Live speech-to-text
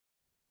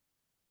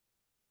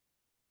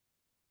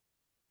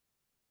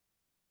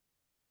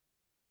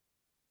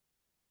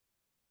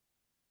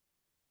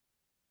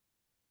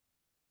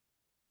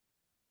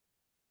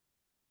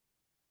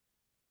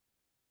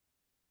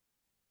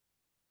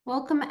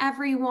Welcome,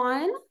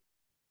 everyone.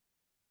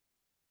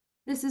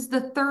 This is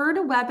the third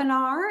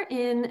webinar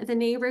in the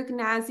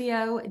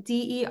NARUC-NASIO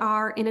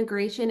DER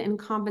Integration and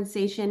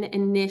Compensation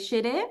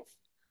Initiative.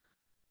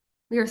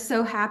 We are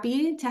so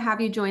happy to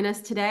have you join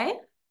us today.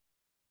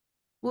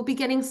 We'll be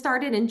getting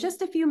started in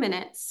just a few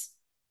minutes.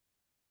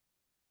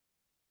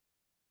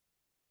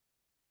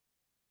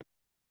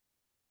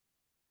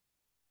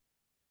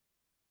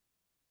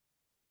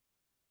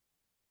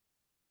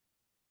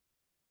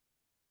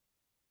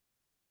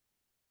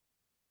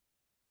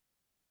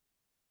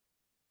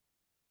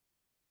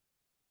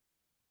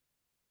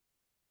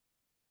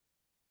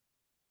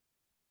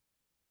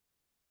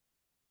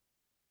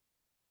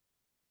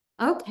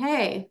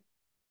 Okay.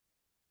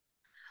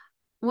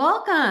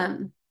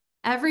 Welcome,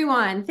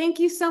 everyone. Thank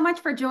you so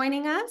much for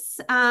joining us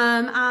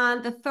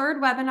on the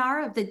third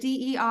webinar of the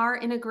DER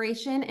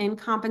Integration and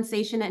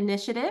Compensation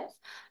Initiative.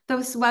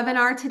 This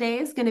webinar today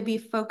is going to be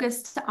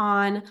focused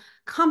on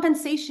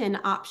compensation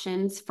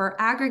options for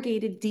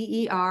aggregated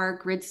DER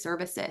grid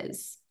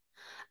services.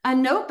 A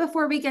note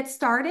before we get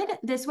started,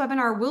 this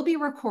webinar will be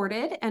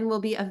recorded and will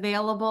be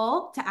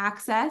available to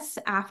access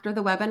after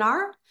the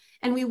webinar,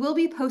 and we will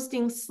be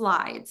posting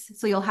slides,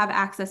 so you'll have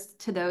access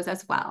to those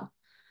as well.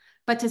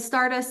 But to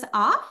start us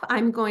off,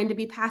 I'm going to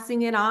be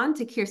passing it on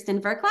to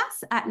Kirsten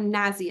Verklas at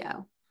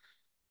NASIO.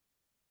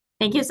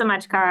 Thank you so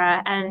much,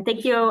 Cara. And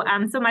thank you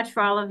so much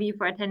for all of you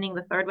for attending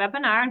the third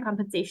webinar on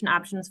compensation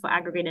options for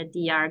aggregated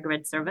DER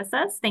grid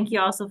services. Thank you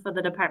also for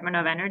the Department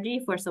of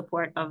Energy for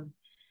support of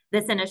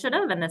this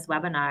initiative and this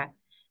webinar.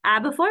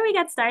 Before we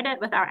get started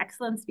with our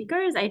excellent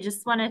speakers, I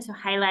just wanted to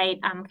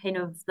highlight kind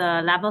of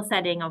the level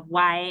setting of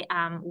why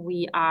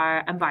we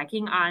are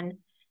embarking on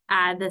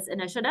this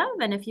initiative.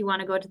 And if you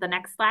want to go to the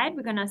next slide,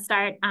 we're going to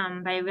start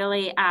by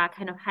really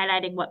kind of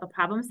highlighting what the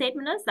problem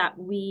statement is that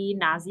we,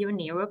 NASIO and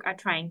NARUC, are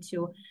trying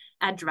to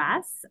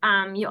address.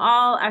 You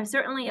all are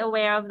certainly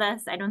aware of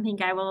this. I don't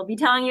think I will be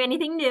telling you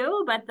anything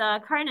new, but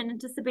the current and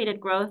anticipated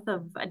growth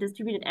of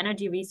distributed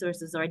energy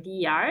resources, or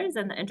DERs,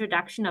 and the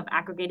introduction of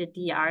aggregated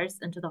DERs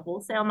into the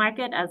wholesale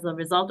market as a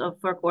result of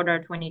FERC Order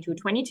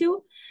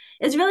 2222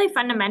 is really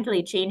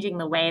fundamentally changing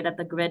the way that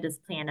the grid is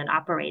planned and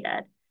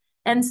operated.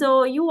 And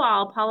so you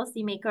all,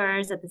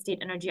 policymakers at the state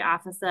energy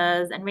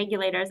offices and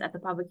regulators at the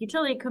public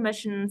utility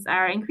commissions,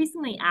 are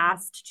increasingly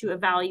asked to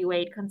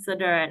evaluate,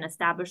 consider, and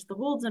establish the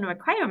rules and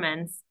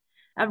requirements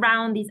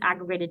around these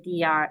aggregated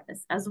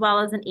DERs, as well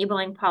as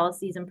enabling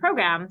policies and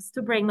programs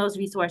to bring those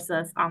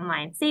resources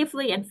online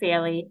safely and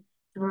fairly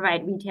to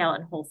provide retail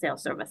and wholesale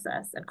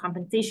services. And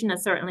compensation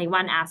is certainly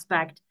one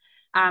aspect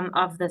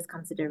of this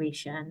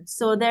consideration.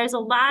 So there's a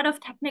lot of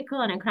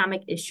technical and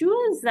economic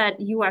issues that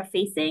you are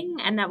facing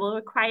and that will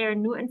require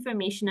new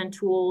information and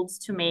tools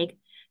to make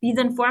these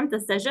informed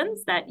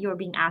decisions that you're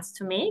being asked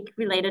to make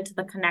related to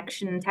the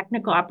connection,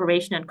 technical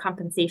operation, and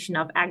compensation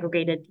of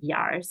aggregated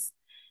DERs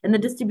in the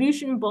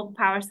distribution, bulk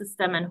power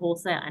system, and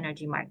wholesale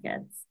energy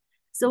markets.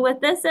 So with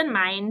this in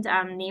mind,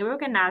 NARUC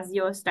and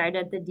NASIO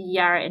started the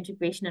DER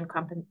Integration and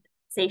Compensation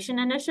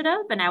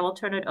Initiative, and I will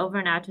turn it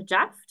over now to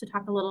Jeff to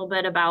talk a little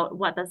bit about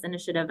what this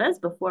initiative is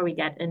before we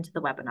get into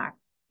the webinar.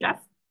 Jeff?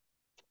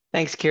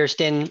 Thanks,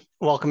 Kirsten.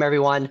 Welcome,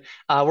 everyone.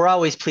 We're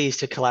always pleased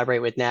to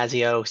collaborate with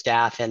NASIO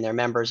staff and their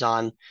members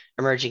on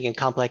emerging and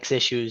complex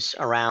issues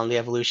around the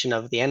evolution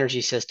of the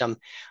energy system.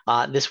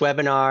 This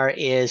webinar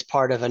is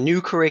part of a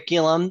new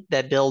curriculum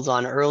that builds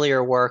on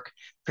earlier work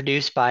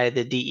produced by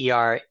the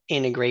DER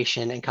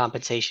Integration and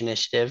Compensation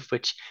Initiative,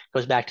 which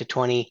goes back to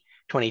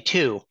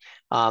 2022.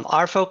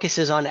 Our focus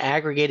is on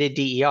aggregated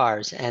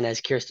DERs, and as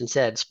Kirsten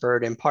said,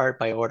 spurred in part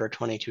by Order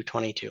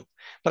 2222,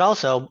 but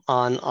also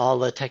on all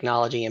the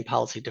technology and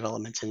policy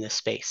developments in this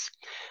space.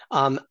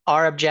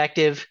 Our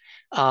objective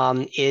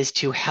is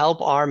to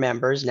help our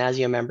members,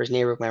 NASIO members,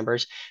 NARUC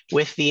members,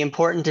 with the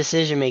important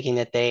decision-making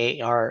that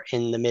they are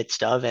in the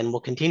midst of and will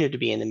continue to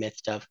be in the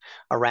midst of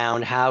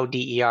around how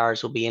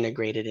DERs will be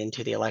integrated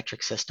into the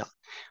electric system.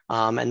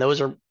 And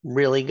those are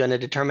really going to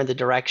determine the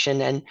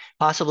direction and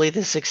possibly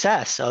the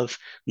success of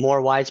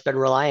more widespread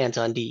reliance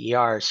on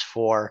DERs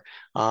for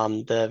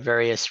the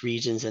various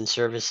regions and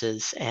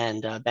services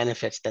and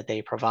benefits that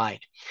they provide.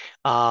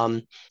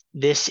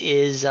 This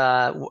is,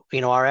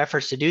 our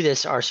efforts to do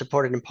this are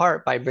supported in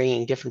part by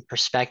bringing different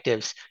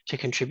perspectives to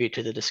contribute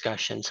to the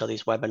discussion. So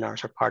these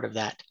webinars are part of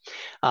that.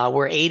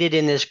 We're aided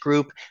in this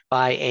group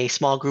by a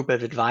small group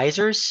of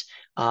advisors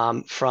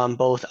from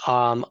both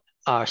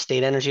our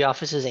state energy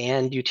offices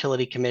and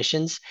utility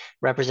commissions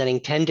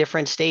representing 10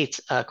 different states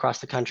across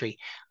the country,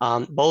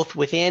 both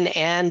within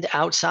and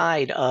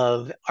outside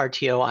of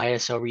RTO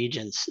ISO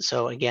regions.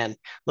 So again,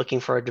 looking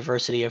for a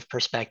diversity of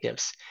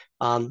perspectives.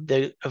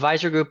 The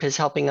advisor group is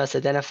helping us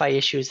identify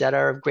issues that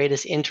are of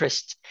greatest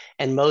interest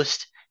and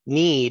most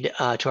need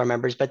to our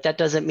members, but that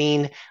doesn't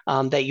mean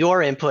that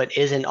your input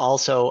isn't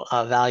also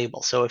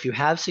valuable. So if you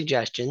have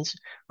suggestions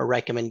or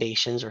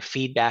recommendations or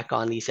feedback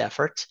on these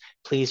efforts,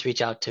 please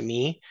reach out to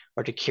me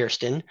or to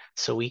Kirsten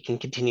so we can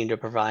continue to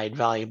provide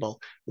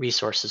valuable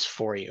resources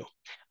for you.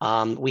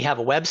 We have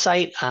a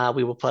website.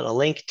 We will put a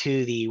link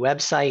to the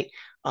website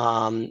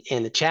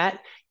in the chat.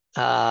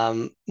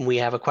 We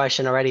have a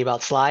question already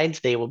about slides.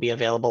 They will be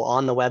available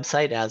on the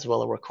website as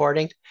well as a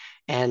recording.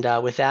 And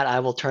with that, I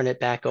will turn it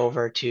back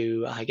over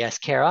to, I guess,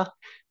 Kara,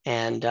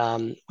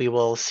 and we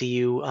will see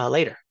you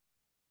later.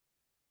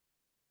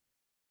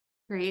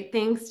 Great.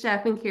 Thanks,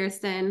 Jeff and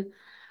Kirsten.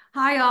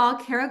 Hi, all.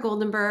 Kara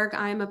Goldenberg.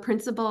 I'm a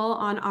principal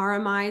on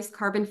RMI's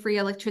carbon-free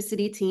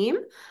electricity team.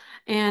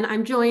 And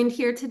I'm joined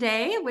here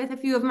today with a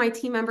few of my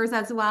team members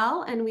as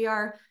well. And we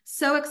are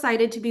so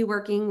excited to be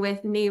working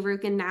with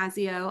NARUC and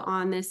NASIO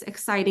on this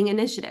exciting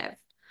initiative.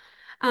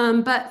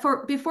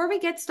 But before we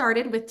get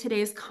started with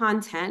today's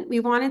content, we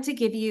wanted to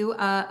give you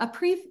a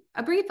brief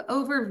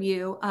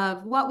overview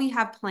of what we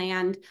have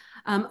planned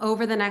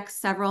over the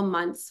next several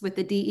months with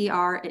the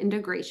DER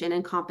Integration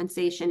and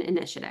Compensation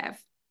Initiative.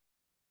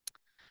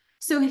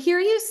 So here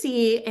you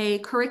see a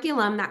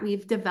curriculum that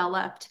we've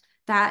developed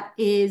that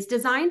is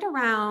designed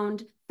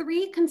around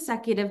 3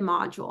 consecutive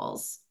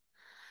modules.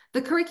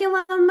 The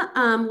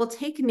curriculum will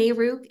take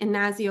NARUC and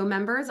NASIO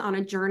members on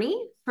a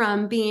journey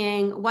from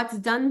being what's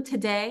done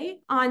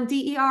today on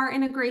DER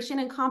integration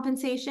and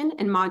compensation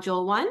in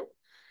Module 1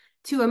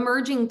 to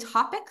emerging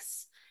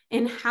topics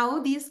and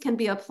how these can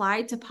be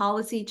applied to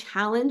policy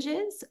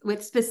challenges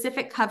with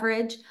specific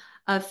coverage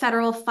of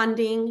federal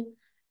funding,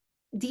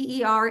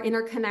 DER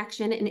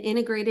interconnection and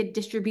integrated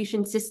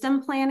distribution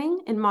system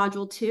planning in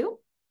Module 2.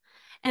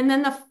 And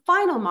then the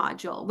final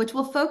module, which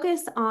will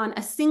focus on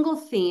a single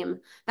theme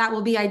that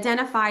will be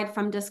identified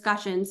from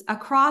discussions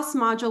across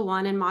Module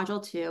 1 and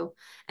Module 2,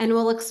 and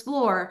will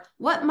explore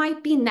what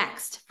might be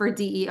next for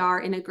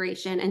DER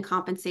integration and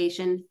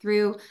compensation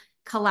through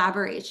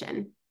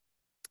collaboration.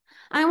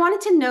 I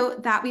wanted to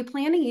note that we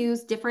plan to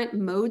use different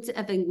modes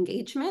of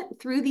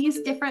engagement through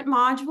these different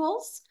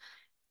modules.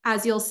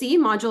 As you'll see,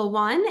 Module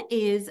 1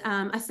 is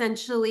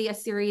essentially a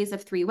series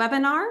of 3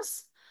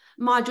 webinars.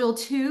 Module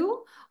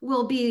 2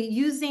 will be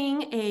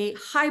using a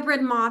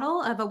hybrid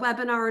model of a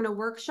webinar and a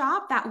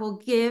workshop that will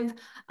give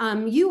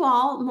you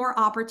all more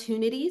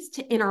opportunities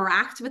to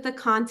interact with the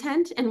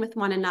content and with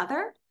one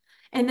another.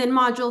 And then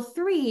Module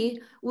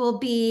 3 will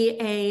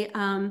be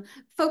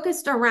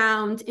focused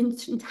around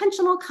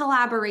intentional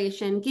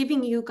collaboration,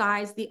 giving you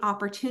guys the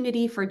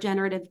opportunity for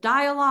generative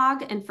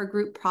dialogue and for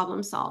group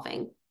problem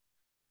solving.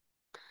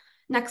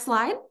 Next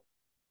slide.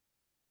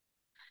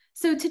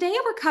 So today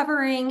we're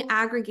covering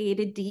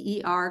aggregated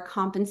DER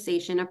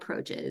compensation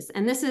approaches.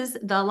 And this is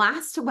the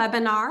last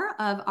webinar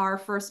of our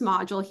first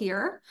module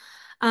here.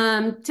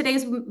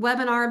 Today's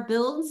webinar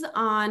builds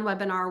on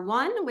webinar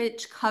 1,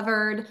 which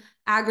covered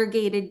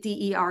aggregated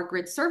DER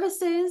grid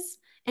services,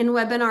 and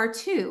webinar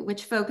 2,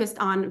 which focused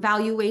on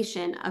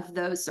valuation of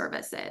those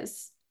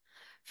services.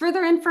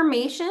 Further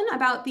information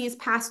about these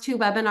past 2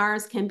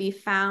 webinars can be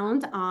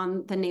found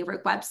on the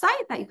NARUC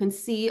website that you can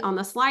see on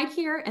the slide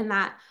here, and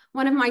that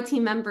one of my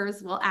team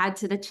members will add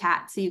to the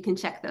chat so you can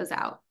check those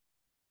out.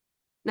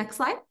 Next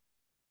slide.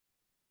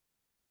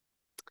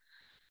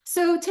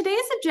 So today's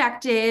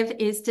objective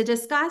is to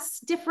discuss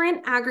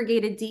different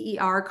aggregated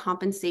DER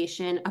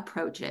compensation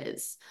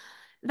approaches.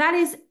 That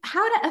is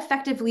how to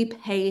effectively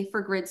pay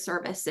for grid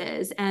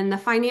services and the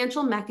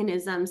financial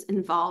mechanisms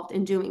involved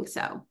in doing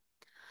so.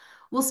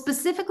 We'll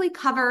specifically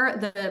cover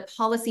the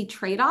policy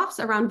trade-offs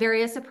around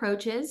various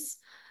approaches,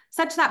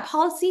 such that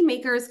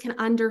policymakers can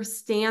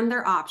understand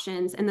their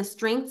options and the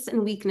strengths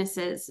and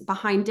weaknesses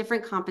behind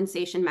different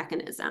compensation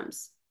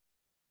mechanisms.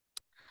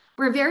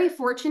 We're very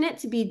fortunate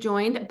to be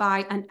joined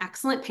by an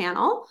excellent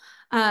panel,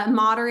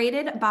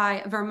 moderated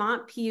by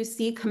Vermont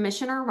PUC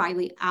Commissioner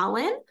Riley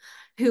Allen,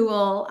 who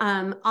will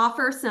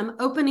offer some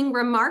opening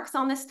remarks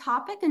on this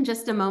topic in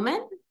just a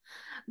moment.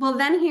 We'll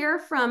then hear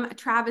from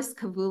Travis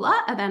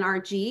Kavula of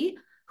NRG,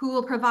 who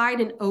will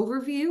provide an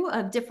overview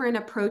of different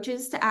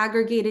approaches to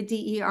aggregated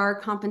DER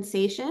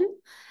compensation.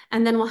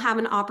 And then we'll have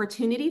an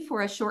opportunity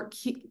for a short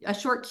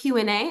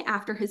Q&A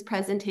after his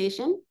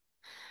presentation.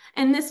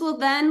 And this will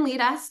then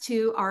lead us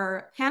to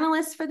our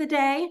panelists for the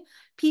day,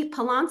 Pete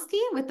Polonsky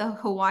with the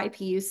Hawaii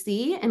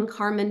PUC and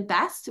Carmen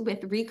Best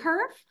with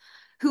Recurve,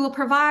 who will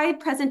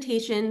provide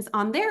presentations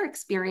on their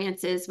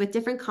experiences with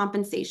different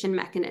compensation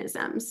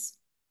mechanisms.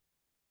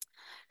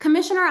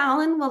 Commissioner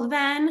Allen will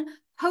then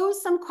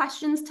pose some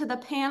questions to the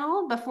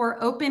panel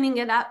before opening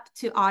it up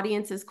to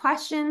audience's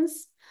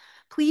questions.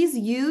 Please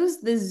use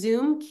the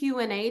Zoom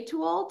Q&A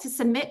tool to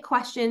submit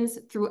questions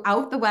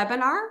throughout the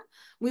webinar.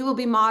 We will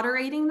be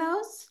moderating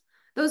those.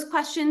 Those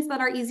questions that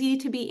are easy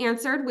to be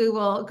answered, we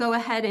will go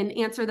ahead and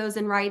answer those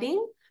in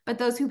writing. But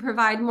those who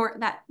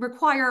that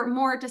require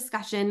more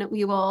discussion,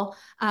 we will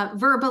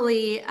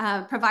verbally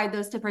provide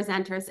those to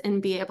presenters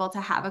and be able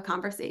to have a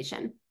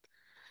conversation.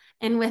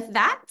 And with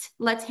that,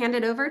 let's hand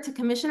it over to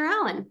Commissioner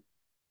Allen.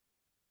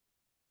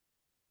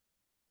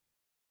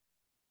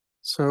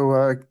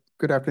 So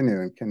good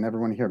afternoon. Can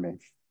everyone hear me?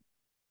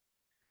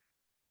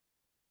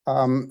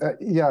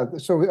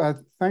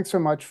 Thanks so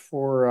much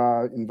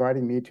for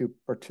inviting me to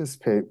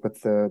participate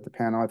with the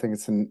panel. I think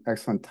it's an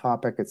excellent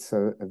topic. It's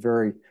a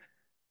very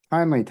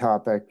timely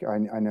topic,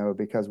 I know,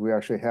 because we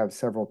actually have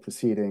several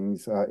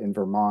proceedings in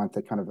Vermont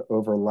that kind of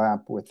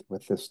overlap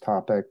with this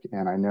topic.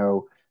 And I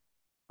know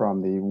from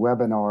the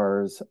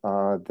webinars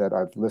that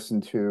I've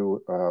listened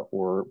to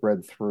or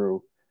read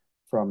through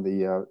from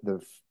the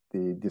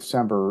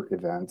December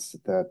events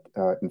that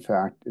in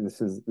fact this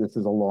is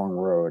a long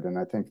road, and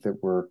I think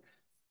that we're,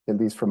 at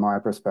least from my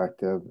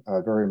perspective,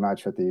 very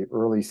much at the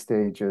early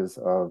stages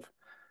of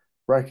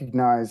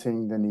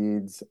recognizing the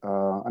needs,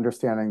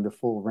 understanding the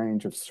full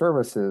range of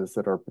services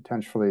that are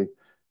potentially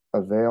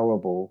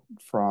available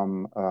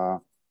from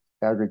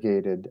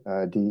aggregated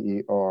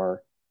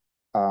DER,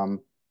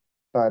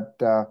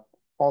 but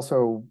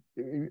also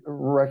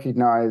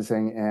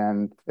recognizing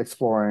and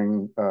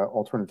exploring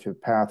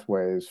alternative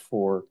pathways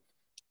for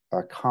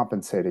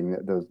compensating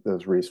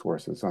those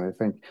resources. And I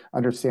think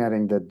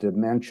understanding the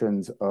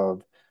dimensions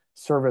of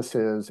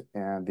services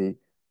and the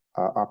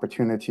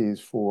opportunities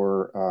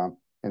for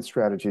and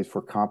strategies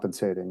for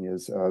compensating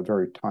is a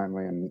very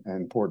timely and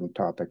important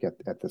topic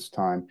at this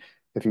time.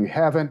 If you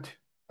haven't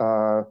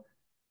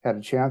had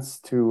a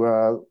chance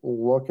to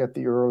look at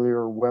the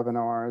earlier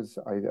webinars,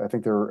 I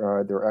think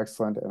they're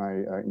excellent, and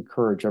I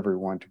encourage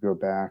everyone to go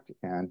back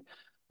and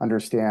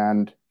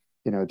understand,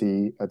 you know,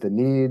 the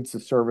needs, the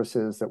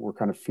services that were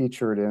kind of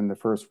featured in the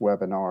first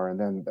webinar, and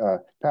then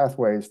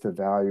pathways to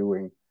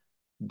valuing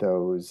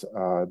those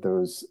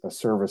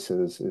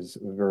services is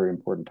a very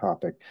important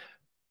topic.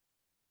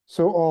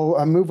 So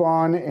I'll move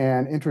on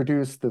and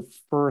introduce the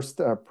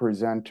first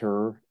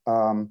presenter.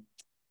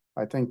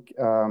 I think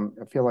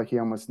I feel like he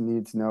almost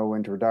needs no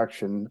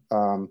introduction.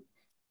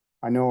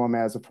 I know him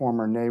as a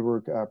former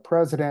NARUC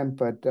president,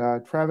 but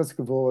Travis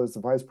Gavula is the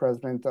vice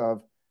president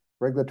of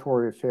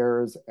regulatory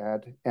affairs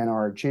at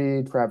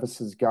NRG.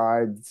 Travis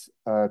guides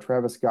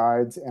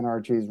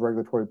NRG's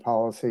regulatory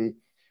policy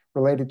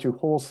related to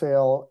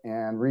wholesale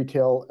and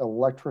retail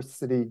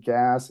electricity,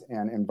 gas,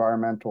 and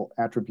environmental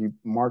attribute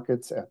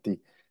markets at the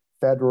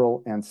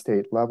federal and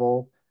state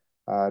level.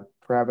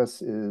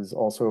 Travis is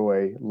also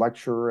a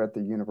lecturer at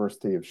the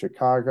University of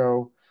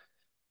Chicago,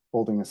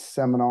 holding a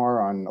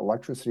seminar on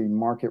electricity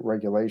market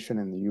regulation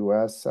in the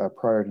U.S.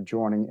 Prior to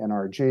joining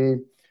NRG.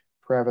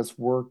 Travis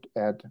worked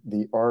at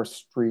the R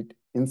Street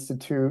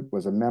Institute,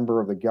 was a member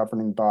of the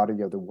governing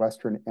body of the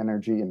Western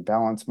Energy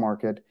Imbalance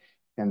Market,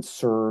 and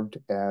served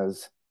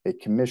as a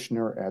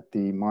commissioner at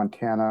the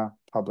Montana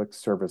Public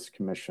Service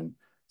Commission.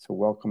 So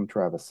welcome,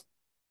 Travis.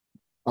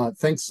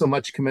 Thanks so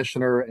much,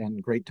 Commissioner,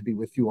 and great to be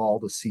with you all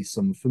to see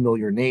some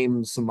familiar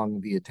names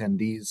among the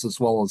attendees, as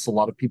well as a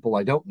lot of people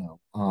I don't know.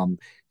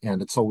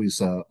 And it's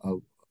always a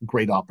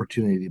great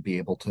opportunity to be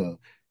able to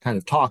kind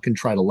of talk and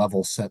try to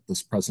level set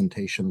this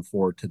presentation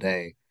for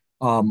today.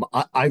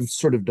 I've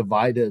sort of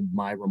divided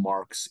my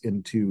remarks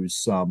into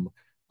some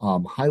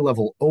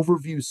high-level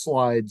overview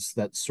slides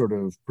that sort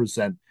of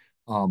present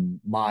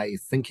my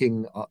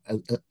thinking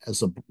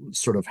as a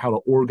sort of how to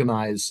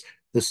organize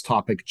this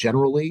topic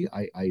generally.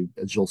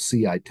 As you'll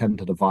see, I tend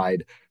to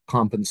divide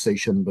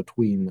compensation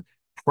between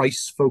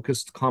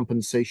price-focused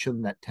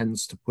compensation that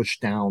tends to push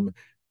down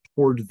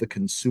toward the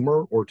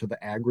consumer or to the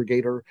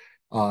aggregator,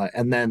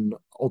 and then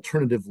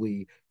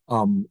alternatively,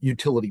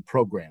 utility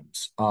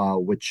programs,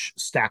 which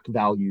stack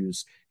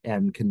values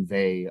and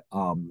convey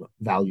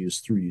values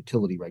through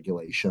utility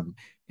regulation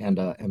and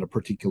a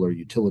particular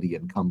utility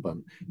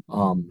incumbent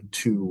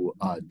to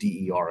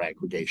DER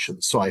aggregation.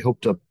 So I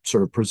hope to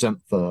sort of present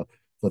the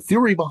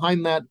theory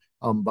behind that,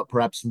 but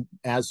perhaps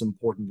as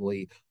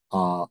importantly,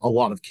 a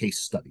lot of case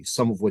studies,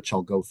 some of which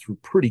I'll go through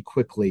pretty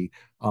quickly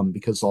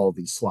because all of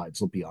these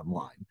slides will be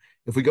online.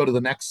 If we go to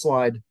the next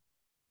slide,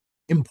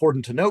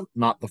 important to note,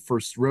 not the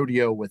first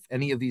rodeo with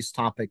any of these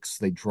topics.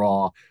 They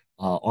draw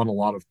on a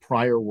lot of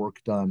prior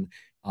work done,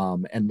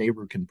 and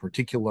NARUC in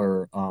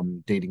particular,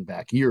 dating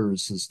back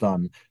years, has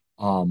done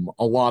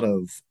a lot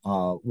of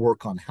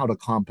work on how to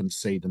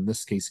compensate, in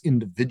this case,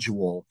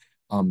 individual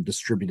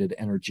distributed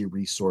energy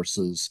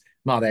resources,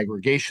 not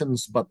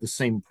aggregations, but the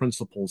same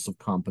principles of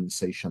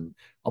compensation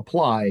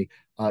apply,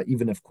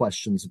 even if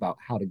questions about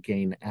how to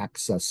gain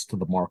access to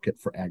the market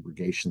for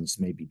aggregations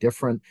may be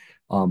different.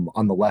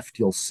 On the left,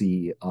 you'll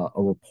see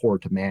a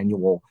report, a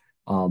manual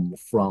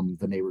from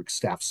the NARUC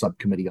Staff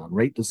Subcommittee on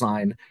Rate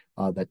Design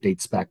that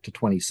dates back to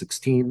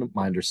 2016.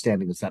 My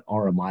understanding is that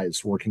RMI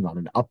is working on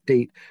an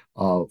update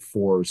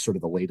for sort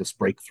of the latest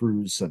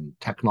breakthroughs and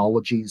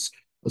technologies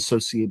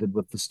associated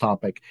with this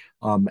topic.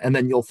 And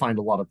then you'll find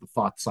a lot of the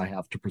thoughts I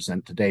have to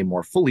present today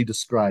more fully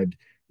described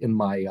in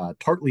my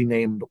tartly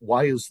named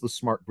 "Why is the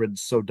Smart Grid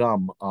So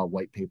Dumb?"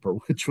 White paper,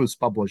 which was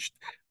published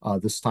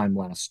this time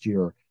last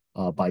year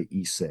by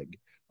ESIG.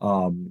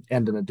 And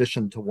in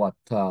addition to what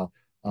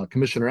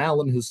Commissioner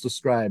Allen has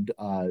described,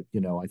 I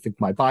think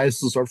my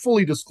biases are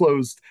fully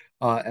disclosed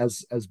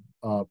as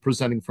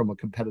presenting from a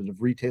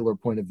competitive retailer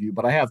point of view,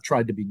 but I have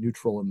tried to be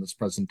neutral in this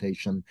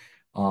presentation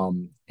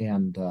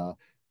and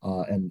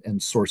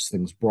source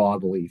things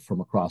broadly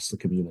from across the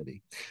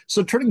community.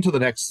 So turning to the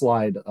next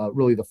slide,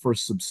 really the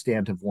first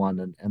substantive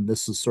one, and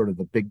this is sort of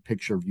the big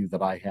picture view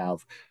that I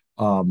have,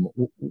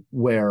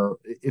 where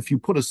if you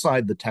put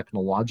aside the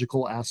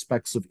technological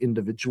aspects of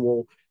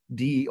individual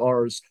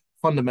DERs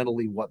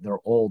fundamentally what they're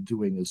all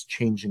doing is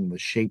changing the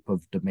shape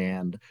of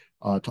demand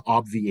to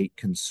obviate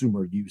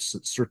consumer use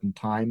at certain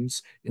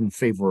times in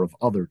favor of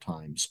other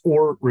times,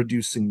 or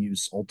reducing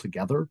use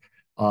altogether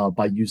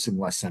by using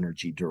less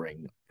energy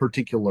during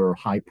particular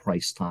high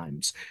price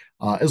times,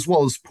 as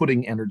well as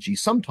putting energy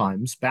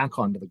sometimes back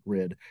onto the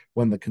grid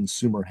when the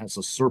consumer has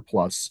a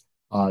surplus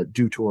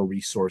due to a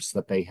resource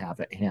that they have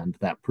at hand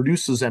that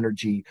produces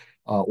energy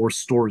or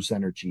stores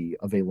energy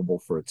available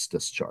for its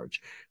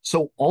discharge.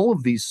 So all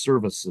of these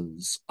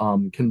services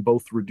can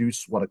both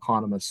reduce what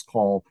economists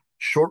call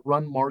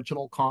short-run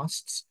marginal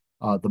costs,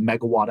 the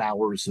megawatt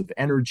hours of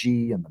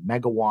energy and the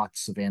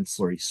megawatts of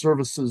ancillary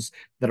services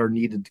that are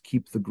needed to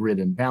keep the grid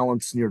in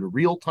balance near to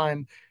real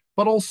time,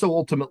 but also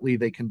ultimately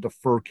they can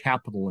defer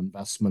capital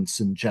investments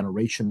in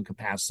generation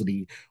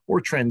capacity or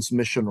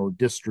transmission or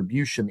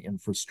distribution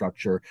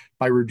infrastructure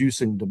by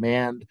reducing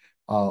demand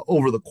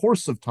over the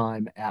course of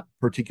time at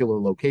particular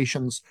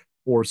locations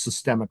or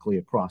systemically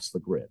across the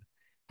grid.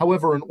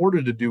 However, in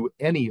order to do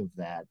any of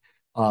that,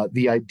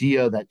 the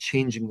idea that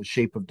changing the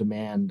shape of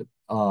demand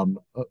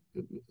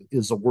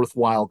is a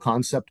worthwhile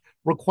concept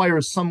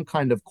requires some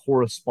kind of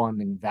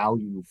corresponding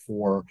value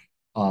for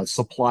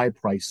supply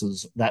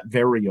prices that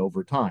vary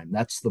over time.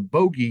 That's the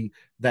bogey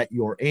that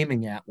you're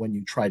aiming at when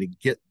you try to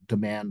get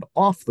demand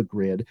off the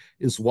grid,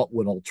 is what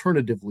would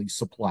alternatively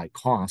supply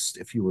cost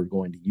if you were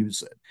going to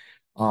use it.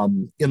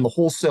 In the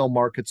wholesale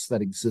markets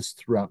that exist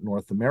throughout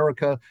North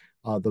America,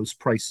 those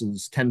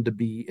prices tend to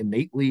be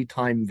innately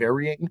time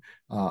varying.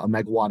 A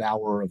megawatt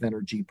hour of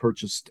energy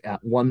purchased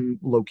at one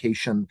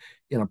location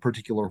in a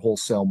particular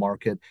wholesale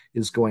market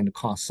is going to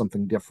cost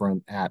something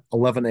different at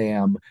 11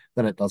 a.m.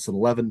 than it does at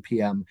 11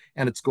 p.m.,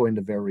 and it's going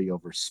to vary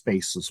over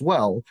space as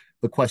well.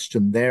 The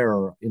question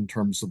there, in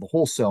terms of the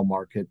wholesale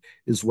market,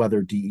 is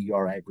whether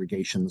DER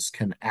aggregations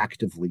can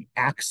actively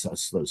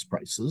access those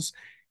prices.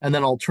 And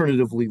then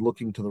alternatively,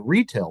 looking to the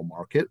retail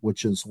market,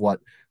 which is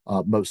what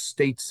most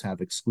states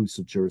have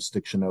exclusive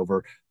jurisdiction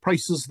over,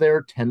 prices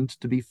there tend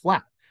to be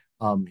flat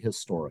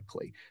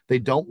historically. They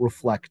don't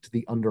reflect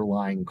the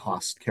underlying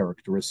cost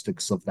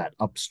characteristics of that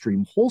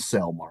upstream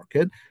wholesale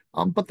market,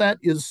 but that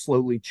is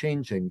slowly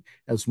changing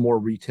as more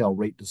retail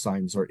rate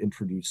designs are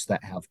introduced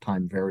that have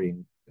time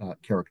varying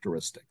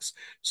characteristics.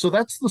 So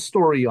that's the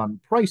story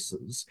on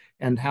prices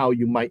and how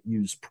you might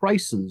use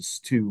prices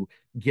to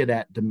get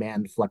at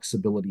demand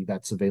flexibility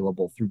that's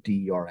available through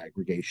DER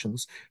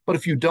aggregations. But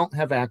if you don't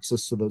have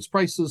access to those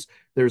prices,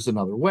 there's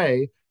another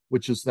way,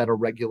 which is that a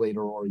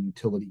regulator or a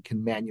utility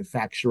can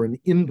manufacture an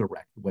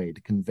indirect way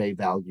to convey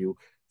value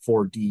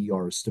for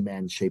DER's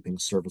demand shaping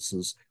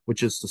services,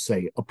 which is to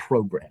say a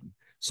program.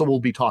 So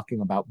we'll be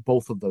talking about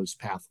both of those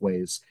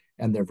pathways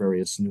and their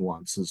various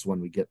nuances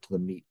when we get to the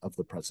meat of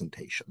the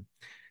presentation.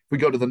 If we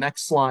go to the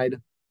next slide,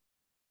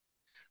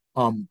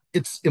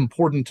 it's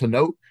important to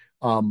note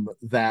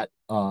that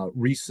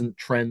recent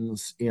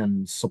trends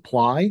in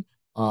supply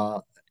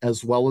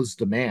as well as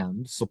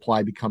demand,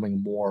 supply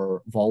becoming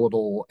more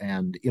volatile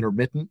and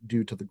intermittent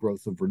due to the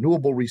growth of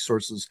renewable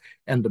resources,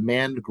 and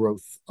demand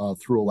growth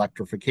through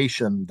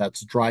electrification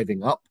that's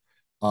driving up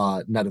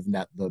net of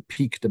net, the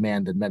peak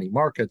demand in many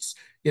markets,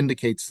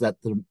 indicates that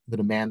the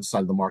demand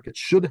side of the market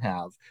should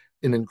have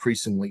an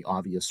increasingly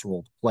obvious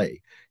role to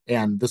play.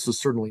 And this is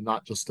certainly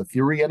not just a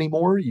theory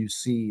anymore. You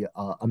see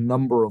a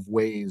number of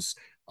ways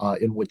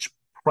in which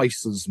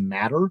prices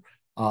matter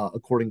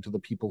according to the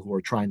people who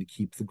are trying to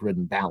keep the grid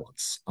in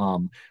balance.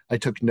 I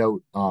took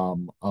note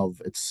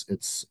of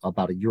it's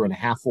about a year and a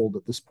half old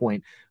at this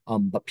point,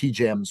 but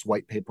PJM's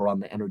white paper on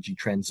the energy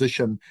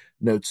transition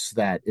notes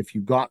that if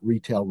you got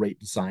retail rate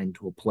design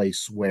to a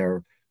place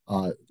where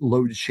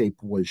load shape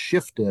was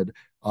shifted,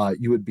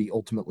 you would be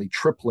ultimately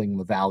tripling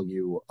the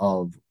value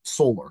of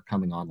solar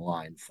coming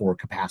online for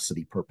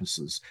capacity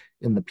purposes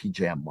in the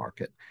PJM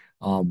market.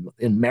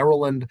 In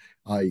Maryland,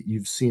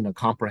 you've seen a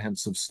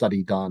comprehensive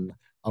study done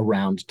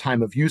around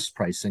time of use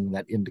pricing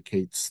that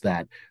indicates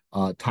that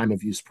time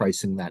of use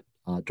pricing that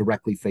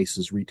directly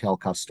faces retail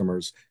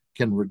customers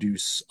can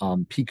reduce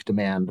peak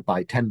demand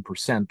by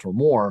 10% or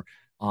more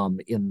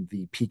in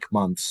the peak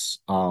months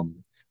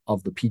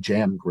of the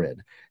PJM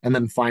grid. And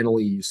then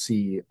finally, you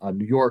see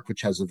New York,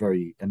 which has a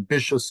very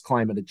ambitious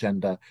climate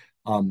agenda,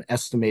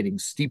 estimating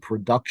steep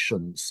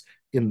reductions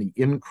in the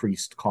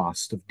increased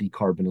cost of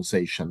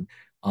decarbonization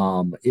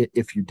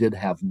if you did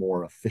have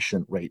more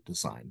efficient rate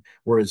design.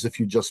 Whereas if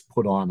you just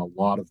put on a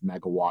lot of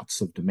megawatts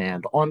of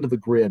demand onto the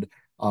grid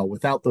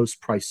without those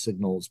price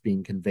signals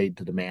being conveyed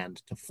to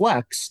demand to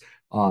flex,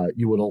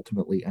 you would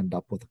ultimately end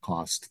up with a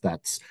cost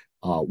that's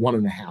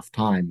 1.5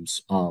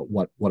 times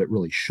what it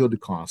really should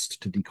cost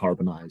to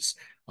decarbonize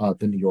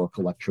the New York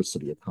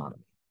electricity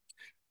economy.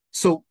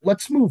 So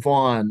let's move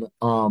on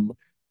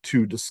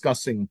to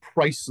discussing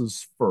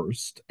prices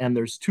first. And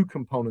there's two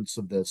components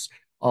of this.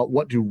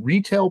 What do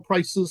retail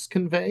prices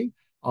convey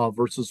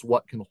versus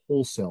what can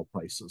wholesale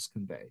prices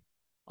convey?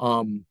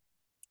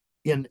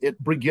 In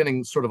it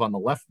beginning sort of on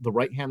the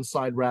right-hand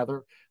side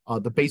rather,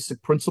 the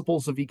basic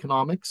principles of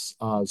economics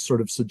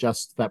sort of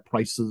suggest that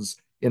prices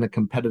in a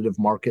competitive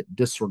market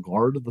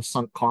disregard the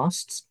sunk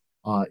costs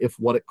If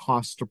what it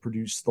costs to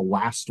produce the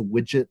last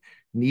widget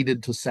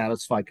needed to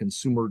satisfy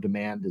consumer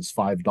demand is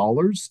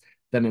 $5,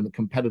 then in a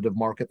competitive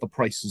market, the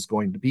price is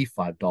going to be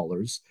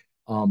 $5.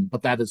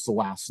 But that is,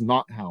 alas,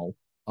 not how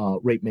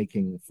rate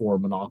making for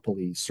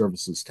monopoly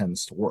services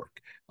tends to work.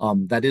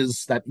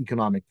 That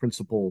economic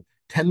principle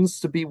tends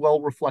to be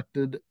well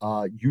reflected,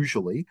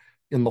 usually,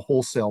 in the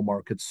wholesale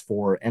markets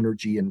for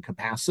energy and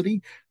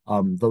capacity.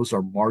 Those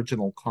are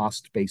marginal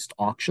cost based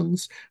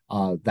auctions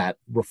that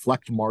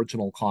reflect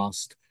marginal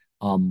cost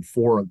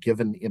for a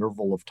given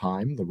interval of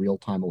time. The real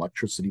time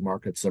electricity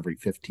markets every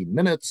 15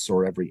 minutes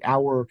or every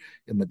hour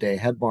in the day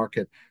ahead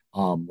market,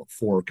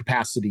 for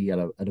capacity at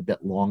a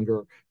bit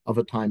longer of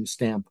a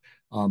timestamp.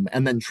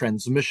 And then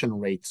transmission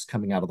rates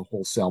coming out of the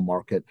wholesale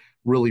market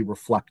really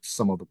reflect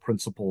some of the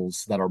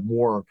principles that are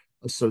more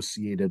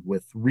associated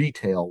with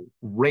retail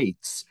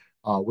rates,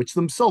 which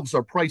themselves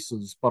are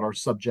prices, but are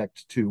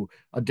subject to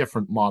a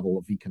different model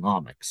of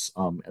economics.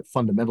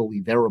 Fundamentally,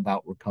 they're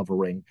about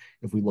recovering,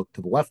 if we look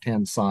to the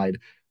left-hand side,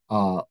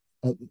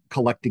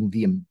 collecting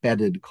the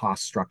embedded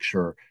cost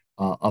structure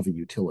of a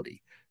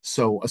utility.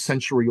 So a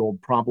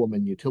century-old problem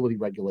in utility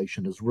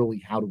regulation is really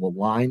how to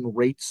align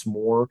rates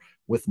more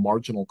with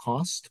marginal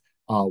cost,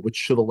 which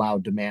should allow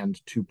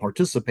demand to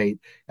participate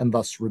and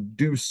thus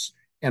reduce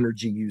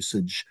energy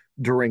usage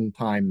during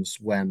times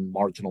when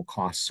marginal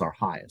costs are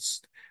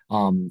highest.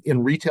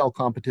 In retail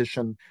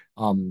competition,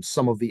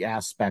 some of the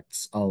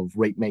aspects of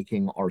rate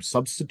making are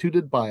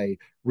substituted by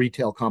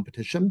retail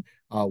competition,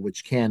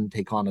 which can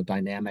take on a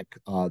dynamic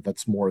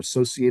that's more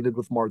associated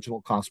with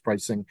marginal cost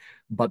pricing.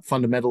 But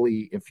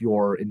fundamentally, if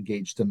you're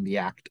engaged in the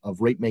act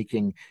of rate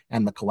making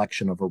and the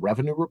collection of a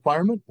revenue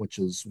requirement, which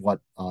is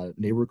what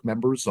NARUC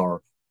members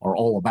are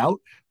all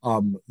about,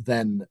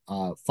 then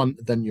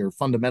you're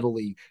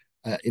fundamentally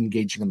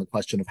engaging in the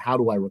question of how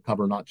do I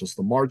recover not just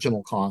the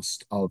marginal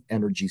cost of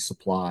energy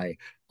supply,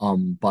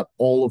 but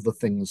all of the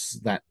things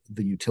that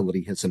the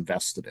utility has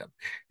invested in.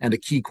 And a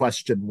key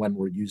question when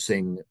we're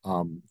using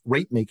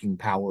rate making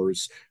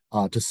powers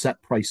to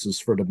set prices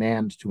for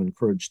demand, to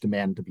encourage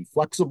demand to be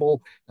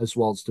flexible, as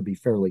well as to be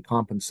fairly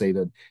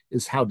compensated,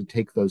 is how to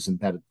take those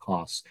embedded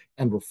costs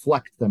and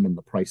reflect them in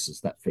the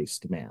prices that face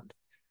demand.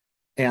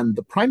 And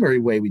the primary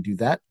way we do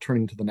that,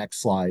 turning to the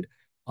next slide,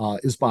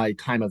 is by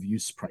time of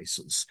use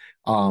prices.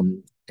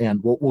 And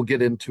we'll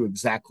get into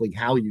exactly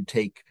how you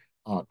take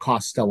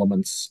cost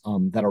elements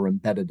that are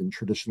embedded in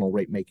traditional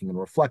rate making and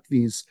reflect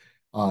these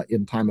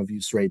in time of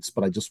use rates.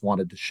 But I just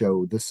wanted to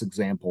show this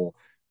example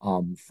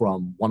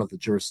from one of the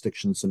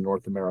jurisdictions in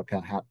North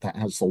America that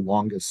has the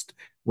longest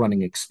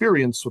running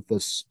experience with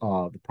this,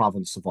 the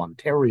province of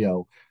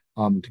Ontario,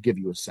 to give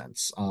you a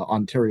sense.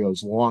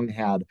 Ontario's long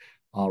had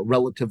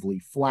relatively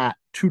flat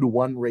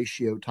 2-to-1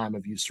 ratio time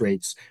of use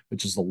rates,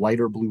 which is the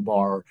lighter blue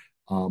bar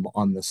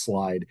on this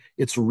slide.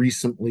 It's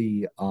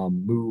recently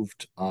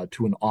moved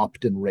to an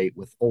opt-in rate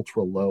with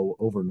ultra-low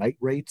overnight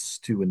rates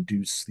to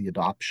induce the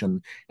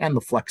adoption and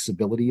the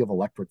flexibility of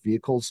electric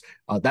vehicles.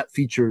 That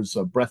features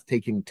a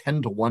breathtaking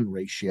 10-to-1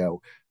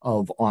 ratio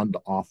of on to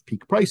off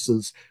peak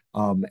prices.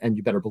 And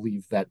you better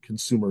believe that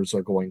consumers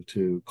are going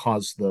to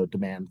cause the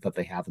demand that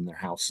they have in their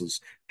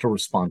houses to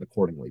respond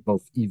accordingly,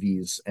 both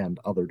EVs and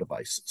other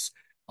devices.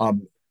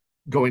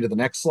 Going to the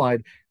next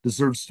slide,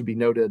 deserves to be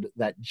noted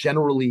that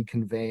generally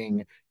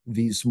conveying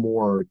these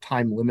more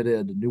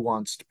time-limited,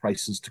 nuanced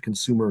prices to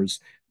consumers,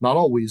 not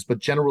always, but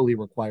generally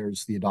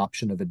requires the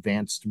adoption of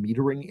advanced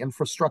metering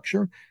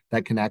infrastructure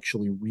that can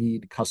actually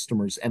read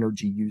customers'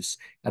 energy use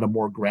at a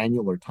more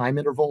granular time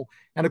interval.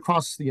 And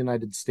across the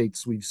United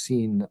States, we've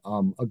seen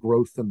a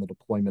growth in the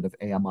deployment of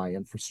AMI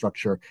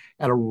infrastructure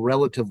at a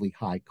relatively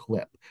high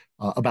clip.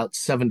 About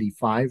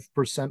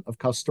 75% of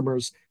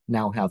customers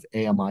now have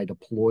AMI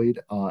deployed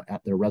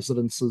at their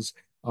residences,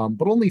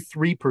 but only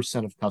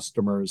 3% of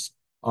customers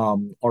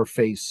are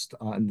faced,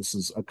 and this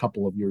is a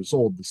couple of years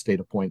old, this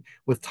data point,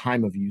 with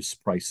time of use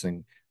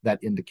pricing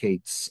that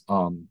indicates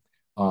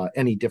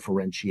any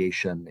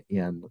differentiation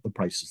in the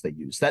prices they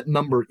use. That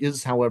number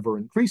is, however,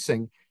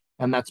 increasing,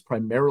 and that's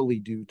primarily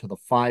due to the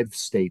 5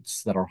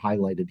 states that are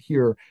highlighted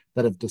here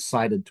that have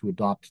decided to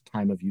adopt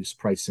time of use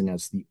pricing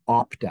as the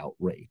opt-out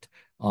rate.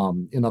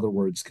 In other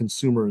words,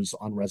 consumers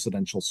on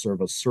residential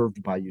service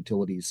served by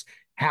utilities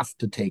have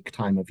to take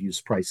time of use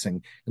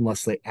pricing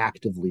unless they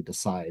actively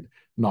decide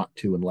not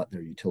to and let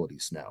their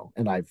utilities know.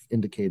 And I've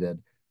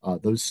indicated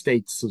those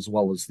states as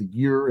well as the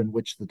year in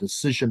which the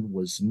decision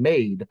was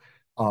made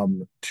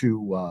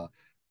to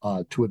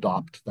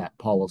adopt that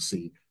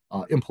policy.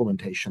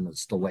 Implementation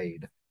is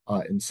delayed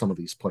in some of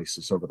these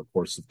places over the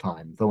course of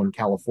time, though in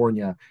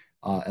California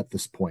at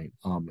this point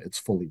it's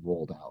fully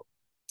rolled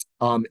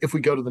out. If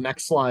we go to the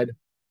next slide,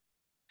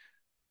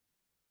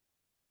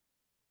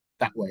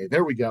 that way.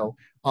 There we go.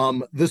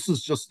 This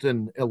is just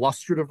an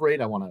illustrative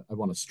rate. I want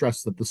to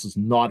stress that this is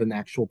not an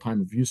actual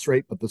time of use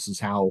rate, but this is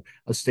how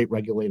a state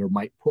regulator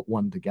might put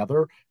one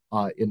together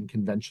in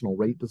conventional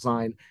rate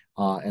design.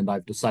 And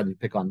I've decided to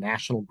pick on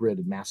National Grid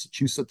in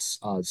Massachusetts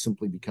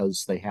simply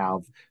because they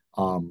have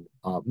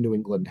New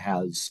England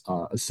has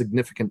a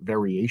significant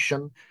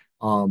variation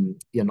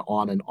in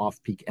on and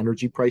off-peak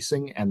energy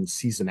pricing and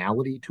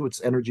seasonality to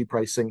its energy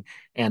pricing,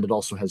 and it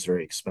also has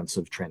very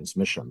expensive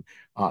transmission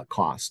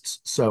costs.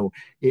 So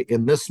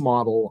in this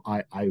model,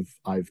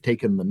 I've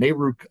taken the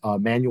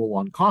NARUC manual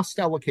on cost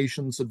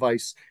allocations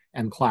advice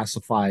and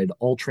classified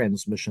all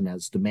transmission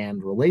as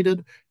demand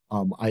related.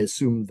 I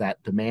assume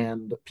that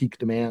peak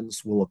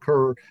demands will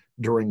occur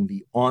during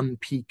the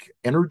on-peak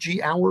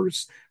energy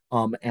hours.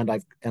 And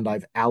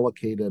I've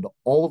allocated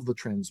all of the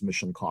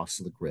transmission costs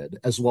of the grid,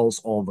 as well as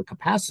all the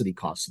capacity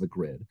costs of the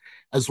grid,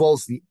 as well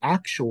as the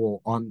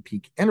actual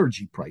on-peak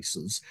energy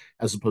prices,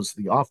 as opposed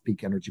to the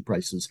off-peak energy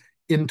prices,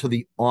 into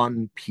the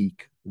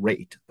on-peak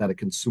rate that a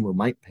consumer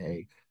might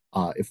pay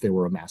if they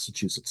were a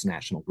Massachusetts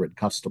National Grid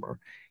customer.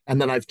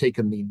 And then I've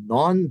taken the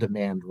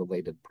non-demand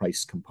related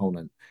price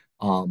component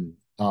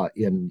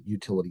in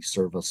utility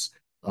service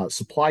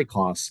supply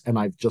costs, and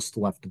I've just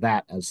left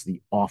that as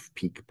the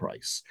off-peak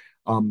price.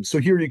 So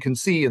here you can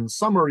see in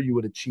summer, you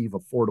would achieve a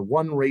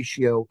 4-to-1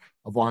 ratio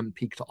of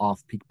on-peak to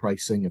off-peak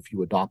pricing. If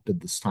you adopted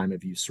this time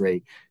of use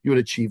rate, you would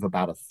achieve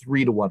about a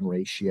 3-to-1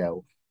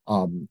 ratio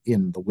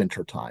in the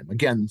wintertime.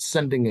 Again,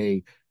 sending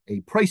a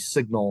price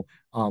signal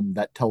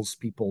that tells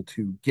people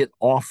to get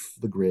off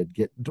the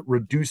grid,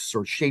 reduce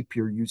or shape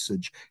your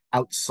usage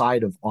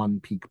outside of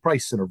on-peak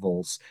price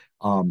intervals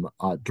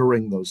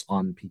during those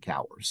on-peak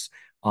hours.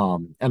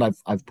 And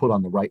I've put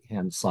on the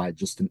right-hand side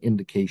just an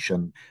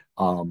indication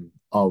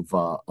of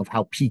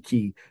how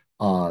peaky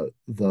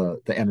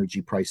the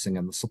energy pricing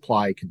and the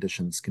supply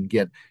conditions can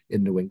get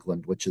in New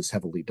England, which is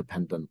heavily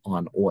dependent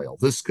on oil.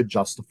 This could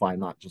justify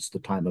not just a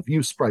time of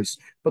use price,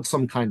 but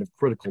some kind of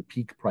critical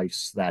peak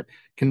price that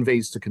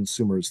conveys to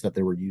consumers that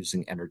they were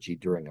using energy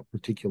during a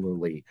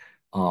particularly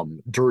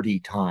dirty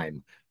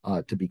time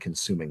to be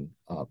consuming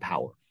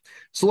power.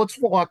 So let's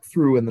walk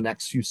through in the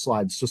next few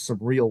slides just some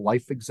real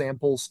life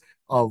examples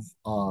of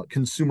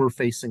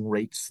consumer-facing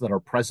rates that are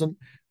present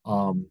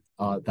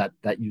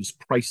that use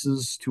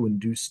prices to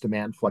induce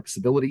demand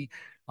flexibility.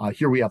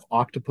 Here we have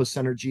Octopus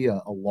Energy,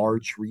 a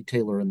large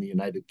retailer in the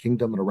United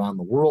Kingdom and around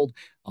the world.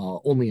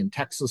 Only in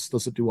Texas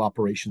does it do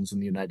operations in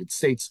the United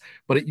States,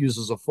 but it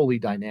uses a fully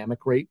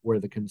dynamic rate where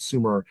the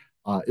consumer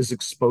is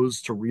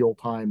exposed to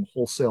real-time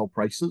wholesale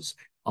prices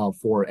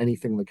for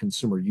anything the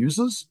consumer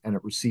uses, and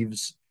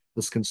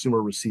this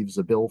consumer receives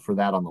a bill for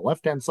that on the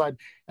left-hand side,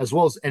 as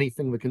well as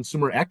anything the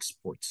consumer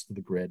exports to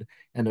the grid,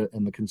 and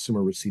the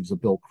consumer receives a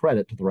bill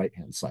credit to the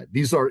right-hand side.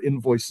 These are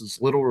invoices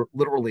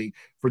literally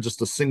for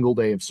just a single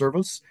day of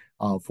service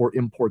for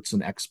imports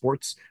and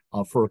exports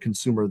for a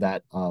consumer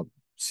that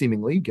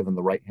seemingly, given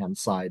the right-hand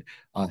side,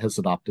 has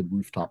adopted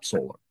rooftop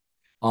solar.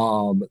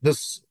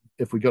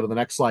 If we go to the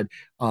next slide,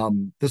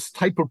 this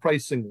type of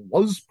pricing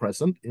was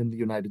present in the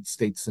United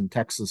States and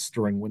Texas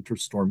during Winter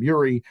Storm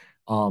Uri.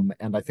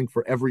 And I think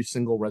for every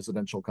single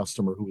residential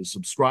customer who was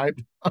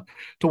subscribed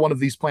to one of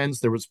these plans,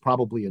 there was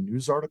probably a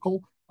news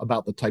article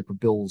about the type of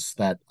bills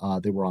that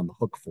they were on the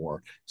hook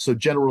for. So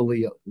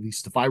generally, at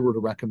least if I were to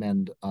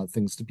recommend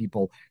things to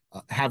people,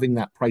 having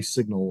that price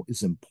signal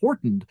is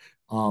important,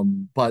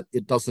 but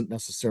it doesn't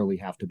necessarily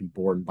have to be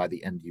borne by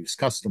the end use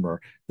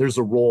customer. There's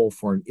a role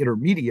for an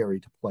intermediary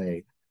to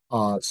play,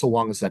 so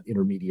long as that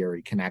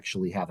intermediary can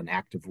actually have an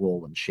active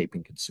role in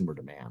shaping consumer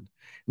demand.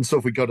 And so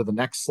if we go to the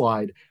next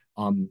slide,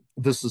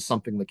 this is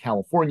something the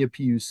California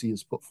PUC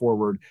has put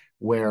forward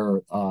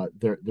where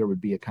there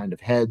would be a kind of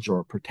hedge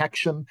or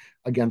protection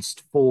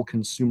against full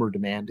consumer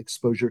demand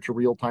exposure to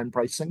real-time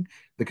pricing.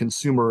 The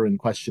consumer in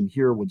question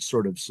here would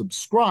sort of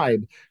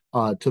subscribe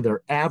to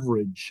their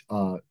average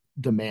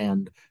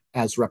demand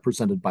as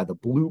represented by the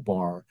blue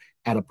bar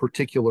at a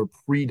particular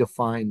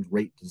predefined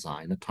rate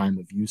design, a time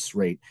of use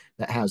rate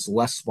that has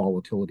less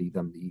volatility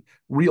than the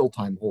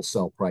real-time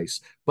wholesale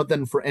price. But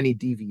then for any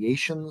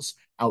deviations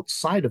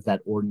outside of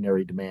that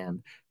ordinary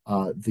demand,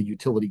 the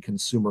utility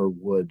consumer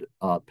would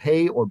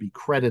pay or be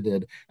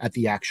credited at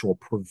the actual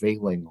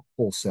prevailing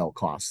wholesale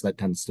cost that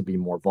tends to be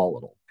more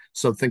volatile.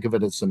 So think of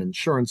it as an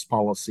insurance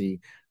policy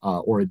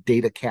or a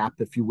data cap,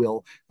 if you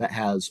will, that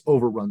has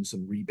overruns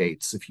and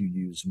rebates if you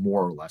use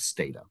more or less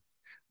data.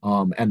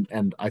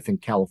 And I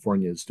think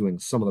California is doing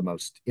some of the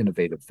most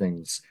innovative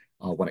things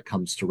when it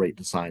comes to rate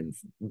design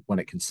when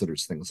it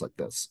considers things like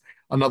this.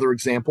 Another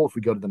example, if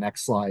we go to the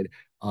next slide,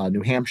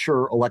 New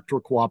Hampshire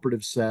Electric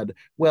Cooperative said,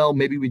 well,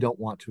 maybe we don't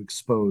want to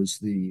expose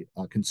the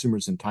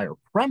consumer's entire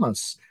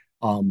premise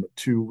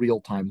to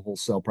real-time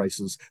wholesale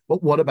prices,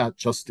 but what about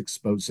just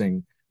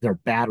exposing their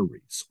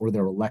batteries or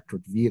their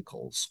electric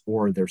vehicles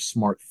or their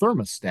smart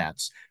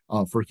thermostats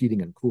for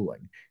heating and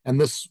cooling? And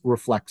this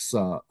reflects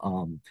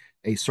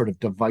a sort of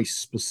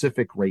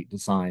device-specific rate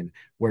design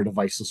where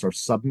devices are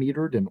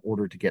sub-metered in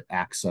order to get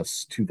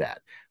access to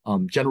that.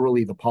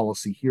 Generally, the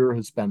policy here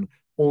has been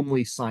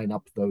only sign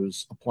up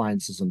those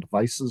appliances and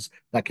devices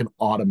that can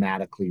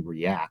automatically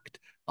react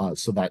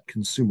so that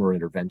consumer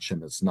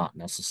intervention is not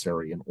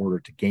necessary in order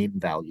to gain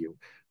value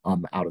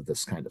out of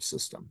this kind of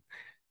system.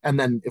 And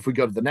then if we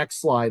go to the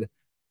next slide,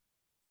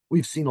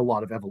 we've seen a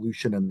lot of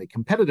evolution in the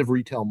competitive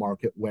retail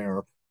market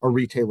where a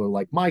retailer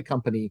like my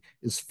company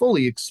is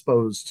fully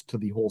exposed to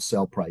the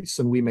wholesale price,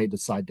 and we may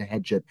decide to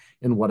hedge it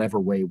in whatever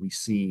way we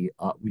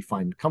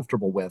find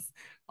comfortable with.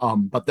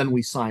 But then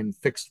we sign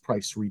fixed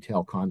price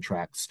retail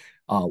contracts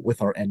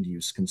with our end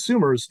use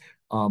consumers.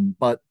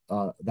 But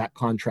that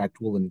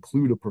contract will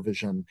include a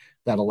provision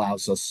that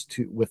allows us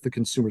to, with the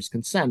consumer's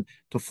consent,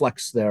 to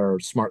flex their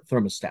smart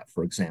thermostat,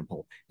 for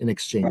example, in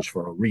exchange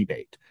for a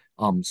rebate.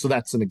 So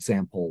that's an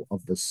example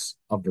of this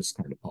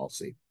kind of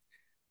policy.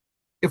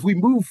 If we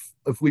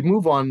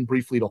move on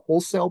briefly to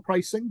wholesale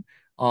pricing,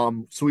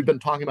 so we've been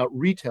talking about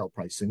retail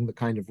pricing, the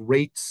kind of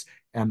rates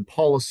and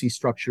policy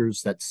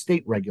structures that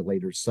state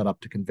regulators set up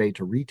to convey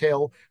to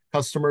retail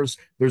customers.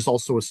 There's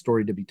also a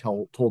story to be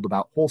told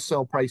about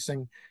wholesale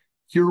pricing.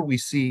 Here we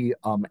see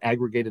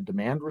aggregated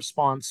demand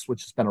response,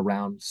 which has been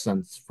around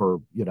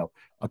for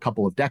a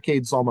couple of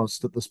decades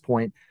almost at this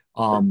point,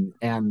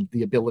 and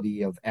the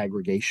ability of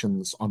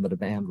aggregations on the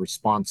demand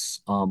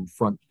response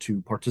front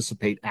to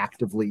participate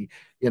actively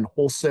in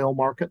wholesale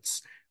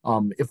markets.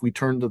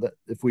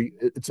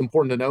 It's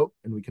important to note,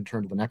 and we can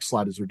turn to the next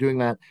slide as we're doing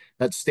that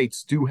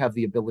states do have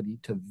the ability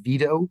to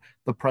veto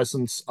the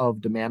presence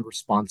of demand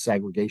response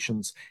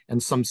aggregations,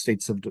 and some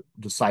states have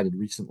decided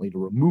recently to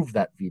remove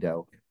that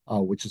veto,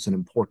 which is an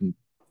important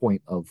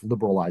point of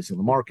liberalizing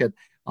the market.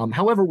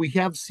 However, we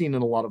have seen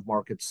in a lot of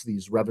markets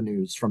these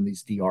revenues from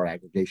these DR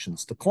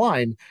aggregations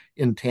decline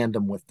in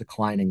tandem with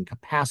declining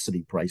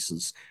capacity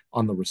prices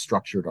on the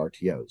restructured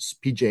RTOs.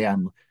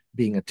 PJM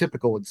being a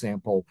typical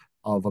example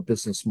of a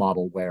business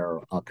model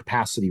where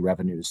capacity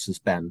revenues has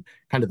been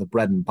kind of the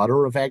bread and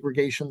butter of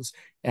aggregations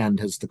and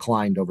has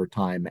declined over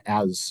time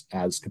as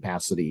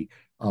capacity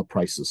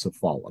prices have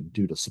fallen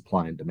due to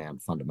supply and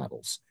demand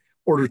fundamentals.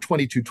 Order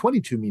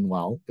 2222,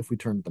 meanwhile, if we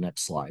turn to the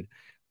next slide,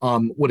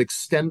 would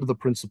extend the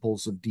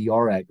principles of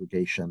DR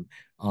aggregation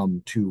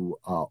to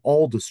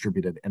all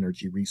distributed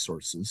energy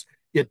resources.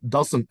 It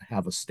doesn't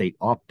have a state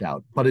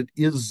opt-out, but it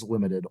is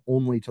limited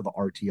only to the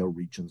RTO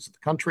regions of the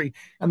country.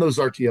 And those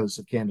RTOs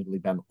have candidly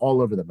been all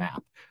over the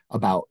map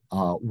about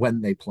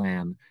when they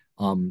plan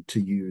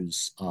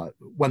to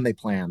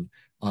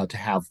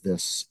have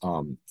this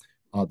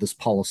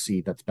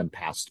policy that's been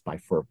passed by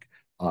FERC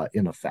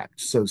in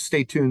effect. So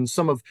stay tuned.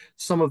 Some of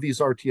these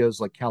RTOs,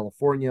 like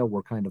California,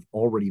 were kind of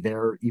already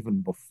there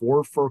even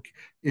before FERC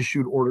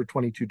issued Order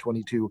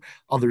 2222.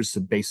 Others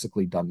have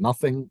basically done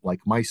nothing, like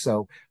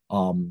MISO,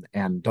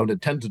 and don't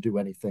intend to do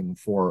anything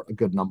for a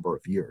good number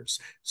of years.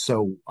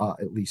 So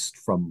at least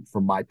from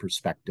my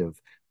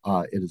perspective,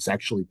 it is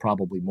actually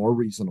probably more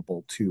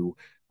reasonable to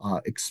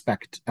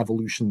expect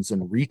evolutions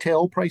in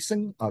retail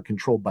pricing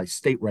controlled by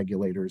state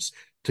regulators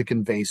to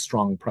convey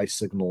strong price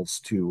signals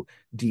to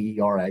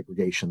DER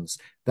aggregations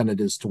than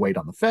it is to wait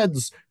on the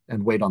feds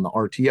and wait on the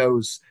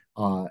RTOs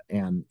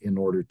and in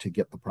order to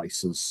get the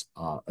prices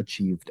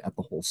achieved at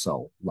the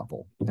wholesale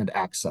level and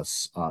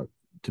access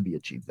to be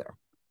achieved there.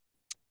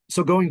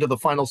 So going to the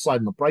final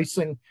slide in the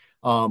pricing,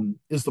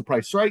 is the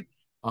price right?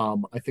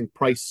 I think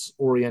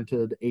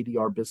price-oriented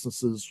ADR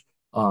businesses,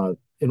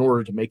 in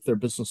order to make their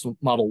business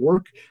model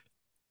work,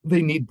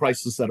 they need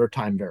prices that are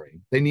time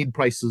varying. They need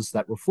prices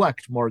that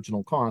reflect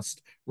marginal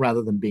cost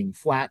rather than being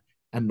flat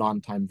and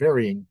non-time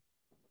varying.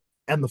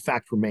 And the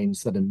fact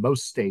remains that in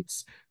most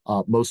states,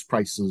 most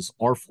prices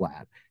are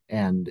flat,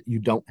 and you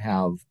don't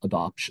have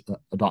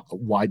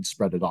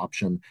widespread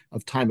adoption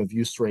of time of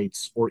use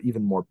rates or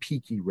even more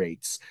peaky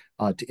rates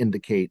to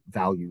indicate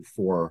value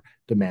for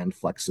demand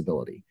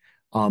flexibility.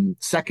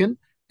 Second,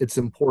 it's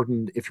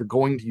important, if you're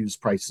going to use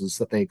prices,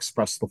 that they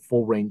express the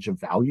full range of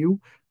value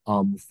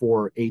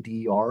for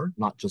ADR,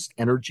 not just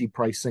energy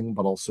pricing,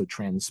 but also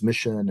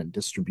transmission and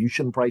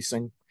distribution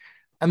pricing.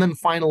 And then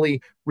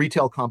finally,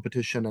 retail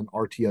competition and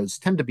RTOs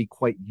tend to be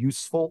quite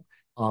useful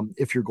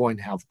if you're going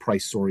to have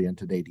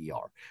price-oriented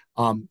ADR.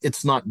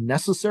 It's not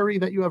necessary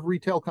that you have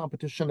retail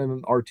competition in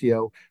an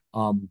RTO,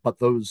 but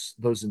those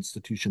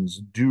institutions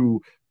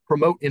do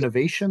promote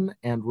innovation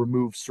and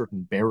remove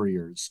certain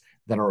barriers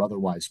that are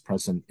otherwise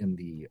present in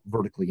the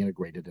vertically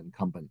integrated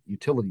incumbent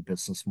utility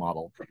business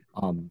model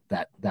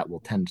that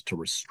will tend to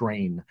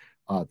restrain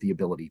the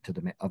ability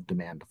of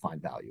demand to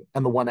find value.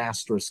 And the one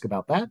asterisk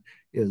about that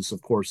is,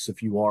 of course,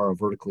 if you are a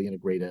vertically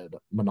integrated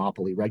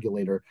monopoly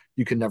regulator,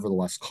 you can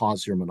nevertheless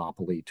cause your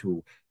monopoly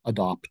to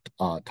adopt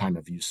time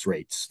of use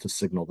rates to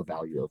signal the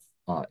value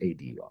of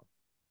ADR.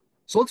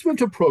 So let's move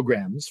to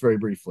programs very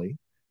briefly.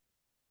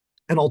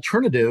 An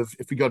alternative,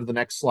 if we go to the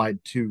next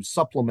slide, to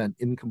supplement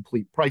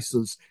incomplete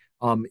prices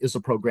is a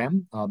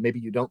program.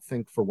 Maybe you don't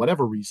think, for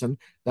whatever reason,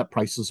 that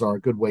prices are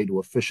a good way to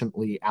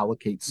efficiently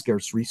allocate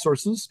scarce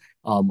resources.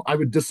 I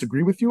would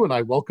disagree with you, and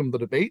I welcome the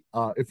debate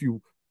if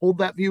you hold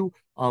that view.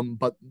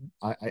 But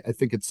I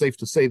think it's safe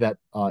to say that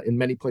in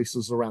many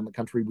places around the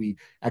country, we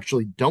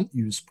actually don't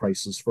use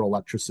prices for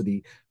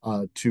electricity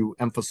to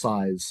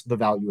emphasize the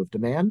value of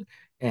demand.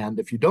 And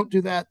if you don't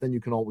do that, then you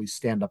can always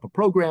stand up a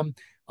program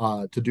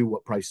to do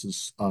what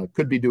prices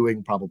could be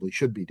doing, probably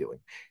should be doing.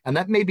 And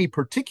that may be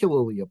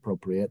particularly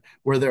appropriate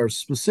where there are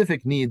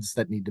specific needs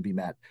that need to be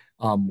met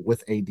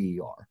with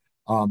ADR.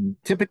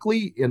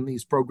 Typically, in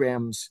these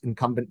programs,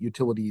 incumbent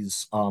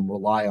utilities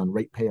rely on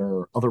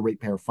other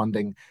ratepayer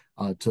funding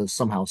to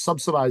somehow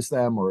subsidize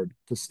them or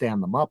to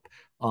stand them up.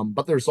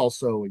 But there's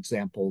also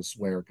examples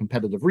where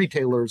competitive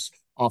retailers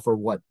offer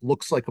what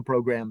looks like a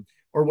program,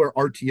 or where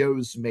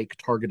RTOs make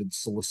targeted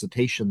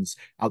solicitations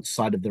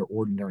outside of their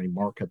ordinary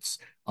markets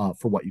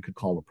for what you could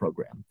call a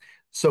program.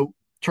 So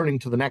turning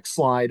to the next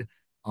slide,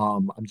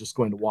 I'm just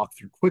going to walk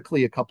through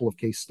quickly a couple of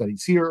case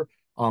studies here.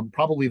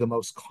 Probably the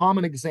most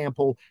common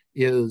example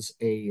is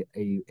a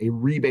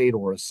rebate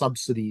or a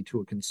subsidy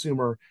to a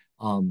consumer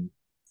in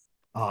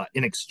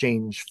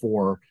exchange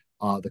for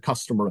the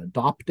customer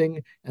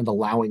adopting and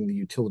allowing the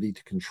utility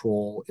to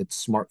control its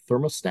smart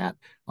thermostat.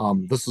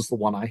 This is the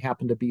one I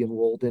happen to be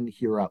enrolled in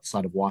here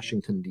outside of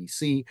Washington,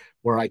 D.C.,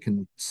 where I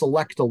can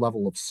select a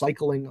level of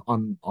cycling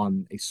on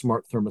a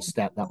smart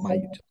thermostat that my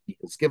utility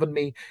has given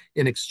me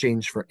in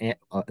exchange for an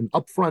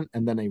upfront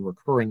and then a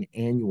recurring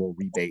annual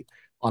rebate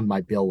on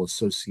my bill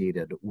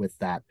associated with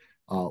that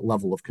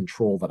level of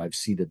control that I've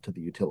ceded to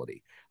the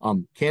utility.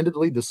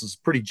 Candidly, this is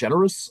pretty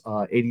generous,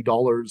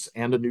 $80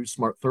 and a new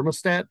smart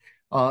thermostat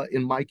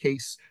in my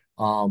case.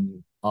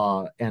 And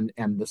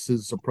this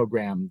is a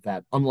program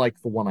that,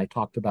 unlike the one I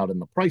talked about in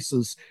the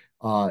prices,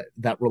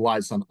 that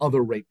relies on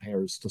other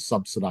ratepayers to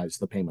subsidize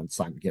the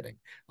payments I'm getting.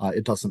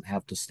 It doesn't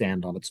have to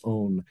stand on its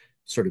own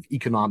sort of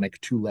economic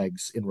two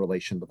legs in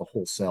relation to the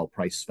wholesale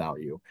price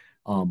value,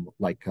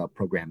 like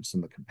programs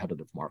in the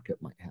competitive market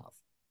might have.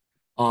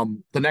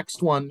 The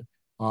next one,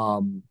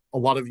 a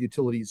lot of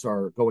utilities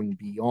are going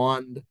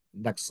beyond,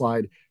 next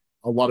slide,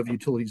 a lot of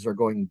utilities are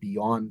going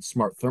beyond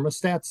smart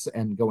thermostats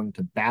and going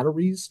to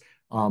batteries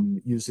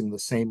using the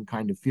same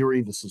kind of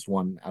theory. This is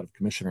one out of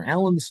Commissioner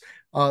Allen's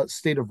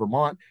state of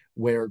Vermont,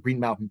 where Green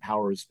Mountain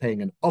Power is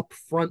paying an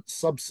upfront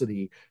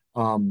subsidy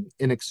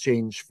in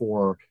exchange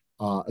for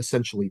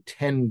essentially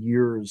 10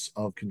 years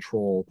of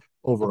control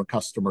over a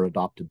customer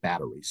adopted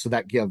battery. So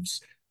that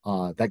gives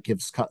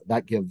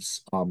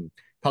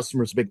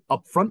customers a big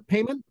upfront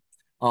payment,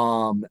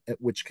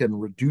 which can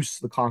reduce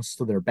the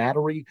cost of their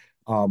battery.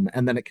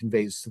 And then it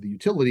conveys to the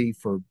utility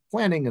for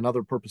planning and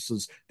other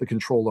purposes the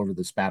control over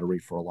this battery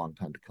for a long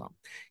time to come.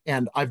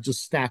 And I've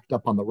just stacked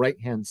up on the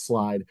right-hand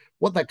slide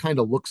what that kind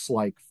of looks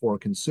like for a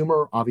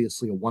consumer.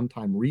 Obviously, a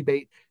one-time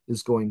rebate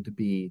is going to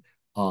be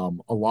a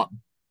lot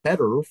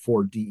better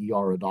for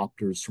DER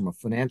adopters from a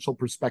financial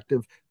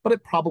perspective, but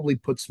it probably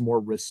puts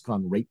more risk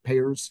on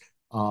ratepayers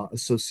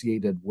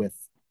associated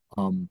with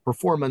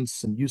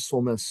performance and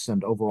usefulness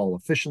and overall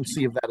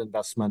efficiency of that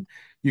investment.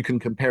 You can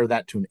compare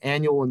that to an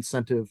annual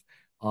incentive,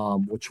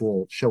 which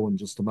we'll show in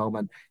just a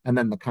moment, and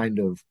then the kind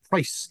of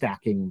price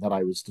stacking that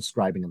I was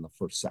describing in the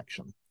first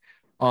section.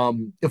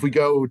 If we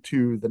go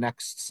to the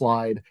next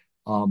slide,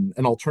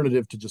 an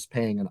alternative to just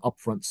paying an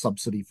upfront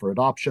subsidy for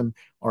adoption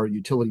are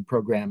utility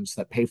programs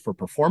that pay for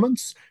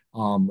performance.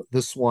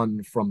 This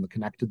one from the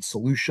Connected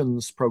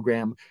Solutions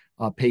program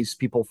pays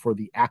people for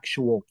the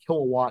actual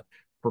kilowatt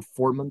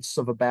performance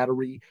of a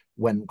battery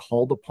when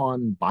called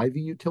upon by the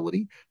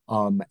utility,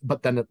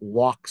 but then it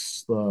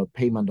locks the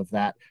payment of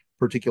that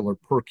particular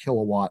per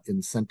kilowatt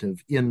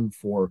incentive in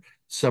for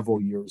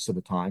several years at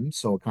a time.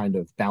 So a kind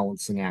of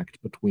balancing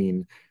act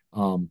between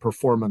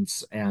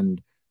performance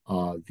and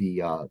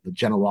the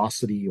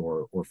generosity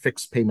or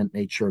fixed payment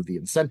nature of the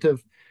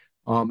incentive.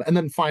 And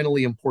then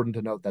finally, important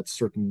to note that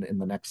in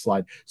the next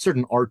slide,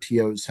 certain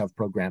RTOs have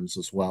programs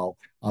as well.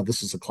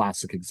 This is a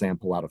classic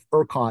example out of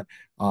ERCOT,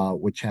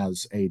 which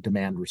has a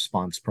demand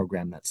response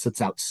program that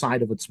sits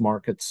outside of its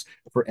markets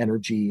for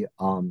energy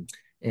and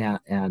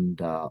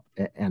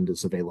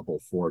is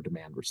available for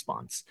demand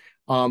response.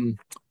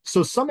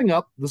 So summing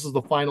up, this is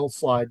the final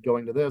slide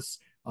going to this,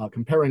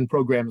 comparing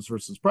programs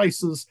versus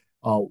prices.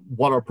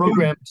 What are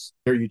programs?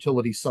 They're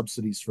utility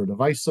subsidies for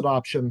device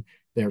adoption.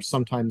 They're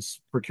sometimes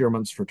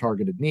procurements for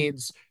targeted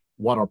needs.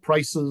 What are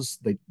prices?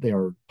 They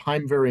are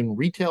time-varying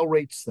retail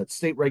rates that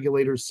state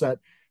regulators set.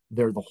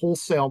 They're the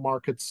wholesale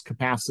markets,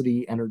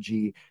 capacity,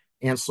 energy,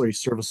 ancillary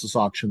services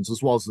auctions,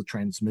 as well as the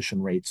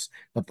transmission rates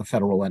that the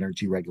Federal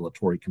Energy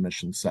Regulatory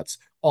Commission sets,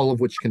 all of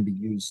which can be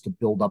used to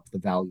build up the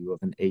value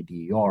of an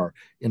ADER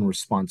in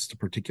response to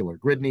particular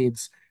grid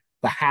needs.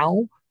 The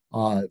how,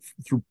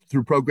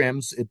 through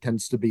programs, it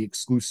tends to be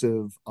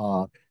exclusive,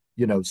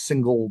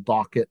 single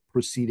docket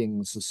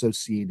proceedings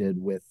associated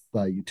with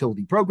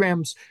utility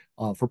programs.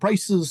 For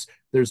prices,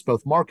 there's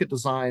both market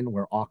design,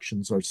 where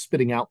auctions are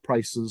spitting out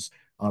prices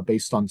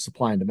based on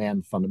supply and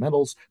demand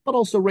fundamentals, but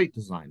also rate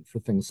design for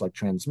things like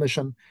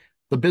transmission.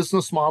 The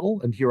business model,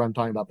 and here I'm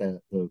talking about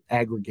the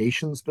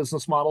aggregations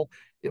business model.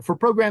 For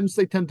programs,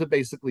 they tend to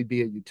basically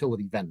be a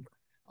utility vendor.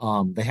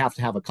 They have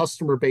to have a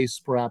customer base,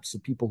 perhaps,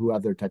 of people who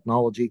have their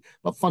technology,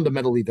 but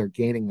fundamentally they're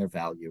gaining their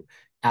value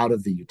out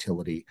of the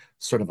utility,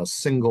 sort of a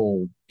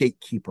single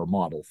gatekeeper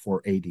model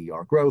for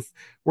ADR growth.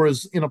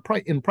 Whereas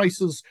in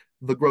prices,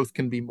 the growth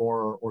can be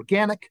more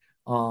organic,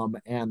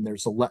 and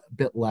there's a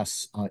bit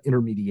less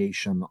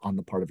intermediation on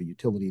the part of a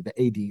utility. The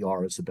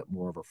ADR is a bit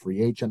more of a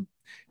free agent.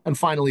 And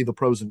finally, the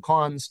pros and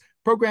cons.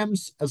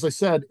 Programs, as I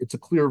said, it's a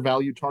clear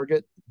value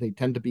target. They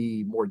tend to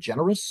be more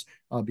generous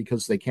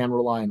because they can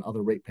rely on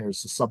other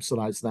ratepayers to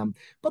subsidize them,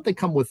 but they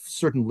come with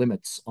certain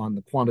limits on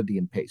the quantity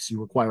and pace. You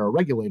require a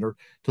regulator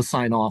to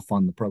sign off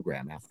on the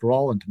program, after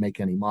all, and to make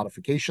any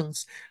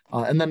modifications.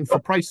 And then for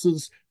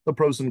prices, the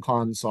pros and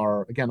cons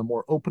are, again, a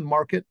more open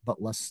market,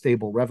 but less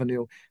stable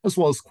revenue, as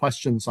well as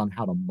questions on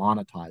how to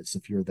monetize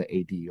if you're the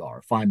ADR.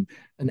 If I'm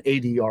an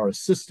ADR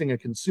assisting a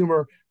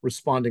consumer,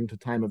 responding to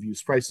time of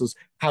use prices,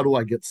 how do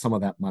I get some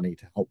of that money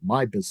to help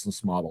my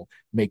business model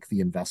make the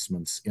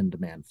investments in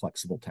demand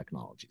flexible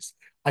technologies?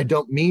 I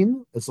don't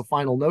mean, as a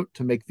final note,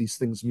 to make these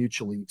things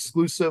mutually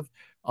exclusive,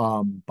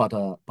 but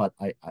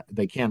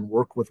they can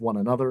work with one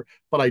another.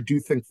 But I do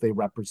think they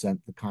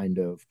represent the kind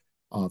of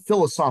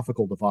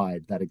philosophical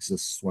divide that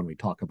exists when we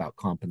talk about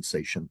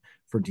compensation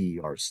for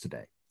DERs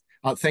today.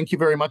 Thank you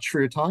very much for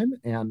your time.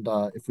 And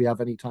if we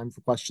have any time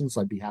for questions,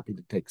 I'd be happy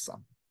to take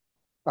some.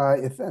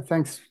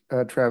 Thanks,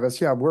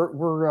 Travis. Yeah,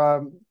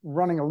 we're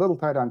running a little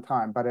tight on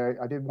time, but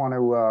I did want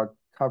to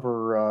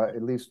cover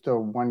at least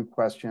one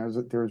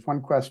question. There's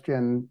one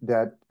question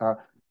that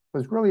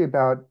was really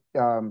about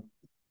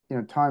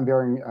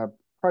time-varying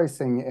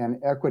pricing and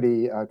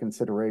equity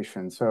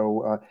consideration.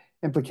 So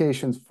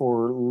implications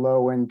for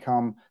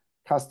low-income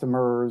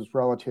customers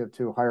relative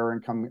to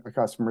higher-income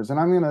customers. And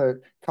I'm going to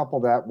couple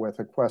that with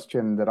a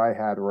question that I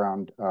had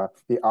around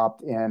the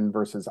opt-in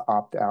versus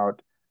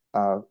opt-out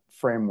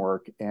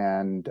framework,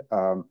 and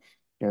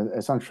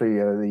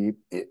essentially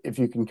if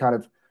you can kind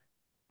of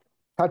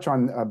touch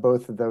on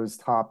both of those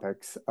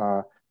topics,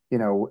 the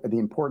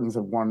importance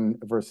of one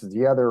versus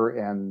the other,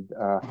 and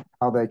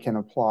how they can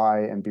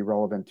apply and be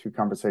relevant to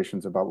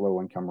conversations about low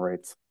income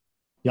rates.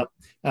 Yep,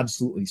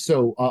 absolutely.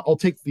 So I'll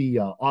take the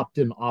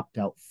opt-in,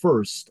 opt-out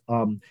first.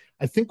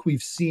 I think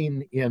we've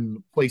seen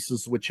in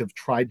places which have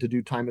tried to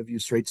do time of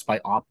use rates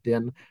by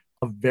opt-in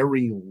a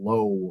very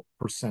low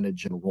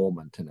percentage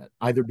enrollment in it,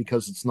 either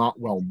because it's not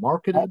well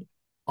marketed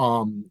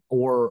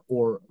or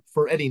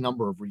for any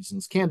number of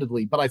reasons,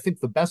 candidly. But I think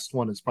the best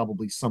one is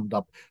probably summed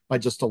up by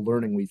just a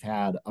learning we've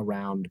had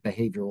around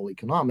behavioral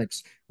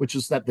economics, which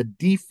is that the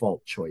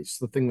default choice,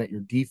 the thing that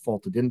you're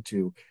defaulted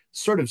into,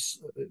 sort of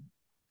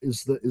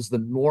is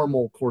the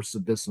normal course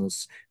of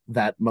business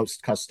that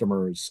most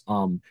customers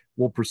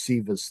will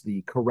perceive as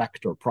the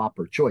correct or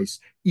proper choice,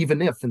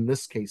 even if in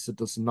this case it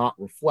does not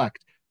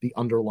reflect the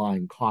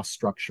underlying cost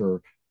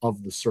structure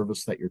of the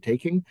service that you're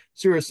taking.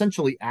 So you're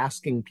essentially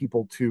asking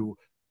people to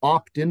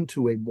opt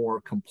into a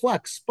more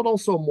complex, but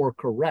also more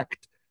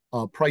correct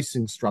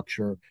pricing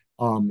structure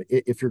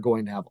if you're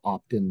going to have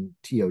opt-in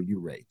TOU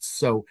rates.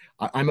 So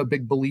I'm a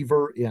big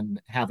believer in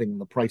having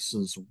the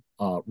prices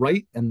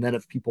right. And then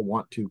if people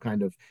want to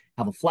kind of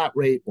have a flat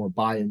rate or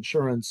buy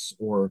insurance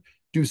or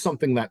do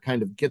something that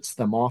kind of gets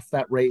them off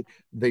that rate,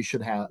 they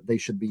should have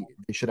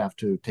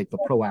to take the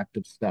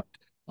proactive step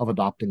of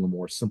adopting a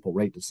more simple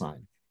rate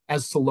design.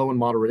 As to low and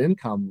moderate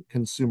income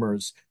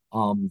consumers,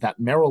 that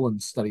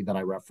Maryland study that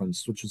I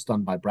referenced, which was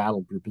done by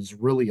Brattle Group, is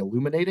really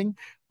illuminating.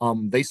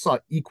 They saw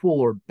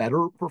equal or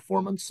better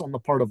performance on the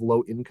part of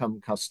low income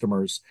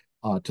customers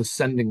to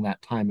sending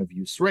that time of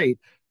use rate.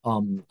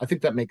 I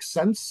think that makes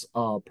sense,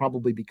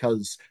 probably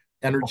because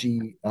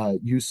energy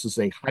use is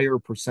a higher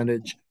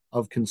percentage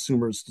of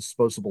consumers'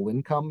 disposable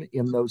income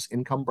in those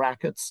income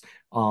brackets,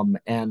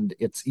 and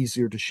it's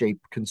easier to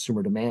shape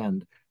consumer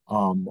demand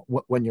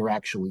when you're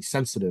actually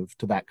sensitive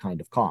to that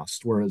kind of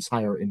cost, whereas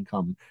higher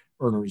income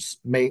earners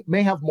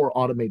may have more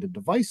automated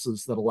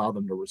devices that allow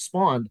them to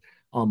respond,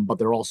 but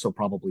they're also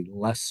probably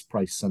less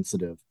price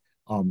sensitive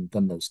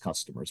than those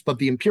customers. But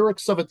the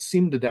empirics of it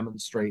seem to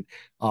demonstrate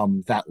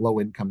that low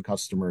income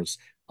customers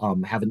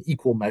have an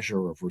equal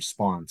measure of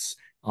response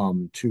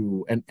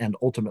to and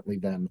ultimately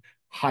then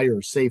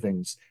higher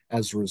savings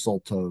as a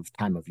result of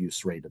time of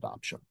use rate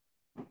adoption.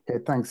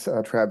 Okay, thanks,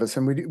 Travis.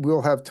 And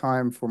we'll have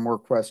time for more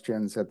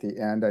questions at the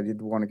end. I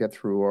did want to get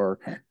through our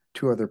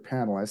two other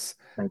panelists.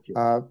 Thank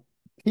you.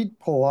 Pete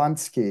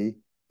Polanski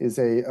is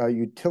a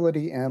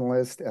utility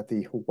analyst at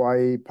the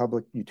Hawaii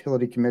Public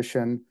Utility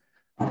Commission,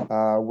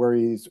 where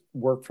he's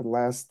worked for the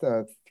last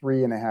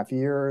 3.5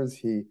 years.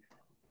 He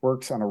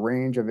works on a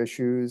range of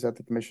issues at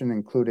the commission,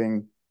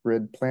 including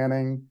grid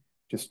planning,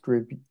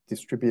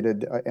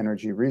 distributed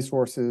energy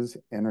resources,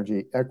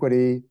 energy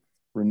equity,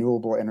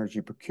 renewable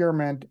energy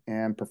procurement,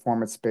 and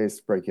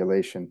performance-based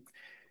regulation.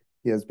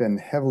 He has been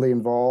heavily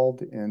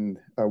involved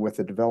with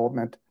the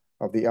development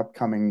of the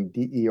upcoming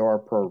DER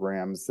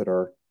programs that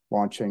are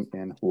launching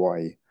in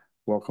Hawaii.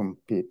 Welcome,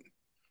 Pete.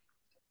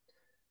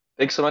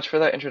 Thanks so much for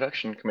that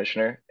introduction,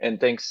 Commissioner. And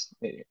thanks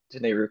to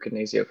Nehru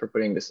Knazio for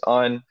putting this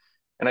on.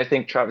 And I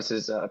think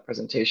Travis's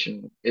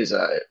presentation is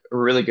a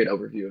really good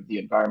overview of the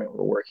environment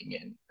we're working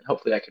in. And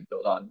hopefully I could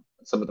build on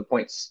some of the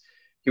points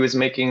he was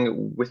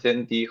making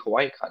within the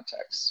Hawaii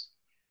context.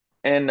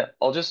 And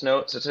I'll just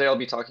note, so today I'll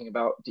be talking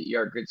about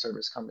DER grid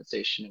service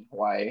compensation in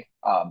Hawaii.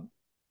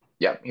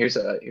 Yeah, here's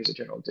a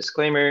general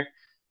disclaimer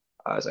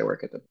as I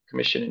work at the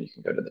commission, and you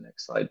can go to the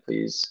next slide,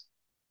 please.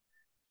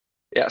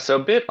 Yeah, so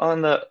a bit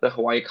on the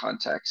Hawaii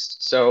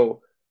context.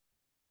 So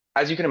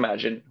as you can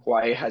imagine,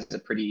 Hawaii has a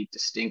pretty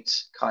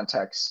distinct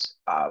context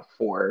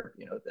for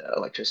the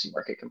electricity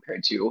market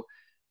compared to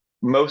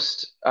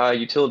most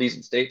utilities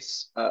and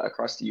states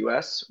across the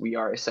U.S. We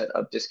are a set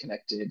of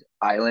disconnected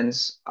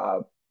islands.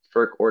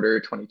 FERC Order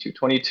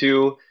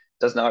 2222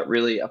 does not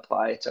really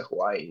apply to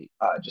Hawaii.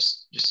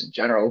 Just in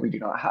general, we do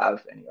not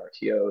have any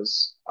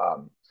RTOs.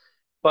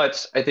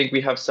 But I think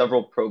we have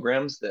several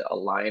programs that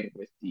align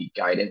with the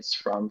guidance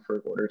from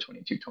FERC Order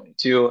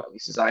 2222, at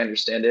least as I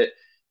understand it,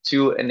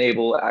 to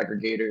enable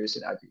aggregators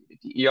and aggregated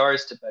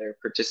DERs to better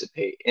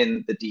participate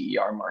in the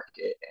DER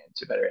market and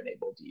to better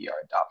enable DER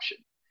adoption.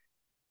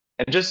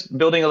 And just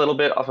building a little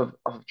bit off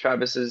of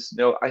Travis's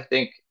note, I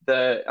think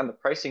on the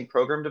pricing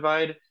program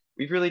divide,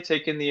 we've really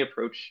taken the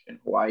approach in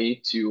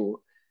Hawaii to,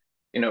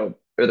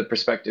 or the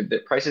perspective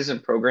that prices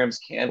and programs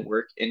can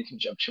work in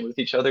conjunction with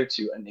each other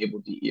to enable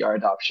DER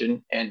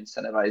adoption and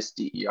incentivize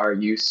DER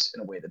use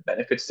in a way that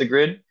benefits the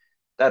grid.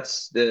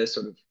 That's the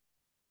sort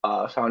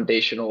of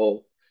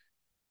foundational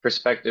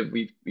perspective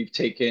we've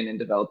taken in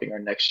developing our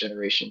next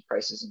generation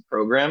prices and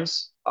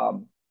programs.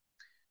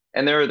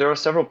 And there are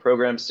several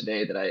programs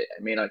today that I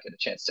may not get a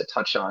chance to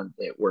touch on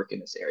that work in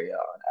this area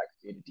on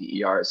aggregated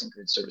DERs and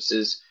grid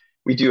services.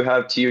 We do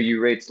have TOU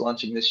rates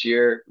launching this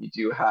year. We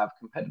do have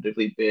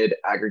competitively bid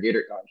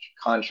aggregator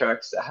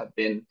contracts that have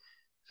been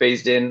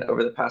phased in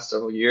over the past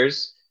several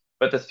years.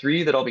 But the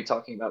three that I'll be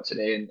talking about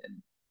today and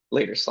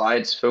later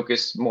slides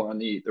focus more on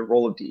the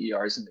role of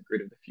DERs in the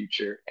grid of the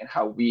future and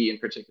how we in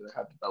particular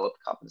have developed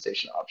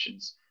compensation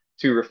options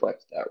to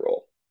reflect that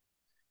role.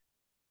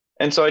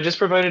 And so I just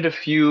provided a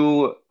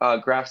few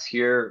graphs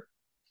here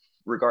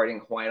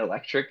regarding Hawaiian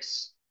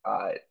Electric's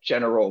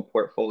general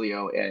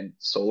portfolio and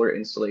solar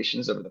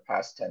installations over the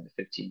past 10 to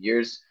 15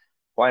 years.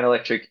 Hawaiian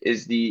Electric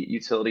is the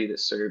utility that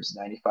serves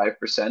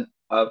 95%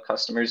 of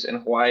customers in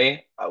Hawaii.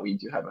 We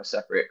do have a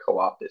separate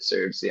co-op that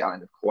serves the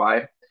island of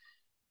Kauai.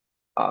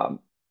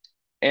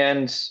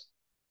 And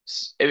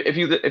if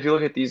you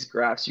look at these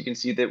graphs, you can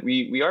see that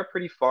we are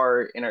pretty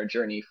far in our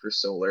journey for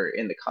solar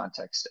in the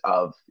context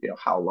of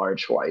how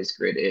large Hawaii's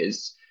grid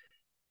is.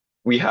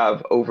 We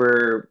have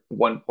over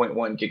 1.1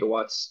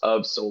 gigawatts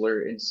of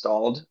solar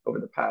installed over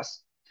the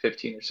past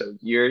 15 or so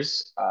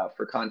years.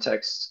 For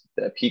context,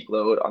 the peak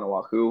load on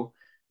Oahu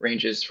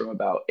ranges from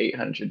about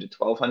 800 to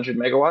 1200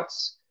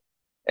 megawatts.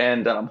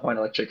 And Hawaiian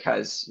Electric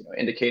has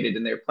indicated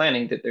in their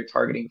planning that they're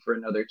targeting for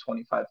another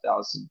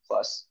 25,000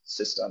 plus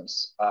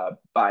systems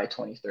by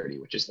 2030,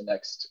 which is the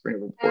next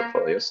renewable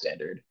portfolio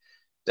standard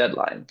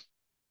deadline.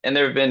 And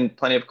there have been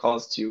plenty of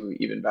calls to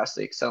even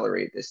vastly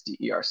accelerate this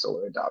DER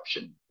solar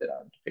adoption that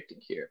I'm depicting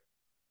here.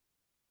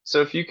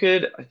 So if you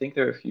could, I think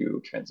there are a few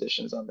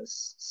transitions on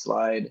this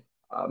slide.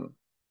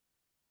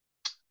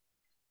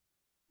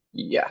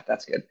 Yeah,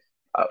 that's good.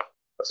 Oh,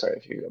 sorry,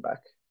 if you could go back.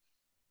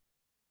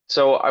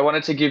 So I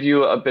wanted to give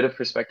you a bit of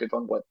perspective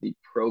on what the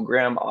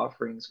program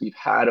offerings we've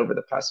had over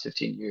the past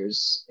 15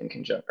 years in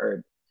conjunction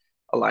or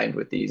aligned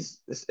with this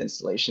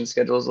installation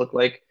schedules look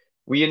like.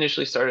 We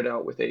initially started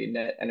out with a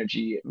net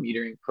energy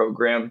metering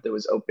program that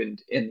was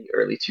opened in the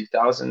early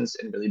 2000s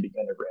and really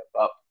began to ramp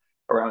up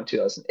around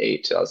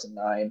 2008,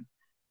 2009.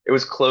 It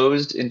was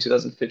closed in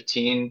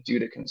 2015 due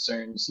to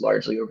concerns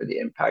largely over the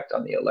impact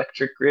on the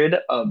electric grid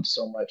of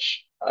so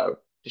much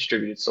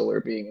distributed solar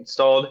being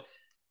installed,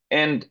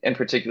 and in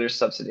particular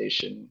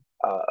subsidization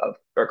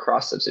or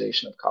cross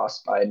subsidization of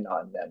costs by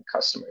non-NEM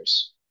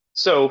customers.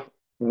 So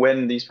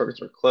when these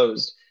programs were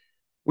closed,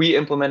 we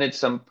implemented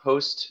some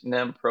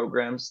post-NEM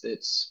programs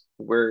that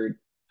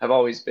have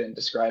always been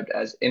described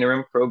as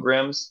interim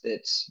programs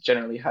that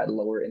generally had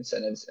lower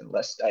incentives and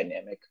less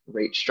dynamic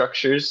rate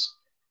structures.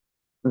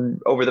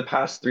 Over the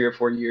past 3 or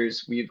 4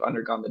 years, we've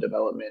undergone the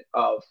development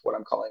of what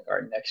I'm calling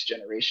our next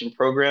generation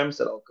programs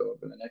that I'll go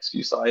over in the next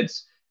few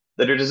slides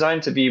that are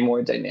designed to be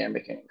more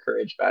dynamic and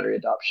encourage battery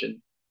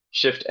adoption,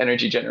 shift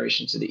energy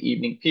generation to the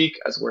evening peak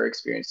as we're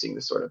experiencing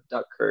the sort of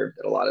duck curve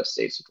that a lot of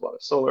states with a lot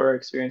of solar are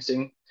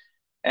experiencing,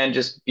 and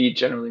just be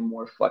generally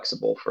more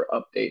flexible for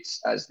updates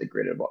as the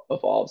grid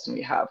evolves and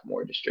we have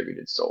more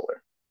distributed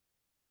solar.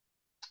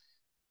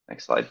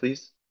 Next slide,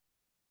 please.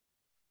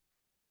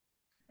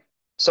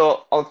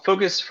 So I'll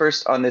focus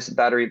first on this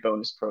battery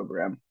bonus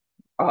program,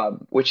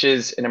 which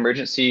is an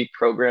emergency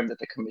program that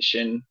the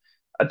Commission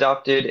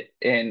adopted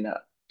in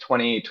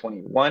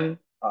 2021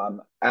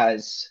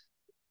 as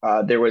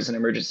there was an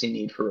emergency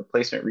need for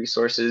replacement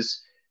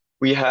resources.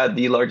 We had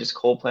the largest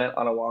coal plant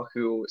on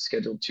Oahu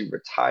scheduled to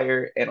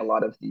retire, and a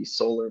lot of the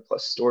solar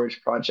plus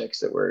storage projects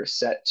that were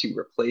set to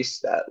replace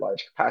that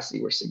large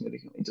capacity were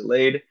significantly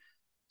delayed.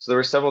 So there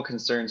were several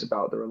concerns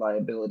about the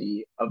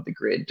reliability of the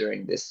grid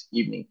during this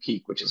evening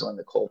peak, which is when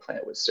the coal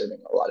plant was serving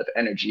a lot of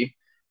energy.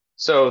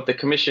 So the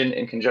Commission,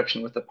 in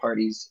conjunction with the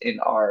parties in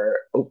our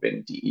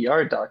open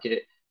DER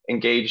docket,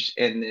 engaged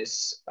in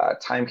this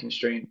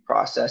time-constrained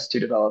process to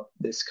develop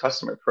this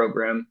customer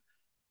program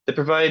that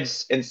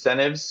provides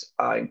incentives,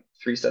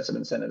 3 sets of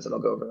incentives that I'll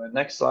go over in the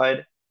next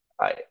slide,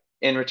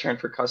 in return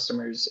for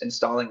customers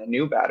installing a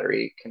new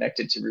battery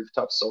connected to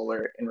rooftop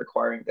solar and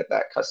requiring that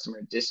that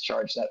customer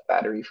discharge that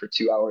battery for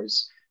 2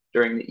 hours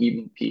during the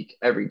evening peak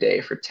every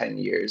day for 10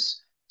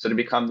 years. So to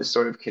become this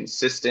sort of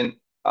consistent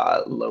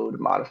load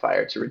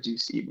modifier to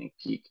reduce evening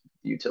peak,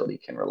 the utility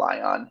can rely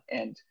on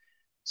and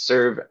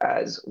serve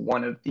as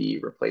one of the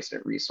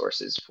replacement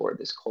resources for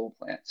this coal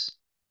plant.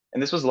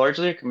 And this was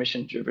largely a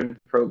commission-driven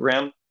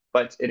program,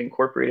 but it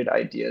incorporated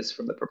ideas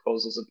from the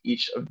proposals of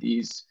each of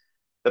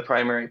the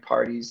primary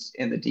parties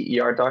in the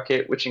DER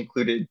docket, which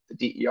included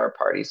the DER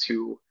parties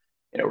who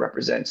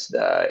represents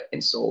the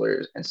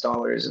installers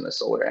in the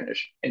solar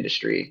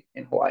industry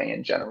in Hawaii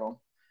in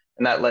general.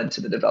 And that led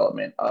to the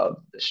development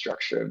of the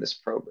structure of this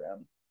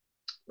program,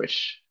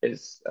 which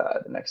is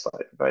the next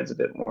slide provides a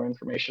bit more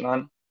information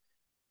on.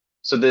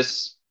 So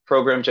this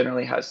program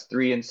generally has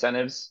three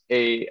incentives: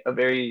 a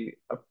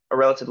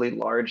relatively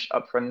large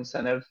upfront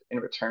incentive in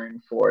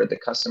return for the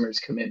customer's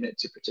commitment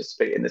to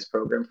participate in this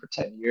program for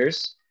 10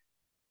 years,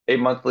 a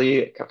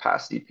monthly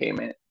capacity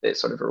payment that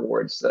sort of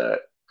rewards the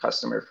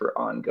customer for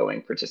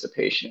ongoing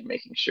participation and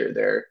making sure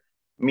they're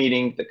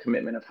meeting the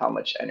commitment of how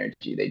much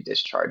energy they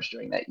discharge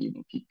during that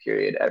evening peak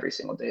period every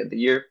single day of the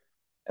year.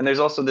 And there's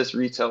also this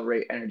retail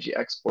rate energy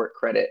export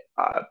credit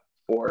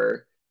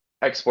for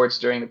exports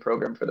during the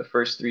program for the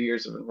first 3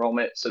 years of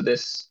enrollment. So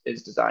this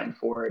is designed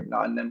for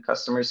non-NEM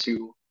customers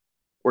who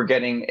were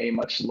getting a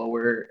much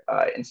lower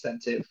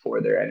incentive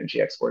for their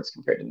energy exports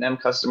compared to NEM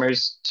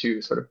customers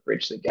to sort of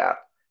bridge the gap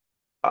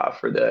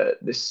for the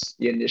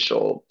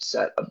initial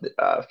set of the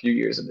few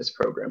years of this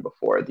program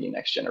before the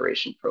next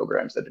generation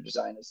programs that are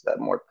designed as that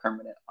more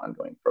permanent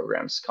ongoing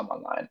programs come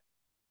online.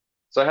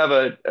 So I have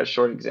a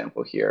short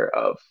example here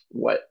of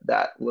what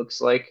that looks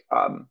like.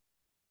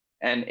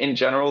 And in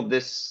general,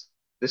 this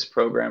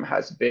program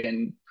has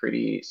been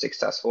pretty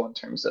successful in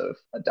terms of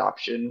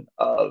adoption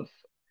of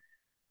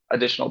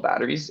additional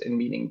batteries and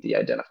meeting the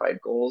identified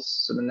goals.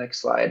 So the next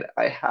slide,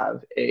 I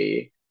have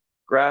a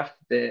graph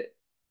that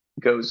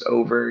goes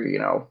over,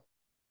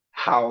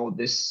 how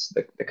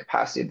the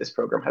capacity of this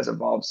program has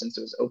evolved since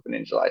it was open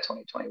in July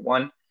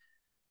 2021.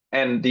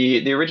 And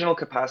the original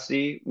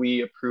capacity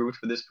we approved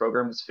for this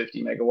program was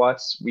 50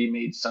 megawatts. We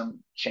made some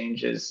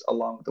changes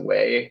along the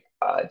way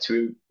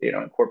to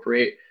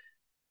incorporate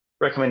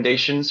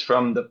recommendations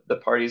from the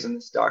parties in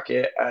this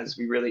docket as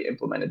we really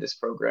implemented this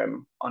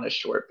program on a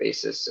short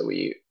basis. So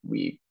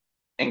we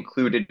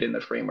included in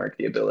the framework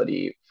the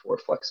ability for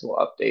flexible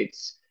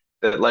updates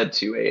that led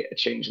to a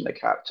change in the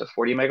cap to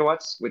 40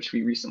 megawatts, which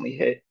we recently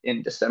hit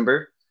in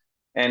December.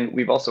 And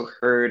we've also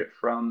heard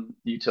from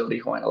the utility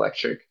Hawaiian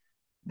Electric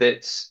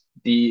that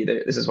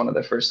this is one of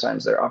the first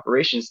times their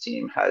operations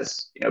team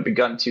has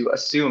begun to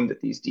assume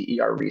that these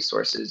DER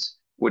resources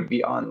would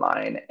be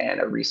online and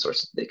a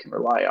resource that they can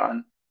rely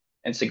on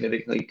and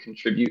significantly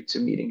contribute to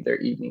meeting their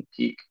evening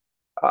peak.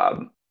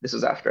 This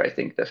was after I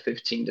think the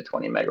 15 to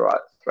 20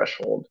 megawatt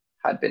threshold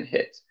had been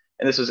hit.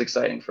 And this was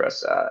exciting for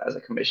us as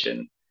a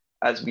commission,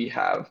 as we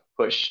have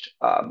pushed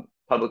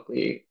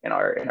publicly in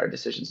our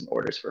decisions and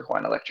orders for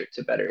Hawaiian Electric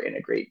to better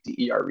integrate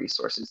DER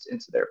resources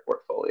into their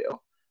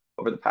portfolio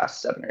over the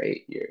past 7 or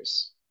 8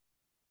 years.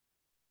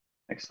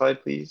 Next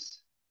slide, please.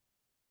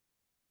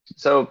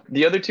 So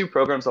the other two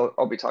programs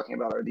I'll be talking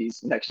about are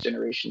these next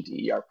generation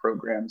DER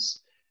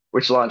programs,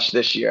 which launched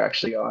this year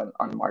actually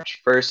on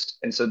March 1st.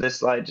 And so this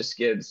slide just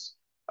gives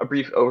a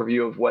brief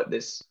overview of what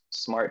this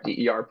smart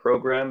DER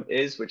program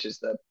is, which is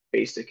the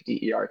basic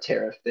DER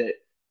tariff that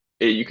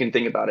you can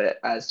think about it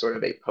as sort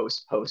of a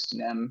post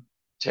NEM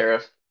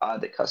tariff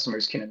that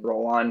customers can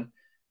enroll on.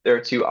 There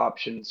are two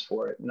options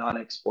for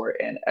non-export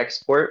and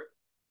export.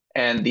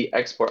 And the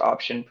export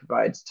option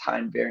provides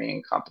time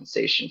varying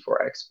compensation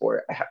for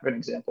export. I have an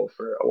example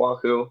for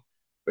Oahu,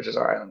 which is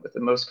our island with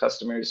the most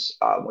customers,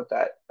 what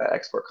that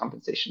export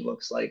compensation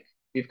looks like.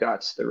 We've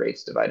got the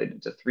rates divided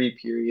into 3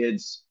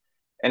 periods,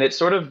 and it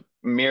sort of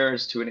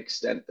mirrors to an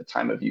extent the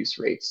time of use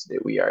rates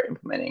that we are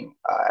implementing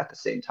at the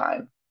same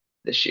time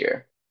this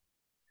year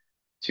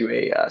to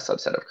a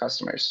subset of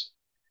customers.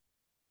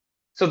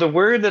 So the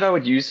word that I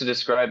would use to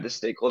describe the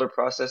stakeholder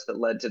process that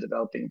led to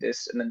developing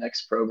this and the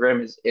next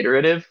program is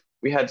iterative.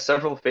 We had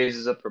several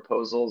phases of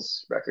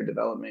proposals, record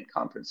development,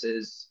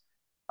 conferences,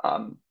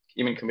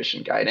 even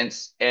commission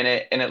guidance, and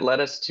it led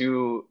us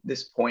to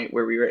this point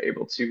where we were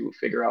able to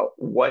figure out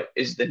what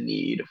is the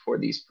need for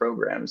these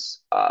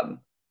programs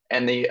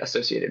and the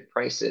associated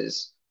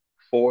prices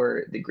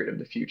for the grid of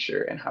the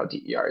future and how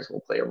DERs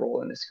will play a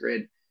role in this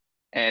grid.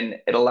 And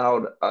it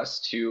allowed us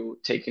to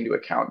take into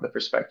account the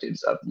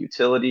perspectives of the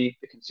utility,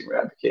 the consumer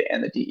advocate,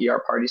 and the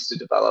DER parties to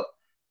develop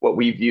what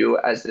we view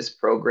as this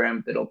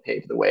program that'll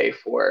pave the way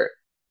for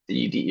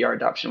the DER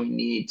adoption we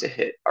need to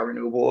hit our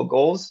renewable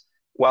goals,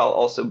 while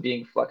also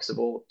being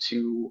flexible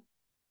to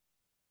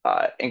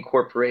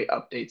incorporate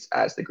updates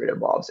as the grid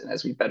evolves and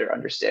as we better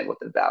understand what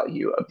the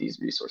value of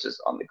these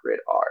resources on the grid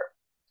are.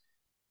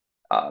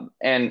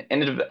 And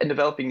in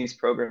developing these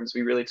programs,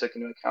 we really took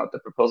into account the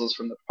proposals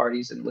from the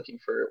parties and looking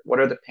for what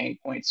are the pain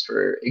points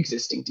for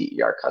existing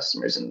DER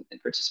customers in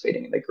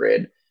participating in the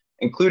grid,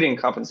 including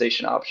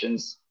compensation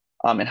options,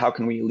 and how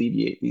can we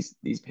alleviate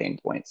these pain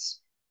points.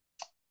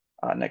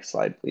 Next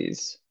slide,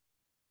 please.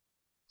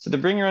 So the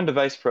Bring Your Own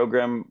Device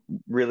program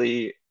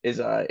really is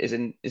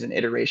an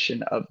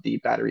iteration of the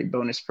battery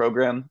bonus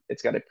program.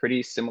 It's got a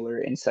pretty similar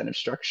incentive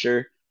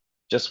structure,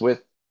 just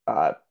with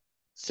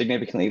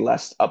significantly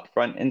less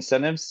upfront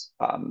incentives,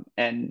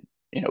 and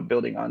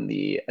building on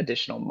the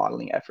additional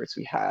modeling efforts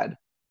we had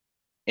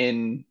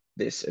in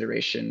this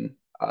iteration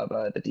of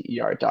the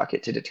DER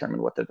docket to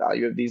determine what the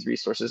value of these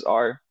resources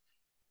are.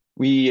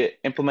 We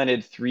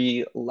implemented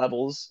 3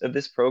 levels of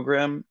this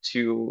program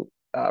to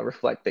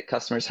reflect that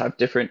customers have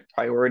different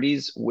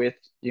priorities with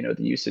the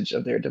usage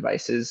of their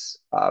devices,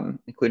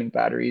 including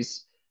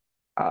batteries,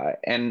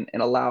 and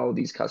allow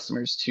these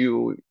customers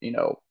to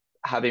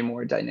have a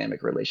more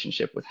dynamic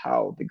relationship with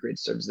how the grid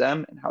serves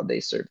them and how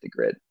they serve the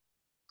grid.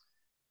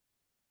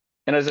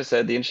 And as I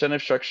said, the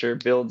incentive structure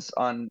builds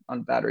on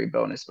battery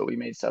bonus, but we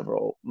made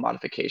several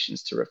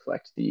modifications to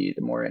reflect the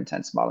more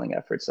intense modeling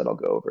efforts that I'll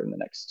go over in the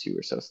next 2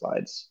 or so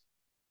slides.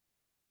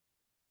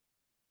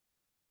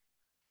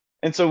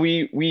 And so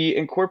we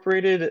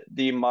incorporated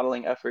the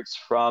modeling efforts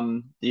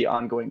from the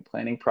ongoing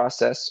planning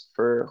process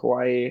for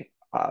Hawaii.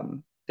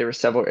 There were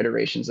several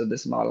iterations of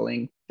this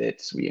modeling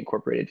that we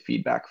incorporated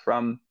feedback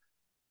from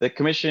the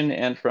commission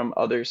and from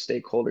other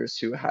stakeholders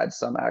who had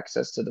some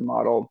access to the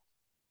model.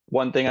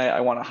 One thing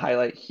I want to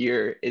highlight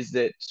here is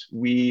that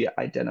we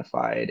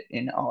identified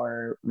in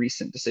our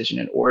recent decision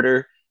in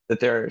order that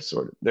there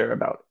are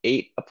about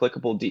 8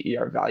 applicable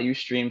DER value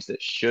streams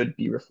that should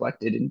be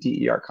reflected in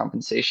DER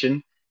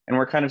compensation. And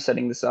we're kind of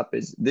setting this up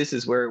as this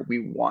is where we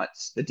want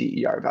the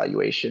DER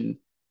valuation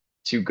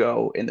to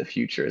go in the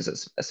future,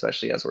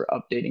 especially as we're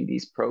updating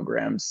these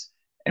programs.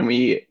 And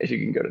if you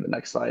can go to the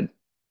next slide,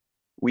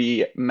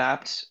 we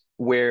mapped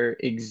where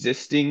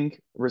existing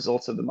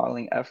results of the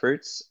modeling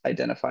efforts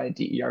identify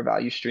DER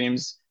value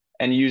streams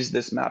and use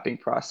this mapping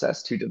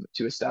process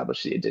to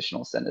establish the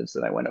additional incentives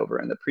that I went over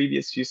in the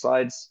previous few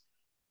slides.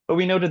 But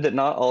we noted that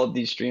not all of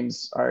these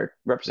streams are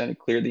represented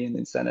clearly in the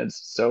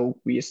incentives, so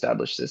we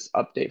established this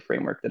update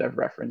framework that I've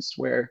referenced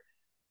where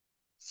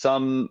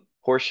some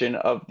portion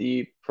of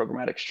the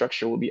programmatic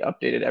structure will be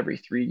updated every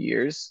 3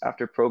 years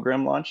after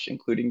program launch,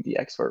 including the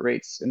export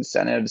rates,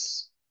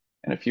 incentives,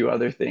 and a few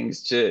other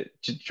things to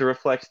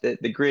reflect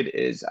that the grid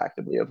is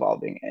actively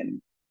evolving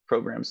and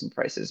programs and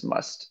prices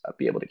must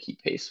be able to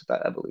keep pace with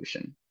that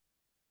evolution.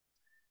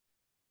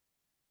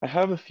 I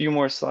have a few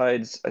more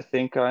slides. I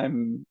think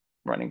I'm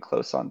running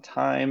close on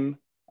time.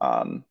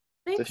 So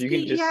Thanks, if you Pete.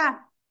 can just... Yeah,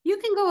 you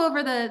can go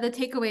over the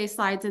takeaway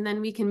slides and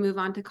then we can move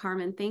on to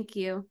Carmen. Thank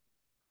you.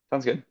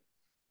 Sounds good.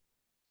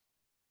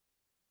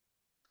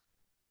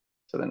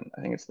 So then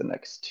I think it's the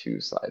next 2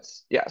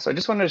 slides. Yeah, so I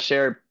just wanted to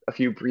share a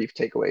few brief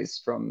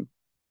takeaways from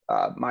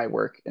my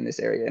work in this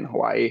area in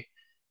Hawaii.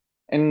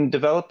 In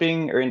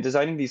developing or in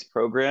designing these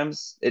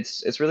programs,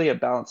 it's really a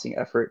balancing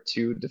effort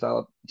to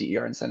develop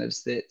DER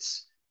incentives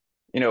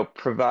that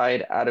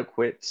provide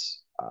adequate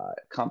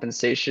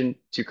compensation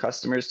to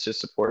customers to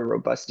support a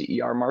robust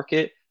DER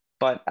market,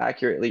 but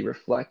accurately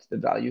reflect the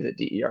value that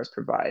DERs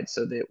provide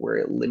so that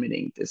we're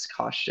limiting this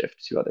cost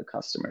shift to other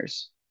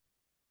customers.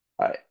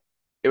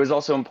 It was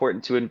also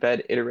important to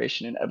embed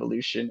iteration and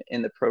evolution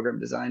in the program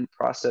design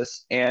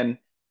process and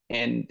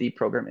in the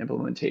program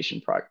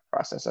implementation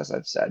process. As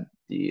I've said,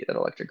 that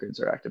electric grids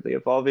are actively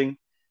evolving.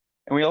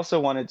 And we also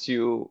wanted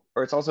to,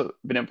 or it's also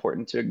been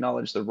important to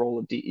acknowledge the role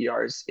of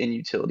DERs in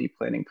utility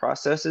planning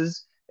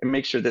processes and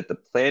make sure that the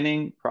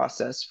planning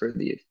process for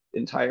the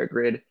entire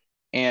grid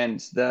and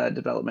the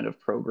development of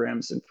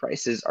programs and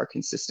prices are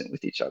consistent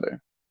with each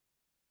other.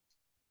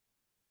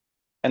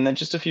 And then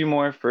just a few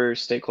more for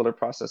stakeholder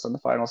process on the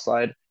final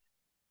slide.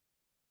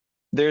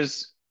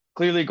 There's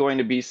clearly going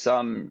to be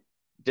some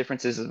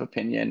differences of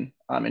opinion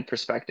and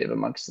perspective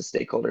amongst the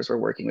stakeholders we're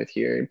working with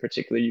here, in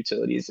particular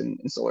utilities and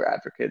solar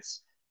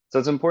advocates. So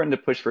it's important to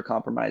push for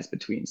compromise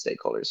between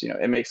stakeholders.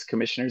 It makes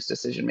commissioners'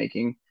 decision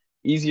making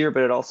easier,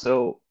 but it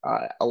also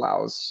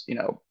allows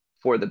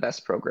for the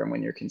best program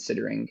when you're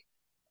considering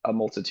a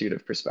multitude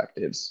of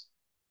perspectives.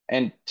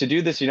 And to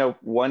do this,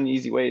 one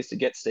easy way is to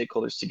get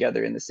stakeholders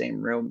together in the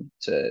same room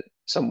to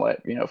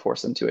somewhat,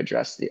 force them to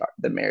address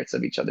the merits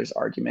of each other's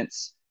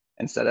arguments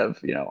instead of,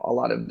 a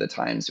lot of the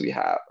time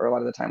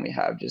we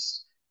have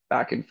just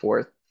back and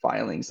forth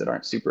filings that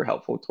aren't super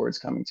helpful towards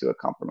coming to a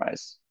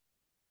compromise.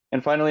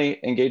 And finally,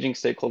 engaging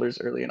stakeholders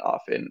early and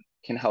often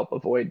can help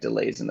avoid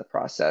delays in the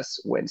process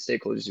when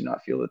stakeholders do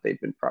not feel that they've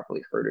been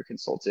properly heard or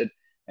consulted,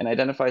 and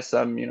identify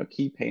some,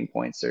 key pain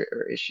points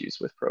or issues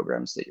with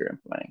programs that you're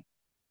implementing.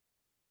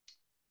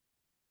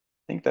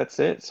 I think that's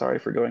it. Sorry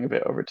for going a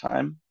bit over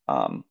time,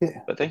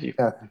 but thank you.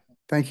 Yeah,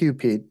 thank you,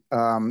 Pete.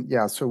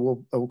 Yeah,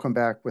 so we'll come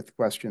back with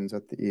questions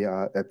at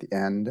the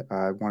end.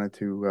 I wanted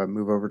to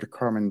move over to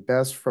Carmen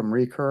Best from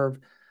Recurve.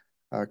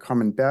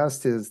 Carmen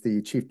Best is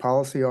the Chief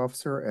Policy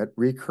Officer at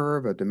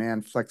Recurve, a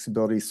demand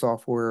flexibility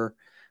software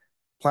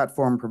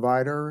platform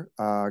provider.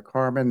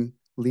 Carmen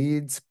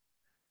leads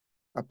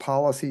a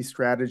policy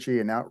strategy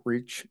and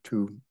outreach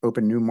to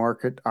open new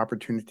market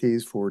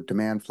opportunities for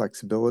demand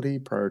flexibility.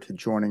 Prior to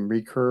joining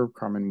Recurve,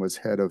 Carmen was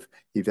head of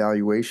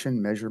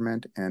evaluation,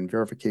 measurement, and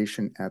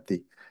verification at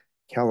the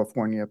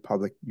California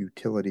Public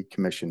Utility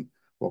Commission.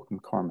 Welcome,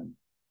 Carmen.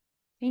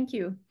 Thank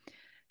you.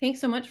 Thanks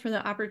so much for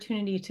the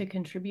opportunity to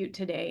contribute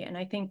today. And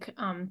I think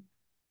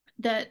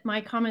that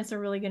my comments are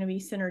really going to be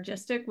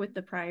synergistic with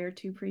the prior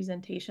two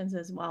presentations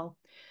as well.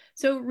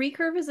 So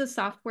Recurve is a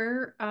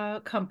software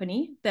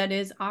company that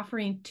is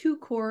offering two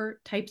core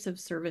types of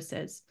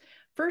services.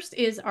 First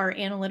is our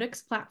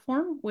analytics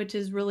platform, which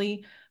is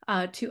really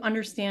to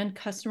understand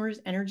customers'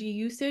 energy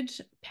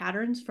usage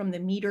patterns from the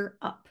meter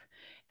up.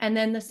 And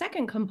then the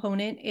second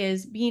component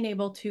is being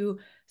able to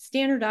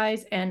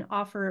standardize and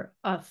offer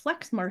a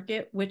flex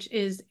market, which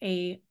is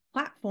a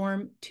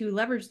platform to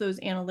leverage those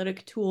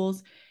analytic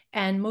tools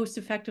and most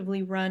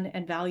effectively run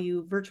and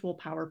value virtual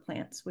power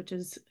plants, which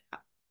is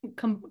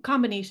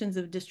combinations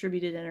of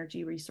distributed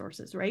energy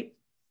resources, right?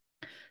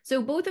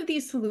 So both of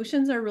these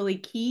solutions are really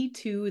key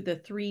to the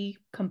three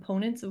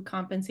components of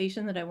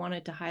compensation that I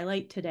wanted to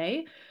highlight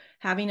today.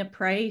 Having a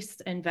price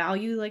and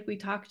value like we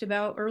talked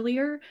about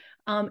earlier,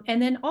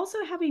 and then also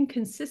having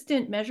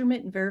consistent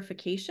measurement and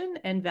verification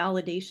and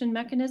validation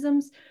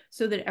mechanisms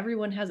so that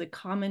everyone has a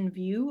common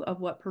view of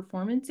what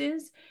performance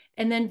is.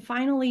 And then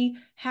finally,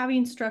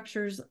 having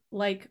structures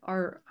like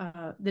our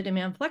the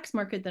demand flex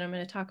market that I'm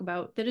going to talk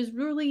about that is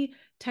really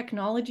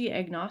technology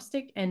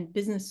agnostic and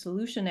business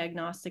solution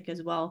agnostic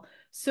as well,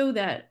 so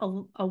that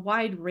a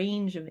wide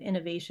range of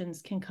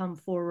innovations can come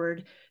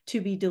forward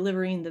to be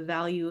delivering the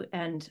value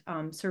and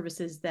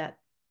services that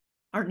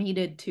are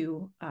needed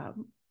to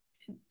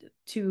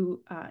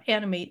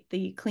animate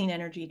the clean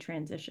energy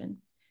transition.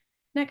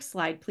 Next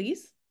slide,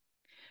 please.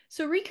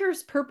 So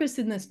Recurve's purpose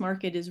in this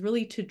market is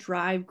really to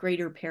drive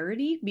greater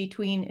parity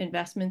between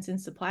investments in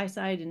supply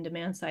side and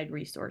demand side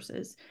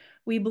resources.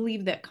 We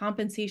believe that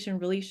compensation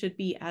really should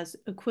be as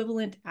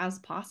equivalent as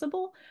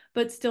possible,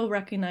 but still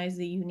recognize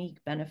the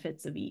unique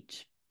benefits of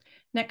each.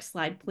 Next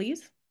slide,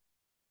 please.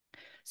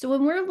 So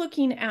when we're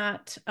looking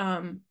at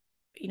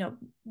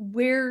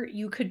where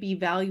you could be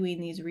valuing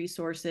these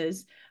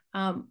resources,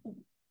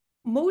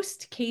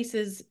 most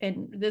cases,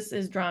 and this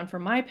is drawn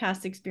from my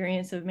past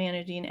experience of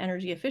managing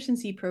energy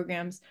efficiency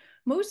programs,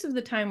 most of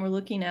the time we're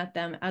looking at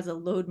them as a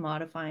load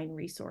modifying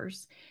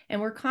resource,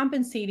 and we're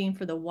compensating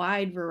for the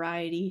wide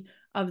variety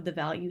of the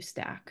value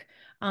stack.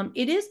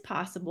 It is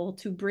possible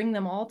to bring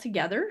them all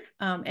together,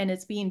 and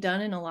it's being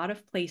done in a lot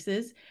of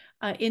places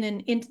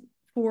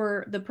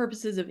for the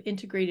purposes of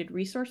integrated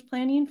resource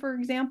planning, for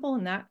example,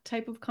 and that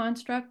type of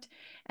construct.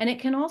 And it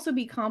can also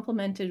be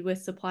complemented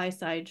with supply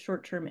side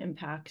short-term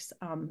impacts,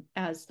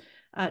 as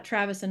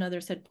Travis and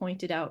others had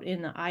pointed out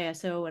in the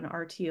ISO and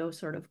RTO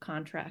sort of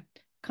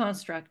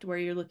construct, where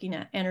you're looking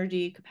at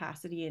energy,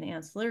 capacity, and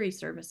ancillary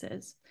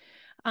services.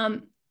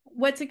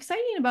 What's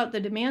exciting about the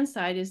demand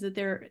side is that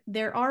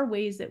there are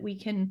ways that we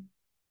can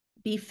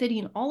be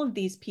fitting all of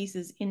these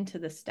pieces into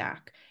the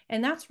stack.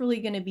 And that's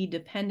really going to be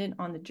dependent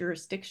on the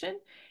jurisdiction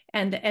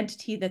and the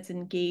entity that's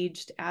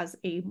engaged as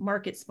a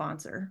market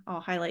sponsor.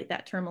 I'll highlight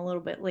that term a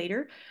little bit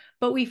later.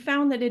 But we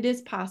found that it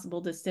is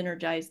possible to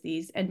synergize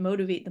these and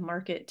motivate the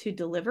market to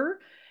deliver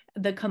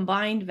the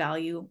combined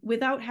value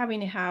without having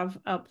to have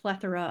a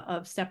plethora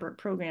of separate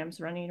programs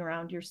running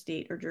around your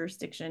state or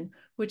jurisdiction,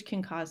 which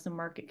can cause some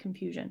market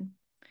confusion.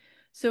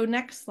 So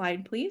next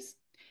slide, please.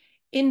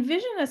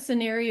 Envision a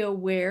scenario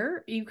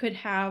where you could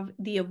have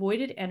the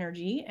avoided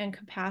energy and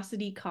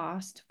capacity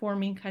cost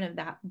forming kind of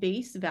that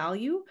base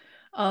value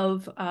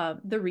of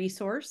the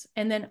resource,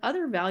 and then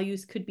other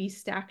values could be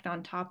stacked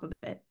on top of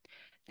it.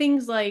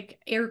 Things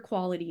like air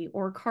quality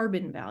or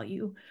carbon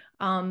value,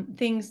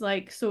 things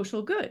like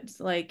social goods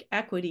like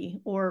equity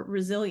or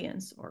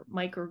resilience or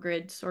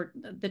microgrids, or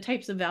the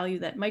types of value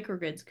that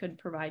microgrids could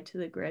provide to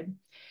the grid.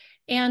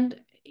 And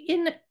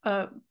in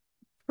a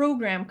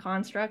program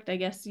construct, I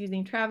guess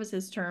using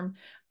Travis's term,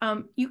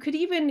 you could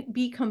even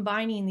be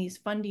combining these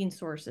funding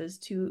sources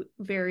to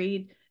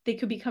they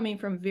could be coming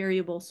from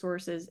variable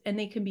sources, and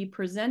they can be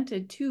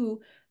presented to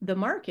the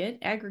market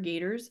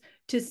aggregators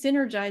to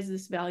synergize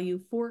this value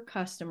for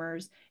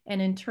customers,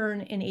 and in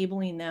turn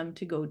enabling them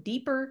to go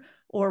deeper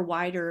or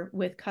wider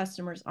with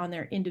customers on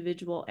their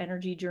individual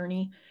energy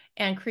journey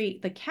and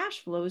create the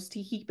cash flows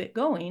to keep it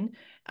going,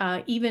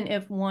 even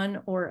if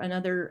one or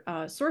another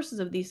sources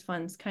of these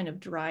funds kind of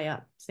dry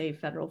up, say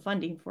federal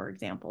funding, for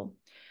example.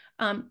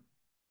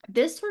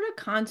 This sort of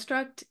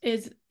construct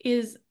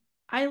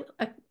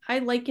I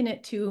liken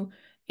it to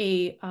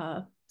a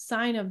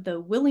sign of the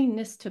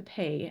willingness to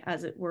pay,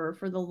 as it were,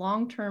 for the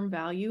long-term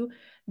value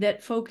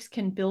that folks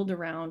can build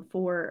around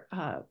for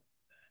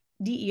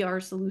DER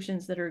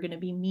solutions that are going to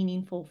be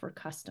meaningful for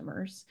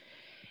customers.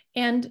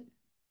 And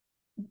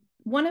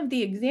one of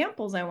the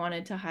examples I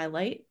wanted to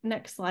highlight,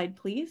 next slide,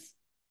 please,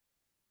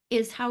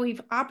 is how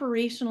we've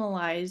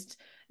operationalized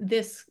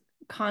this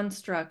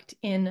construct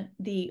in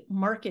the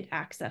market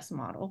access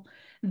model.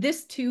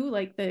 This too,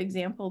 like the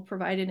example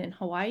provided in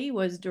Hawaii,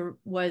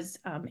 was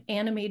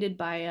animated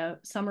by a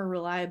summer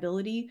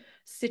reliability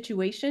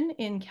situation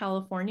in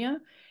California.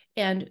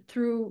 And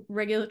through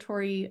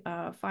regulatory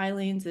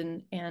filings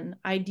and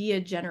idea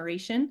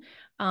generation,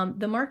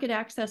 the market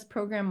access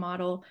program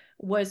model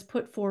was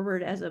put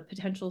forward as a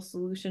potential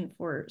solution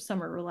for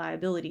summer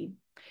reliability.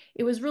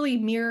 It was really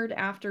mirrored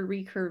after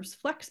Recurve's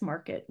Flex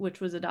Market, which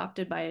was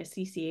adopted by a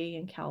CCA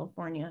in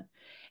California.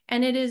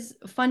 And it is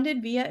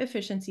funded via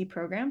efficiency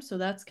programs. So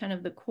that's kind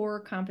of the core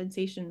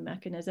compensation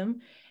mechanism.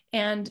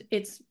 And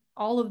it's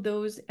all of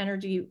those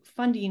energy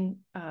funding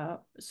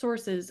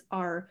sources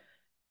are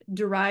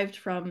derived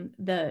from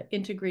the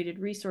integrated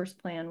resource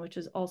plan, which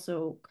is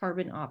also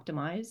carbon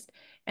optimized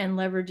and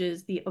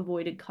leverages the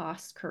avoided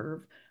cost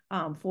curve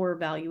for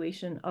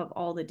evaluation of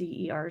all the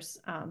DERs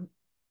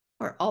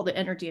or all the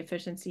energy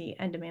efficiency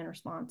and demand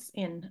response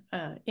in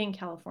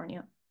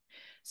California.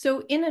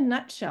 So in a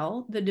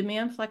nutshell, the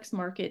demand flex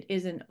market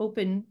is an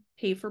open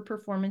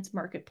pay-for-performance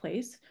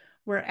marketplace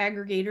where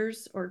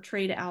aggregators or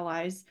trade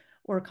allies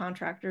or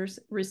contractors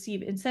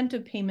receive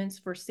incentive payments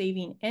for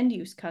saving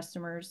end-use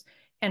customers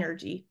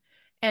energy.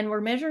 And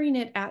we're measuring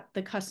it at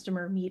the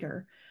customer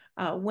meter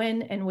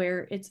when and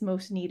where it's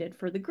most needed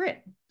for the grid.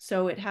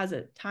 So it has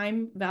a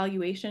time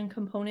valuation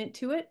component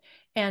to it,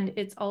 and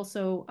it's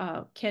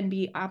also can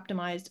be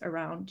optimized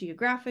around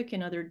geographic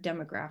and other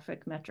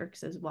demographic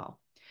metrics as well.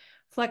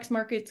 Flex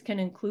markets can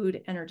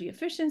include energy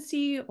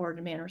efficiency or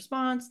demand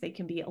response. They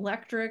can be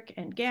electric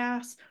and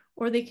gas,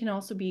 or they can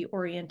also be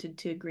oriented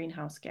to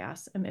greenhouse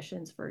gas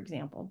emissions, for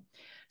example.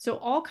 So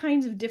all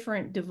kinds of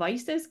different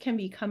devices can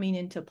be coming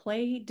into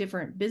play,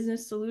 different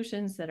business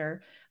solutions that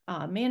are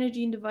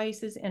managing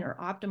devices and are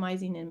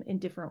optimizing them in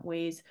different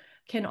ways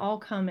can all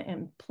come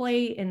and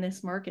play in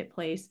this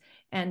marketplace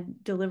and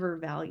deliver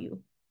value.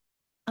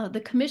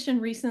 The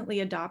Commission recently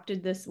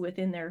adopted this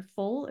within their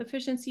full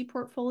efficiency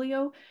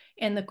portfolio,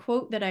 and the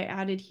quote that I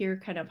added here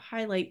kind of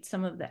highlights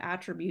some of the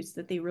attributes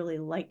that they really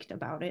liked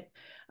about it.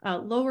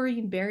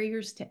 Lowering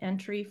barriers to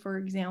entry, for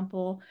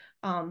example,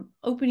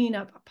 opening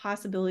up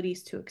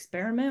possibilities to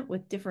experiment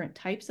with different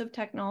types of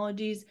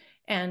technologies,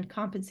 and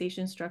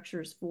compensation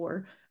structures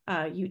for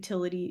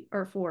utility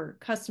or for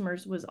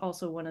customers was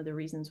also one of the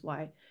reasons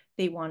why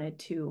they wanted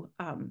to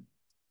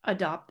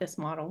adopt this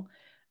model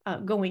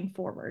going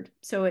forward.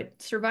 So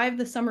it survived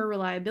the summer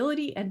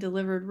reliability and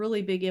delivered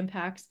really big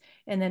impacts.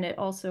 And then it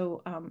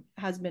also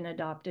has been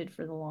adopted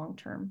for the long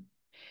term.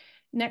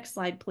 Next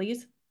slide,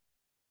 please.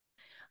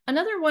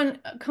 Another one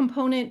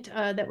component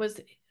that was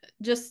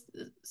just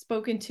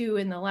spoken to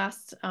in the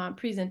last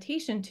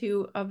presentation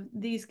too of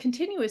these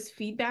continuous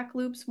feedback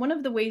loops. One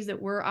of the ways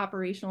that we're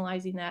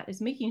operationalizing that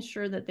is making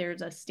sure that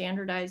there's a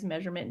standardized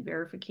measurement and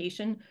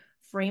verification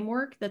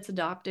framework that's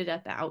adopted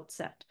at the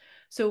outset.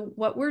 So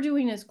what we're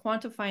doing is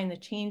quantifying the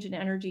change in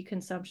energy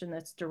consumption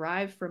that's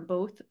derived from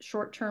both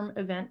short-term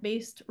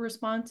event-based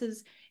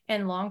responses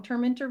and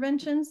long-term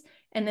interventions.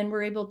 And then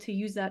we're able to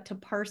use that to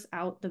parse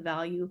out the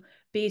value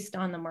based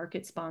on the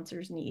market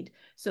sponsor's need.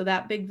 So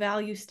that big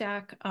value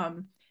stack,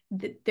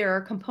 there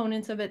are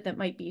components of it that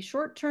might be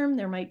short-term,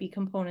 there might be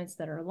components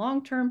that are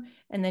long-term,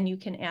 and then you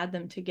can add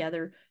them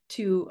together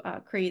to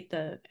create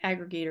the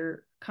aggregator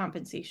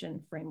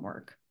compensation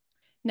framework.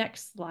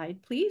 Next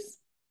slide, please.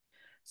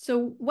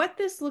 So what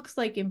this looks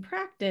like in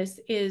practice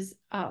is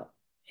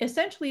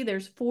essentially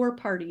there's 4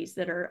 parties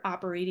that are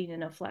operating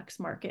in a flex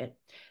market.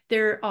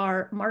 There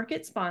are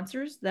market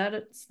sponsors,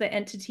 that's the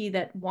entity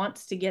that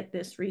wants to get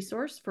this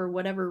resource for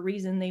whatever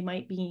reason they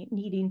might be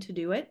needing to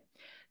do it.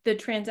 The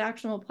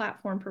transactional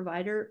platform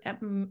provider,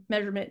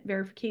 measurement,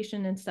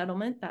 verification, and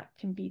settlement, that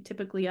can be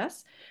typically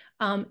us.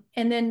 And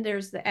then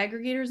there's the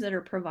aggregators that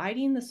are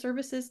providing the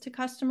services to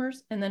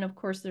customers. And then of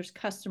course there's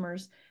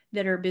customers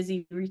that are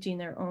busy reaching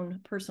their own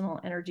personal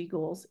energy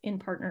goals in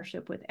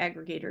partnership with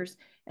aggregators.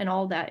 And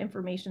all that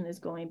information is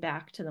going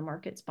back to the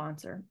market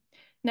sponsor.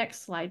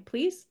 Next slide,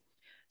 please.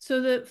 So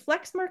the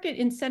flex market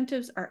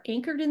incentives are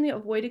anchored in the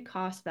avoided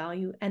cost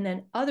value, and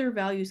then other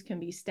values can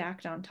be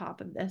stacked on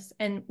top of this.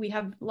 And we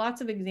have lots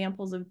of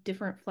examples of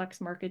different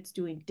flex markets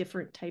doing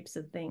different types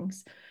of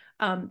things,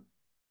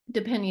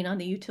 depending on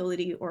the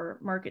utility or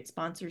market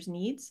sponsor's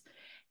needs.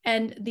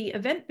 And the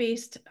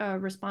event-based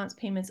response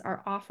payments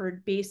are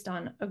offered based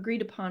on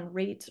agreed upon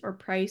rates or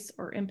price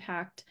or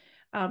impact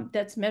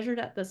that's measured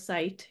at the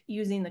site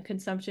using the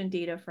consumption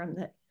data from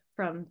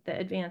the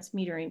advanced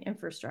metering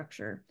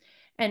infrastructure.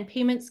 And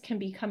payments can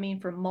be coming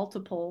from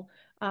multiple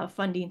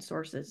funding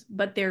sources,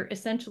 but they're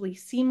essentially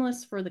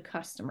seamless for the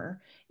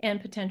customer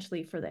and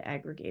potentially for the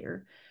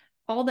aggregator.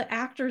 All the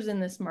actors in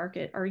this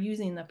market are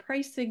using the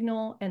price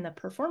signal and the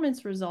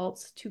performance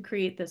results to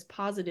create this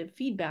positive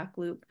feedback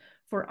loop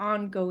for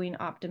ongoing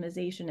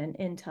optimization and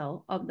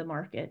intel of the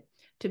market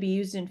to be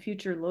used in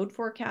future load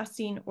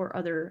forecasting or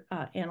other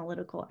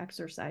analytical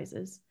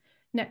exercises.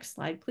 Next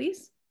slide,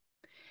 please.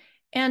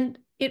 And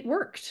it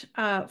worked.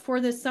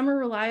 For the summer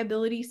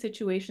reliability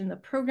situation, the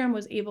program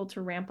was able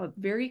to ramp up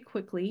very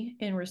quickly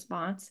in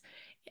response.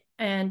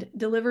 and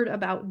delivered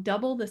about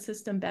double the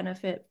system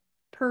benefit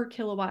per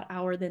kilowatt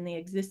hour than the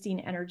existing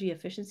energy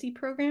efficiency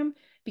program,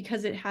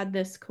 because it had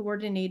this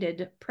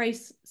coordinated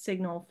price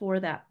signal for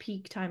that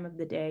peak time of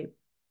the day.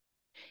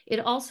 It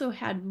also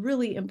had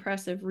really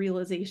impressive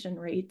realization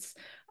rates,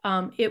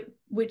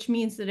 which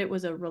means that it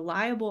was a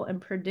reliable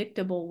and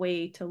predictable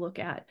way to look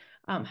at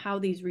how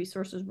these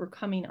resources were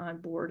coming on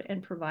board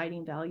and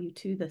providing value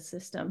to the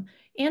system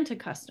and to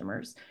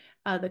customers.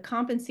 The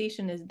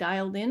compensation is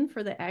dialed in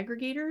for the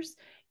aggregators,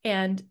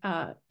 and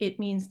it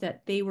means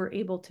that they were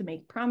able to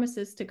make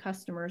promises to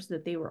customers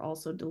that they were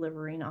also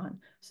delivering on.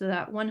 So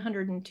that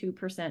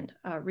 102%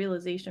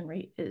 realization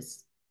rate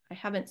is, I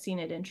haven't seen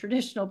it in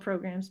traditional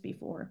programs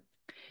before.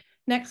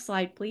 Next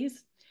slide,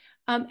 please.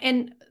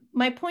 And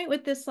my point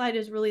with this slide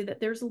is really that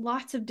there's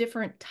lots of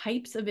different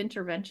types of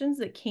interventions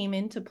that came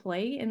into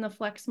play in the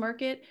flex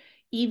market: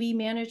 EV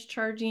managed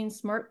charging,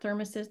 smart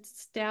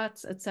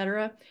thermostats, et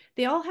cetera.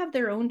 They all have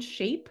their own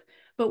shape,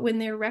 but when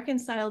they're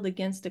reconciled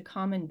against a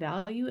common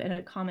value and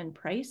a common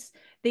price,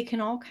 they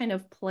can all kind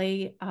of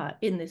play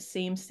in the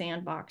same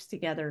sandbox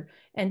together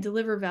and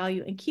deliver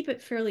value and keep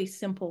it fairly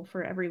simple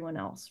for everyone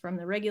else, from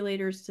the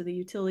regulators to the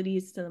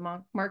utilities to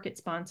the market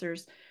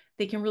sponsors.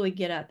 They can really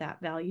get at that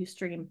value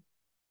stream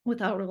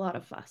without a lot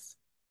of fuss.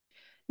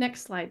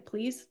 Next slide,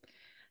 please.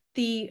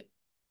 The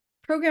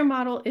program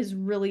model is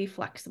really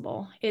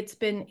flexible. It's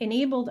been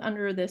enabled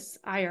under this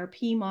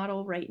IRP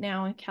model right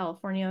now in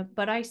California,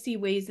 but I see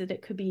ways that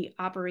it could be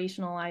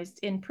operationalized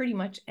in pretty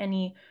much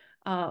any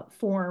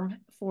form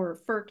for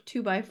FERC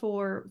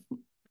 2x4,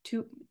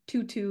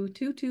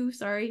 2222,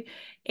 sorry,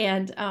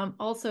 and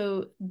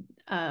also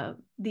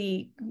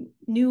the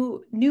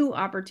new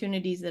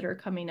opportunities that are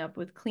coming up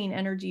with clean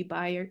energy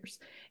buyers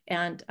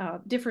and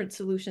different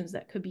solutions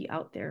that could be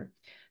out there.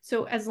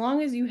 So as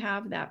long as you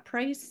have that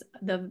price,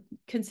 the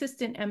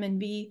consistent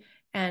M&V,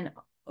 and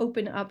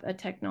open up a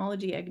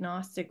technology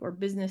agnostic or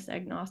business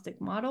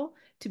agnostic model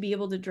to be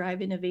able to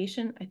drive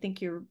innovation, I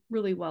think you're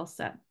really well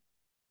set.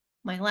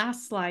 My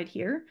last slide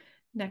here,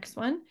 next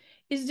one,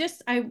 is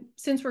just,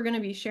 since we're going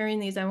to be sharing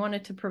these, I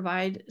wanted to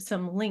provide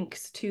some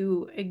links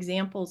to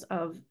examples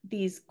of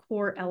these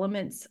core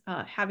elements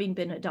having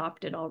been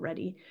adopted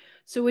already.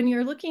 So when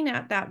you're looking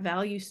at that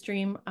value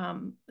stream,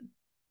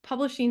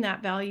 publishing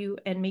that value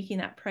and making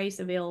that price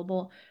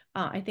available,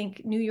 I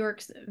think New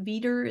York's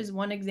VEDR is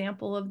one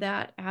example of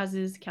that, as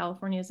is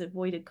California's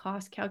avoided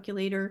cost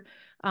calculator.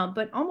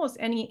 But almost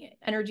any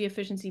energy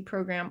efficiency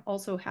program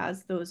also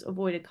has those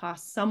avoided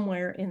costs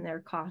somewhere in their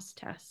cost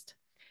test.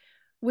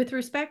 With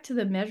respect to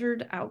the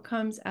measured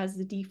outcomes as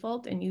the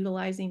default and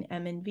utilizing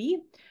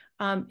M&V,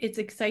 it's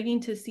exciting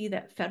to see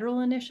that federal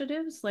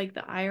initiatives like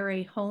the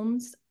IRA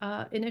Homes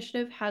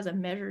initiative has a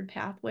measured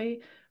pathway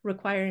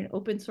requiring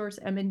open source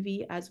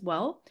M&V as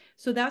well.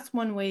 So that's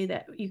one way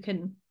that you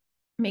can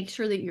make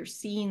sure that you're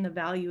seeing the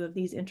value of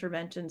these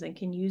interventions and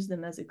can use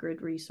them as a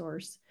grid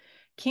resource.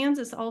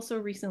 Kansas also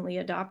recently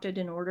adopted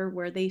an order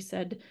where they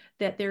said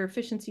that their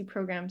efficiency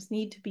programs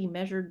need to be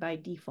measured by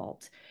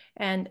default.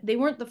 And they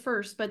weren't the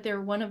first, but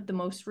they're one of the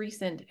most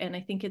recent. And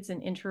I think it's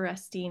an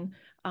interesting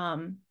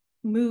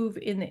move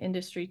in the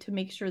industry to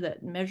make sure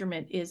that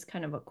measurement is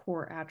kind of a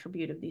core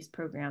attribute of these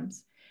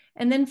programs.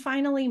 And then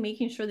finally,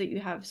 making sure that you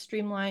have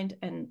streamlined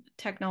and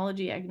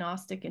technology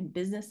agnostic and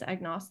business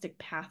agnostic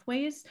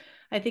pathways.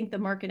 I think the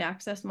market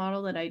access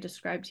model that I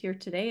described here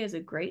today is a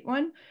great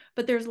one,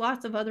 but there's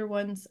lots of other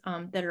ones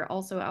that are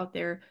also out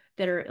there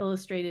that are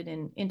illustrated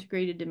in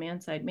integrated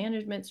demand side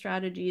management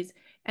strategies.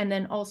 And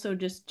then also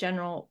just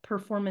general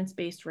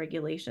performance-based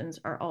regulations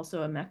are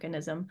also a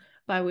mechanism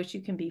by which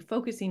you can be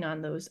focusing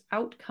on those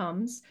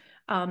outcomes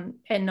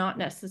and not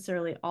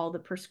necessarily all the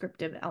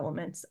prescriptive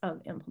elements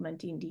of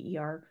implementing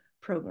DER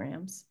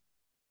programs.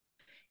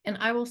 And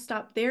I will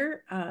stop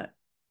there.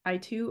 I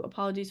too,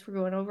 apologies for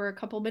going over a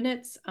couple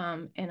minutes,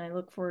 and I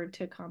look forward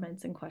to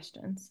comments and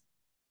questions.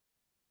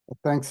 Well,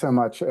 thanks so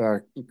much,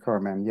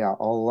 Carmen. Yeah,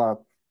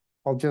 I'll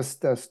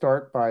just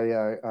start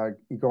by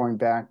going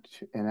back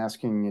and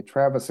asking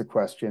Travis a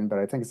question, but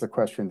I think it's a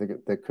question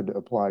that could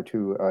apply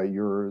to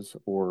yours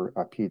or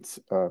Pete's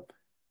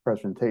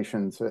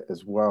presentations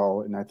as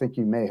well. And I think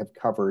you may have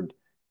covered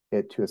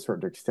it to a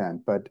certain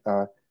extent, but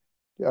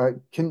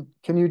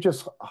can you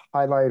just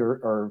highlight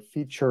or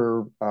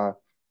feature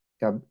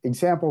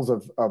examples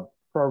of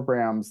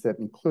programs that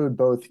include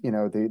both,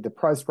 the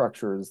price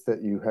structures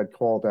that you had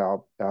called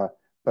out,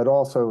 but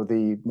also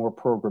the more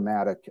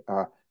programmatic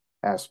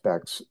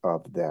aspects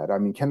of that? I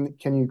mean,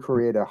 can you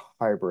create a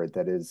hybrid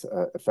that is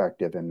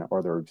effective, and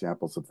are there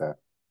examples of that?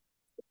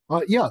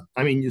 Yeah,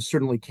 I mean, you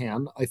certainly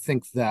can. I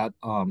think that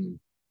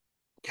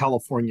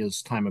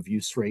California's time of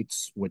use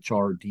rates, which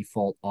are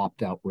default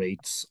opt-out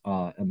rates,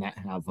 and that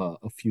have a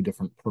few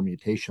different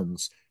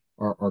permutations,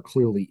 are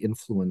clearly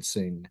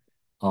influencing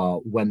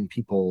when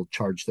people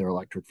charge their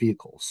electric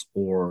vehicles,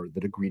 or the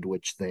degree to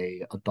which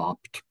they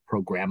adopt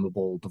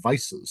programmable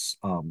devices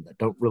that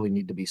don't really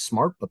need to be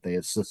smart, but they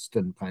assist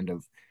in kind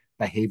of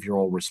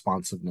behavioral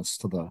responsiveness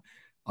to the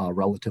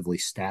relatively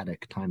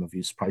static time of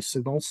use price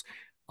signals.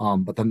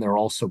 But then there are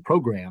also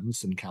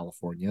programs in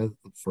California,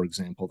 for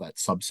example, that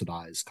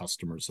subsidize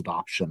customers'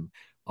 adoption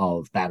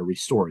of battery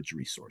storage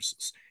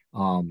resources.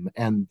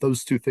 And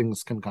those two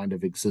things can kind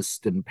of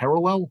exist in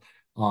parallel.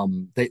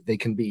 They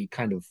can be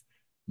kind of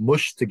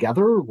mushed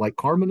together, like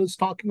Carmen is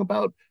talking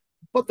about,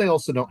 but they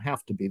also don't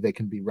have to be. They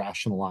can be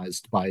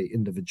rationalized by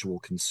individual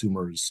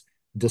consumers'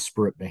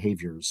 disparate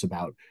behaviors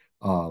about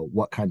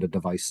what kind of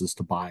devices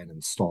to buy and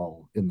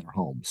install in their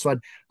home. So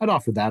I'd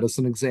offer that as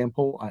an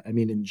example. I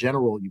mean, in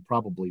general, you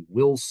probably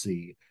will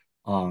see,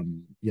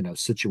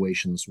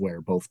 situations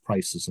where both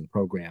prices and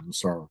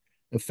programs are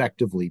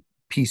effectively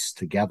pieced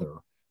together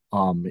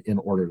in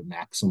order to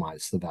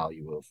maximize the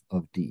value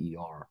of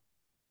DER.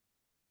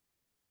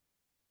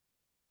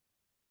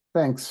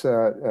 Thanks,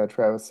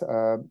 Travis.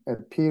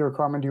 Pete or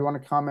Carmen, do you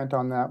want to comment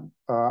on that?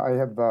 I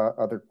have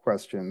other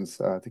questions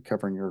to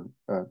covering your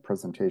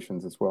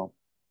presentations as well.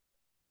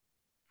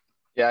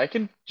 Yeah, I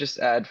can just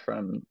add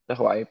from the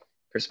Hawaii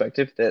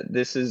perspective that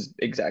this is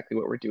exactly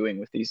what we're doing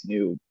with these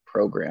new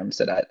programs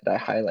that I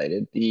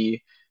highlighted.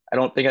 I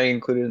don't think I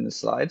included in the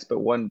slides, but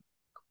one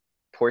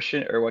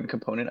portion or one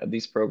component of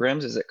these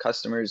programs is that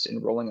customers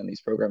enrolling on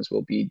these programs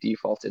will be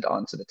defaulted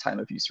onto the time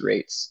of use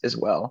rates as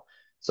well.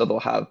 So they'll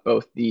have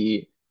both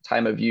the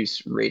time of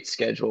use rate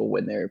schedule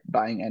when they're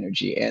buying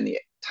energy and the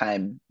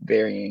time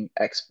varying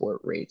export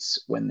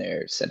rates when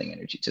they're sending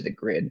energy to the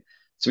grid.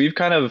 So we've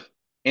kind of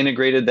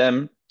integrated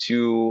them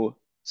to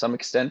some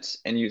extent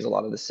and use a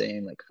lot of the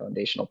same like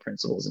foundational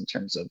principles in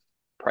terms of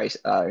price,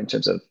 in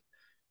terms of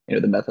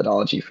the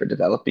methodology for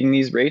developing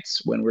these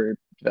rates when we're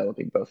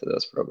developing both of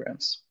those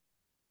programs.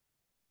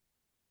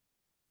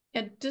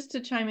 Yeah, just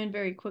to chime in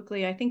very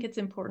quickly, I think it's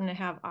important to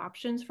have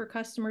options for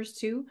customers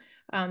too.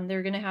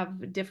 They're going to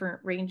have different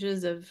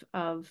ranges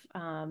of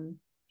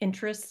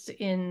interests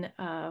in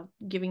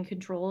giving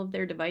control of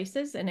their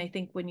devices. And I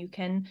think when you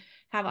can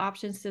have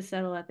options to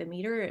settle at the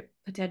meter, it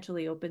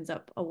potentially opens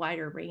up a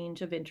wider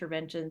range of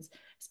interventions,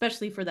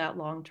 especially for that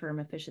long-term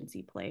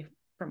efficiency play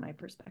from my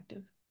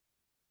perspective.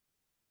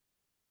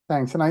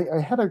 Thanks. And I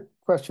had a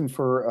question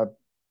for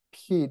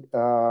Pete,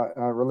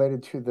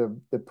 related to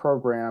the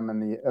program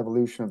and the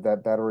evolution of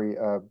that battery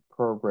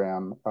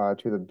program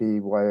to the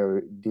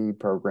BYOD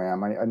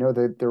program. I know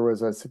that there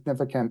was a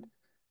significant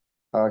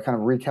kind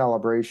of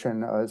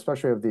recalibration,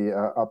 especially of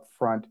the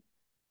upfront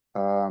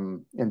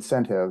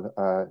incentive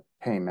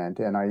payment.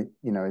 And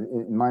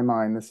in my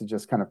mind, this is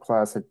just kind of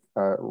classic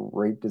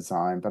rate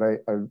design, but I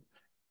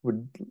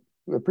would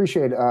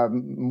appreciate a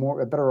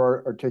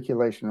better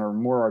articulation or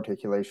more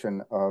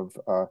articulation of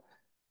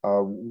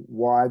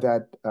why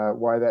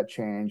that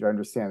change. I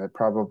understand that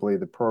probably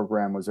the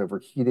program was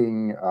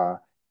overheating,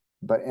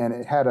 and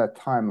it had a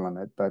time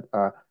limit. But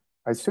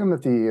I assume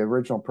that the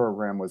original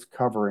program was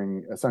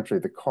covering essentially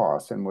the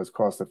cost and was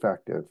cost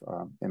effective.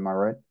 Am I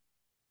right?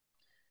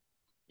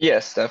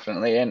 Yes,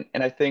 definitely. And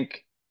I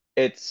think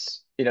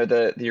it's,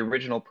 the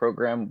original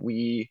program,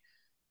 we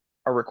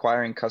are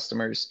requiring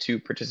customers to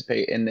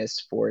participate in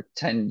this for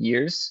 10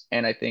 years.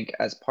 And I think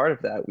as part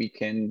of that, we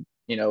can,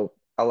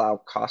 allow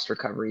cost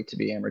recovery to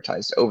be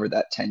amortized over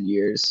that 10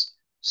 years.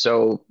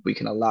 So we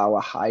can allow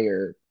a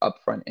higher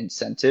upfront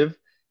incentive.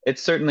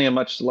 It's certainly a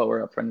much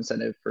lower upfront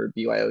incentive for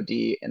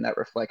BYOD, and that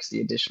reflects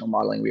the additional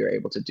modeling we were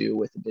able to do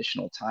with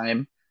additional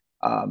time.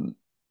 And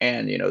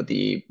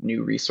the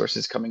new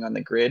resources coming on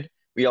the grid.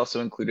 We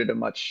also included a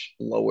much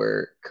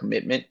lower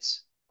commitment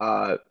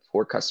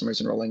for customers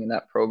enrolling in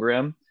that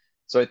program.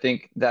 So I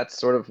think that's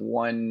sort of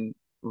one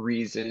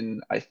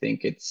reason I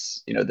think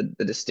it's,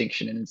 the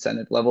distinction in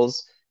incentive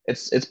levels.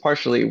 It's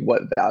partially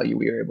what value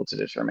we are able to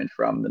determine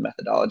from the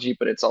methodology,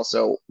 but it's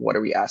also what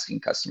are we asking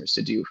customers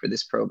to do for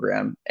this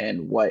program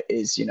and what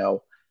is,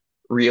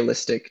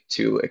 realistic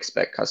to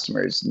expect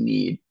customers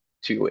need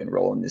to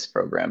enroll in this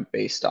program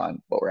based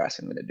on what we're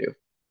asking them to do.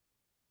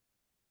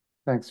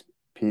 Thanks,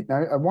 Pete.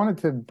 Now, I wanted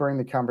to bring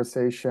the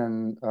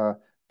conversation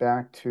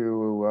back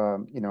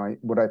to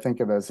what I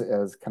think of as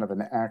kind of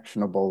an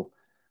actionable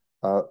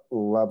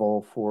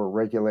level for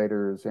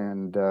regulators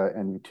and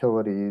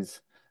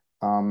utilities.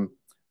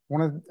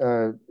 Want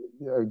to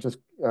just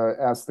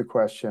ask the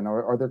question: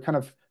 Are there kind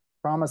of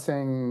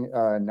promising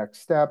next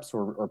steps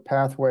or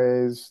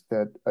pathways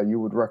that you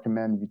would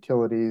recommend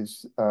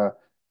utilities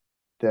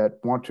that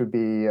want to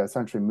be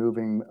essentially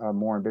moving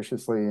more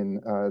ambitiously in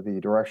the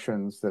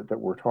directions that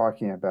we're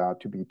talking about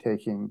to be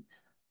taking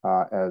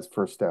as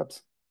first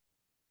steps?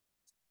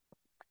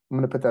 I'm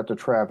going to put that to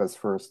Travis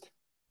first.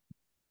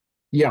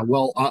 Yeah,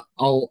 well,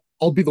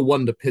 I'll be the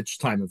one to pitch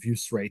time of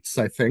use rates,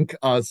 I think,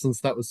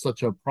 since that was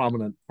such a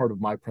prominent part of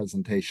my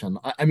presentation.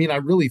 I mean, I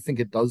really think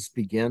it does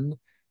begin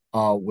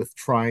with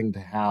trying to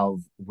have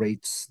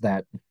rates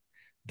that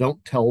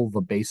don't tell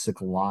the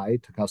basic lie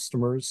to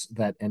customers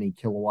that any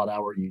kilowatt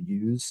hour you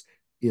use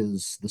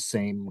is the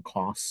same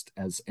cost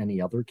as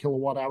any other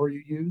kilowatt hour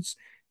you use.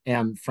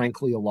 And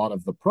frankly, a lot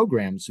of the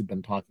programs we've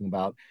been talking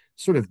about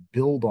sort of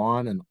build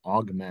on and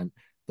augment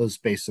those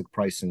basic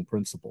pricing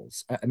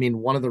principles. I mean,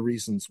 one of the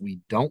reasons we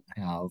don't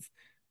have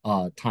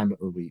time,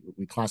 or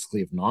we classically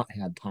have not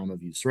had time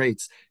of use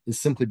rates, is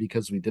simply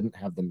because we didn't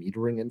have the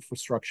metering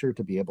infrastructure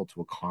to be able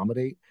to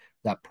accommodate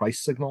that price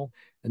signal.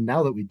 And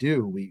now that we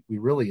do, we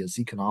really, as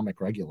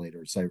economic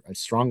regulators, I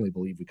strongly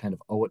believe we kind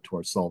of owe it to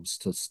ourselves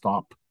to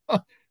stop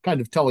kind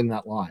of telling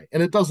that lie.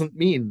 And it doesn't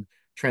mean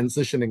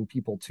transitioning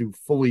people to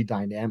fully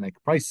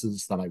dynamic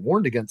prices that I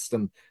warned against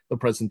in the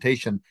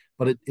presentation,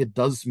 but it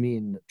does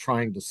mean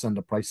trying to send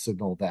a price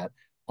signal that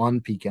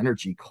on-peak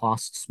energy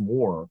costs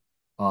more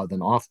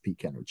than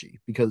off-peak energy,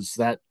 because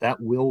that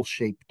will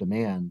shape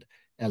demand,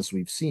 as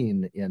we've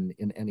seen in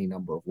any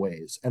number of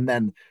ways. And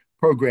then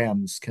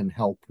programs can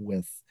help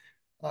with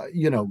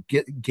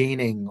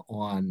gaining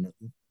on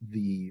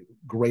the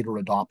greater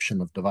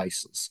adoption of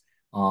devices,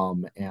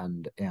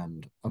 and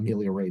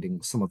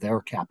ameliorating some of their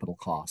capital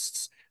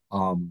costs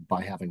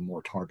by having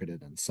more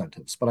targeted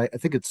incentives. But I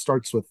think it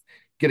starts with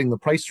getting the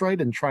price right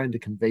and trying to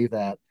convey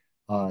that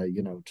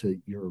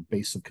to your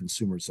base of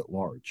consumers at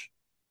large.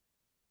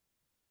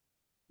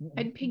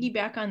 I'd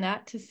piggyback on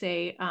that to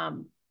say,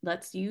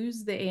 let's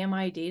use the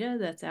AMI data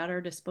that's at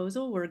our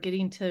disposal. We're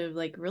getting to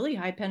like really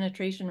high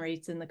penetration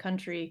rates in the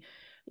country.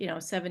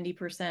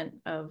 70%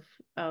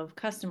 of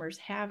customers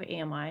have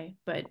AMI,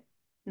 but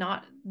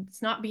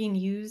it's not being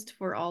used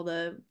for all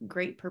the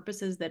great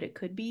purposes that it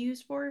could be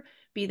used for,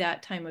 be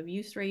that time of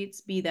use rates,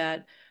 be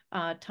that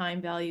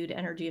time valued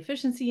energy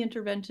efficiency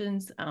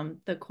interventions.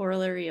 The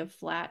corollary of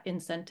flat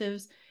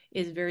incentives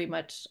is very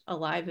much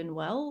alive and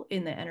well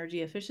in the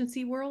energy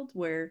efficiency world,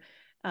 where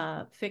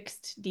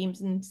fixed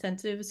deemed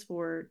incentives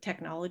for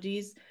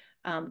technologies,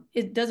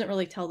 it doesn't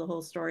really tell the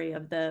whole story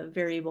of the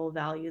variable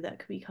value that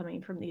could be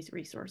coming from these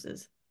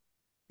resources.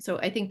 So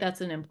I think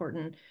that's an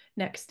important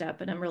next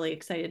step, and I'm really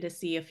excited to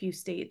see a few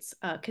states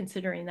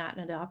considering that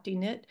and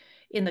adopting it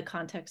in the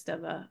context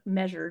of a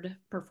measured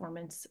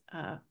performance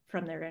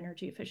from their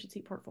energy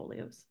efficiency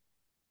portfolios.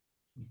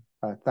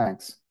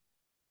 Thanks.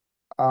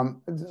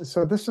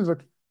 So this is a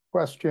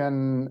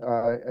question,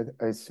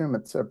 I assume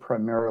it's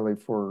primarily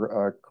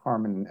for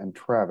Carmen and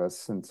Travis,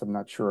 since I'm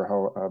not sure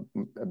how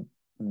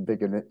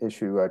big an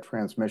issue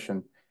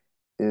transmission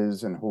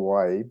is in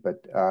Hawaii,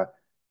 but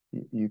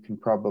you can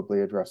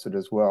probably address it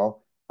as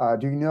well.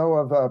 Do you know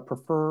of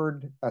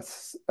preferred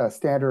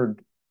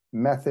standard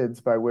methods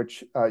by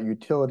which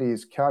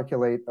utilities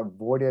calculate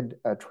avoided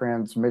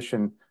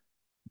transmission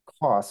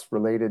costs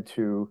related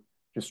to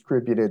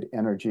distributed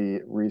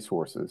energy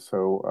resources?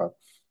 So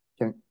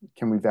can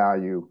we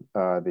value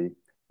the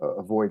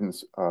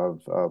avoidance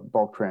of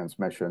bulk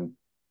transmission?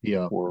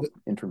 Yeah.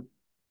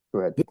 Go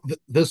ahead.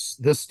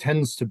 This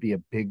tends to be a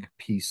big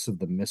piece of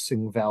the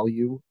missing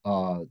value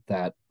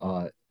that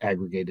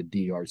aggregated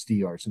DRs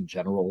in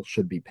general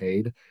should be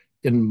paid.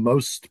 In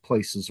most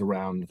places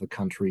around the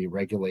country,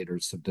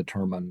 regulators have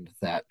determined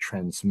that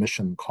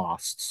transmission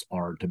costs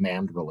are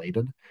demand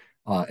related.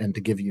 And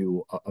to give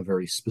you a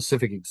very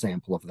specific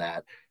example of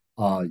that,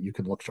 you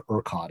could look to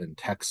ERCOT in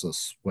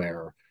Texas,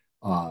 where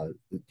the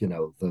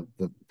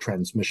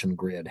transmission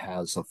grid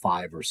has a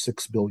 $5 or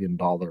 $6 billion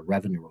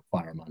revenue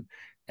requirement,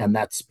 and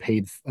that's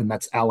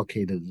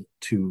allocated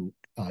to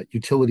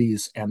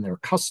utilities and their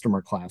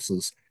customer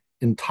classes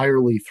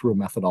entirely through a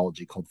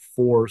methodology called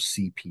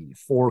 4CP,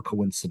 4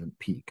 coincident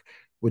peak,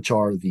 which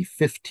are the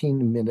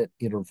 15-minute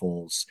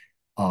intervals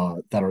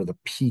that are the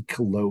peak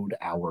load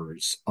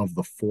hours of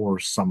the 4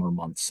 summer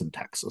months in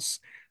Texas.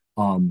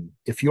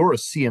 If you're a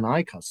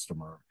CNI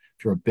customer,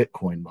 if you're a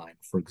Bitcoin mine,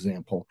 for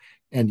example,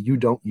 and you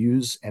don't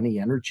use any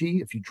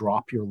energy, if you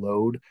drop your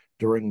load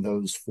during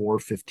those 4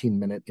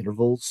 15-minute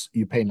intervals,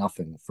 you pay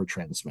nothing for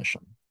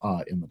transmission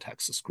in the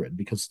Texas grid,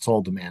 because it's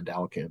all demand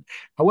allocated.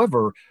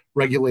 However,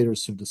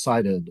 regulators have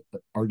decided,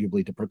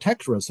 arguably to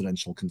protect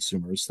residential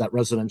consumers, that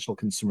residential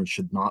consumers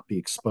should not be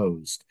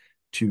exposed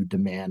to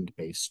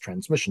demand-based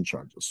transmission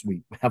charges.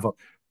 We have a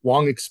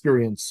long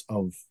experience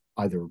of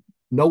either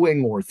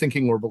knowing or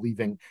thinking or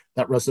believing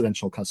that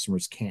residential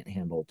customers can't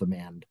handle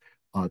demand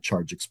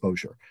charge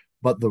exposure.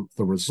 But the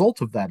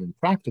result of that in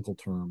practical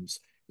terms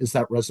is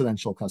that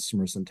residential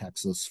customers in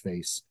Texas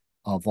face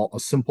a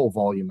simple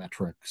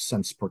volumetric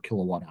cents per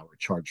kilowatt hour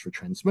charge for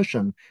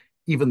transmission,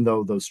 even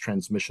though those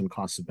transmission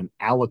costs have been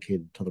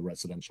allocated to the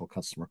residential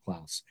customer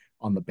class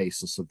on the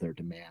basis of their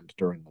demand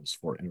during those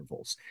 4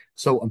 intervals.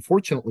 So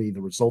unfortunately, the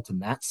result in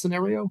that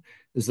scenario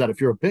is that if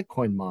you're a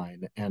Bitcoin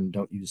mine and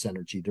don't use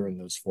energy during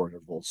those 4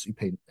 intervals, you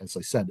pay, as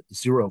I said,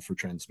 0 for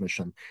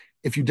transmission.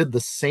 If you did the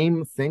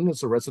same thing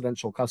as a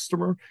residential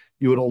customer,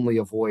 you would only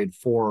avoid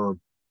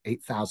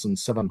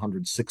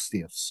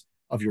 8,760ths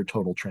of your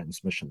total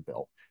transmission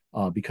bill,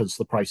 because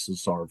the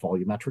prices are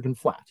volumetric and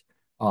flat.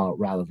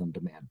 Rather than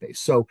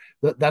demand-based. So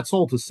that's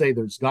all to say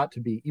there's got to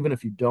be, even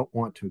if you don't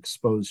want to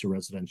expose your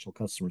residential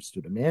customers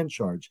to demand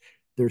charge,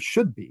 there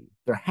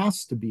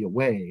has to be a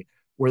way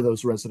where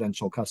those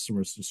residential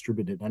customers'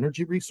 distributed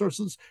energy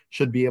resources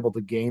should be able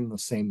to gain the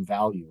same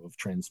value of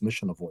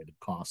transmission avoided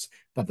costs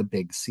that the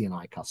big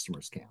CNI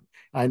customers can.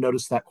 I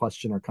noticed that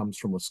questioner comes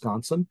from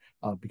Wisconsin,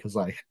 because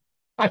I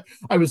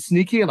I was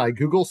sneaky and I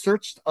Google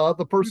searched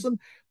the person.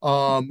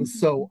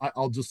 So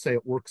I'll just say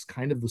it works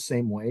kind of the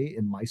same way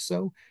in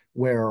MISO,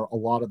 where a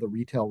lot of the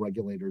retail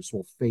regulators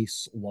will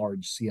face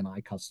large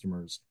CNI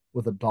customers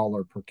with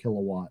 $1 per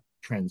kilowatt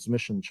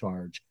transmission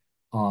charge.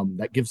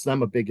 That gives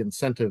them a big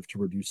incentive to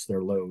reduce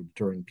their load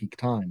during peak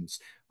times,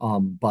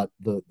 but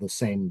the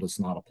same does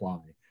not apply.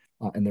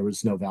 And there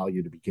is no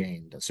value to be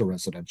gained as a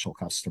residential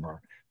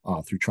customer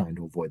through trying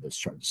to avoid those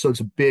charges. So it's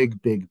a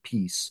big, big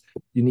piece.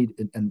 You need,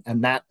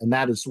 and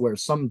that is where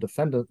some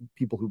defendant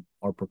people who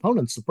are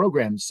proponents of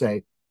programs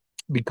say,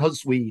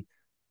 because we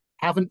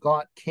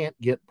can't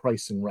get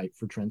pricing right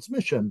for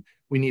transmission,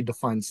 we need to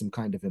find some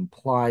kind of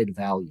implied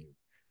value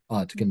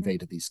to convey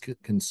to these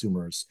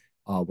consumers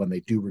when they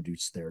do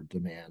reduce their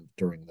demand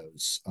during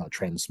those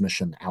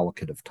transmission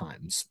allocative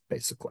times,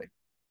 basically.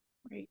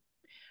 Right.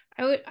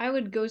 I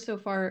would go so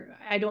far,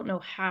 I don't know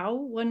how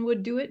one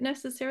would do it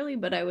necessarily,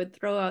 but I would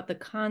throw out the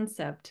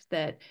concept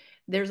that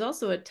there's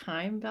also a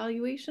time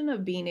valuation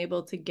of being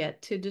able to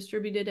get to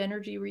distributed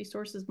energy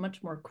resources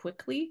much more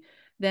quickly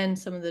than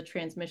some of the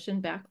transmission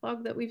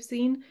backlog that we've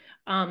seen.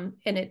 And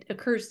it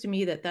occurs to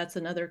me that that's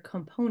another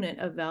component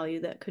of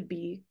value that could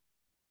be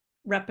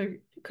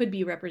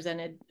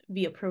represented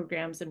via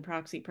programs and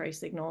proxy price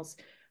signals,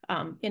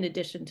 in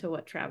addition to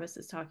what Travis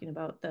is talking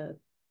about, the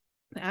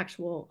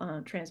actual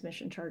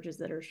transmission charges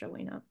that are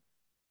showing up.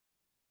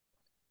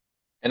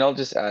 And I'll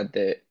just add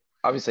that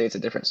obviously it's a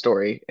different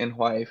story in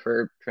Hawaii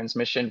for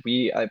transmission.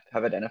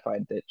 Have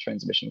identified that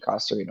transmission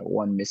costs are,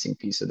 one missing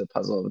piece of the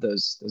puzzle of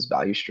those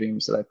value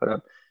streams that I put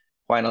up.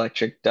 Hawaiian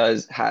Electric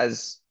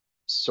has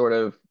sort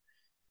of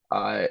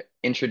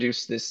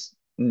introduced this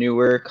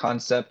newer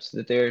concept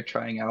that they're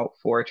trying out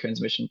for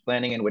transmission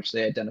planning, in which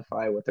they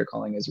identify what they're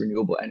calling as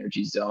renewable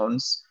energy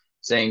zones,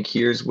 saying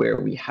here's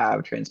where we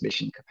have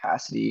transmission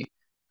capacity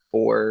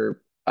for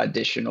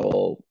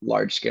additional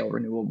large scale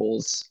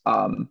renewables,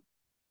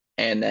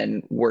 and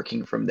then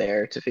working from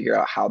there to figure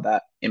out how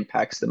that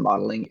impacts the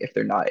modeling if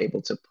they're not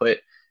able to put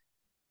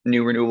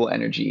new renewable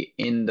energy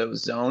in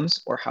those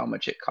zones, or how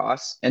much it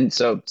costs. And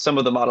so some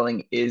of the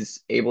modeling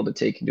is able to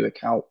take into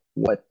account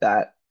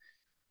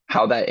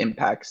how that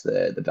impacts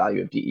the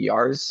value of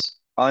DERs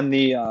on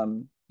the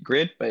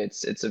grid, but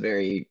it's a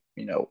very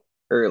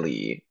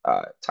early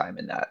time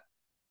in that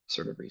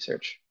sort of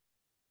research.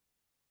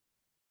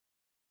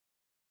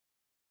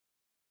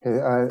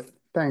 Okay,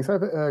 thanks. I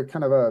have a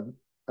kind of a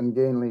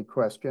ungainly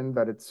question,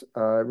 but it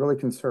really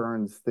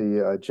concerns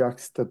the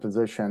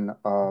juxtaposition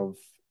of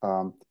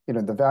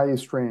the value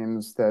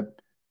streams that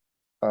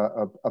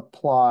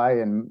apply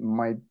and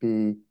might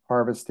be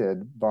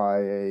harvested by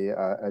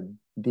a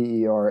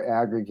DER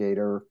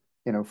aggregator,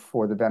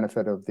 for the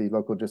benefit of the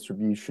local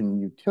distribution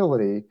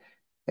utility,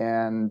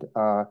 and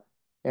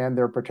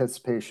their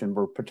participation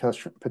or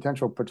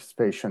potential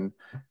participation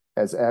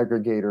as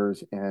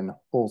aggregators in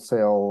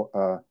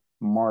wholesale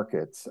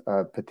markets.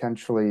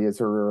 Potentially, is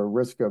there a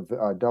risk of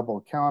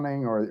double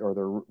counting, or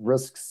the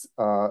risks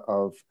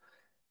of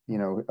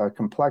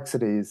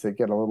complexities that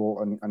get a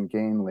little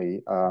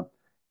ungainly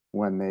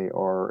when they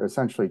are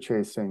essentially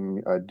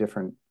chasing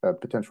different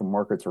potential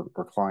markets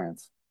or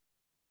clients?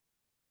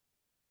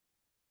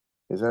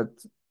 Is that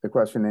the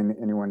question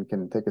anyone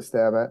can take a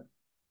stab at?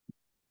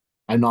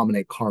 I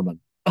nominate Carmen.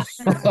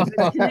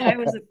 I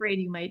was afraid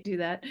you might do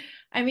that.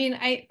 I mean,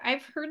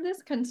 I've heard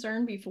this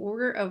concern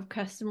before of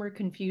customer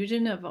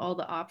confusion of all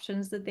the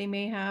options that they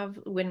may have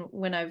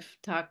when I've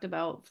talked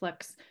about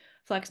flex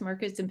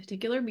markets in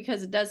particular,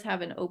 because it does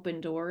have an open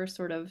door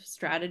sort of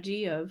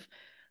strategy of,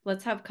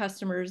 let's have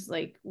customers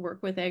like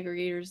work with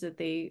aggregators that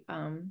they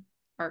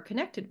are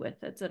connected with,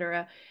 et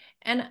cetera.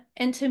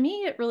 And to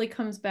me, it really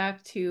comes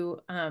back to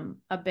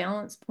a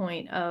balance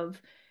point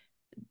of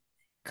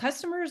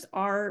customers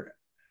are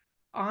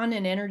on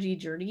an energy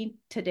journey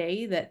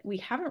today that we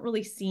haven't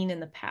really seen in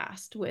the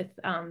past with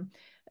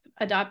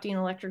adopting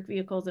electric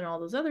vehicles and all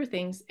those other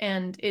things.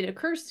 And it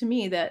occurs to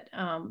me that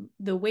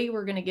the way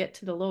we're going to get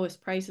to the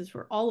lowest prices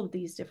for all of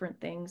these different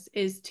things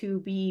is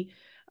to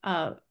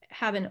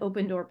have an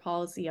open door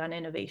policy on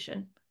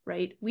innovation,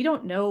 right? We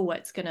don't know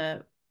what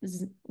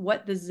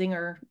the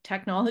zinger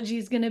technology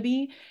is going to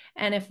be.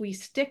 And if we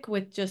stick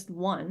with just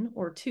one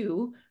or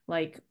two,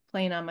 like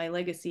playing on my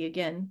legacy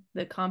again,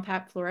 the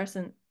compact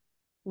fluorescent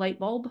light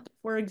bulb,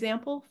 for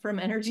example, from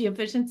energy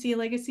efficiency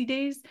legacy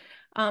days,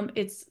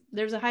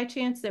 there's a high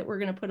chance that we're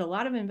going to put a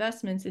lot of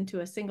investments into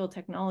a single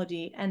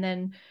technology and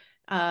then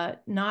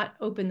not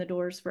open the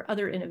doors for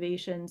other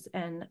innovations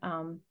and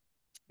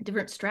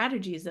different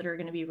strategies that are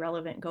going to be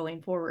relevant going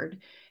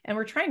forward. And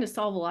we're trying to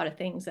solve a lot of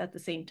things at the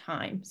same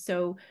time.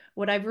 So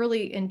what I've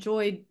really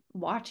enjoyed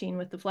watching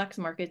with the flex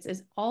markets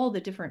is all the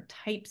different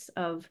types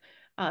of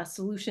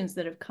solutions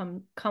that have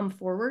come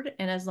forward.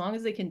 And as long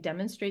as they can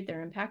demonstrate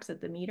their impacts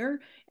at the meter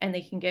and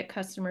they can get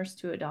customers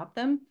to adopt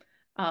them,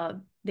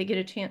 they get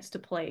a chance to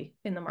play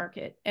in the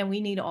market. And we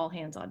need all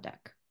hands on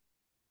deck.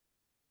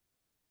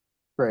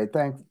 Great.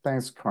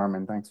 Thanks,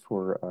 Carmen. Thanks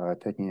for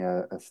taking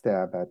a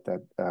stab at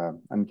that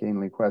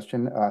ungainly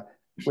question.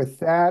 With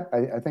that,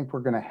 I think we're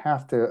going to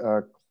have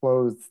to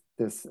close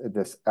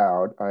this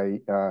out.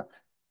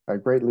 I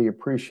greatly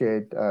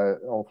appreciate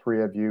all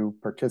three of you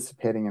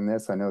participating in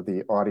this. I know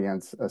the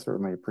audience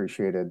certainly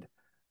appreciated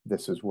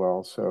this as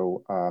well.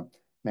 So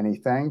many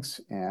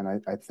thanks. And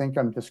I think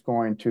I'm just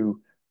going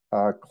to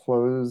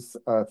close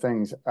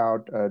things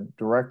out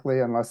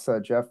directly, unless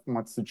Jeff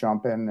wants to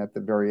jump in at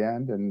the very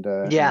end.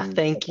 Yeah, And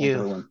thank you.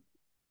 everyone.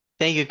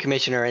 Thank you,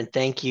 Commissioner, and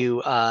thank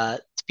you,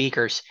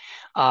 speakers.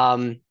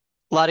 A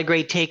lot of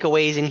great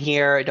takeaways in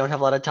here. I don't have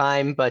a lot of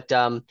time, but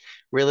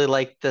really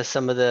like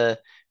some of the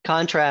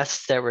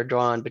contrasts that were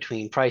drawn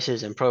between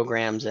prices and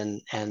programs,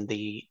 and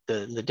the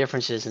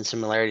differences and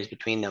similarities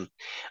between them.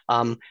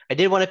 I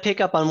did want to pick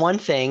up on one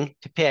thing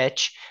to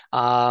pitch.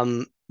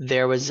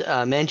 There was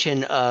a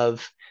mention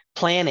of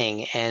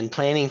planning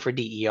for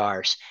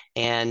DERs.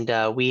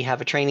 And we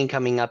have a training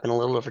coming up in a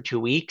little over 2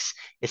 weeks.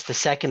 It's the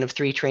second of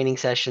 3 training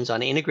sessions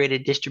on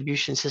integrated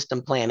distribution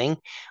system planning,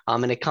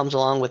 and it comes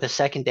along with a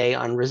second day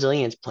on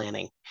resilience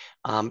planning.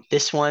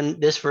 This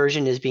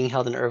version is being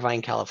held in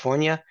Irvine,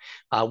 California.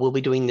 We'll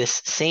be doing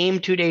this same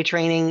 2-day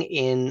training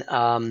in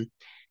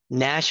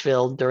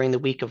Nashville during the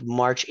week of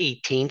March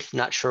 18th.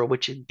 Not sure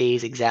which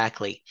days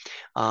exactly.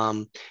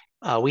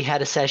 We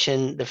had a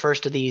session, the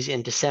first of these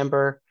in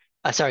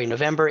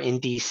November in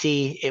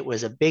DC. It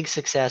was a big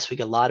success. We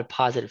got a lot of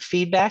positive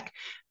feedback,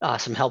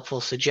 some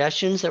helpful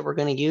suggestions that we're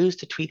going to use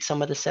to tweak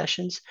some of the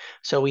sessions.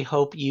 So we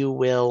hope you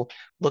will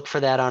look for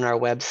that on our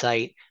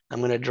website. I'm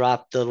going to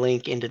drop the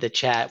link into the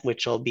chat,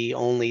 which will be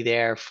only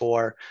there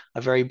for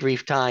a very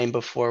brief time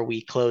before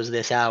we close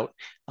this out.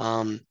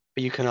 But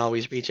you can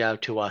always reach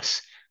out to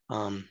us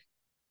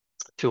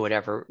through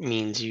whatever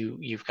means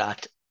you've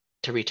got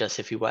to reach us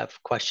if you have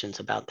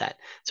questions about that.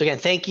 So again,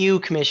 thank you,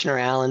 Commissioner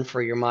Allen,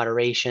 for your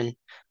moderation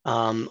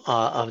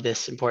of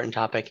this important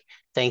topic.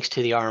 Thanks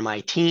to the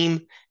RMI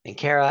team and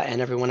Kara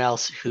and everyone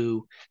else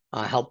who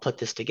helped put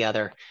this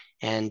together.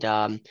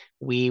 And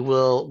we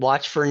will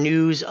watch for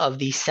news of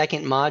the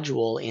second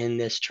module in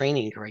this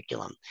training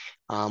curriculum.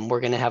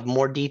 We're going to have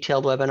more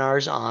detailed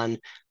webinars on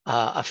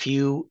a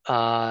few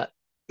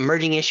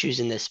emerging issues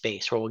in this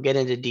space, where we'll get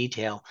into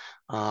detail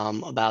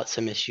about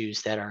some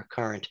issues that are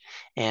current.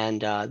 And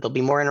they'll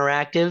be more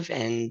interactive,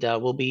 and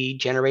we'll be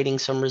generating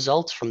some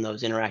results from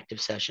those interactive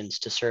sessions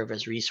to serve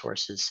as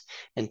resources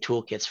and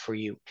toolkits for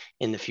you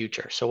in the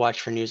future. So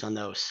watch for news on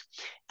those.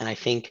 And I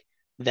think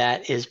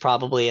that is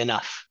probably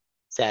enough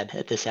said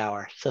at this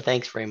hour. So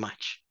thanks very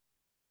much.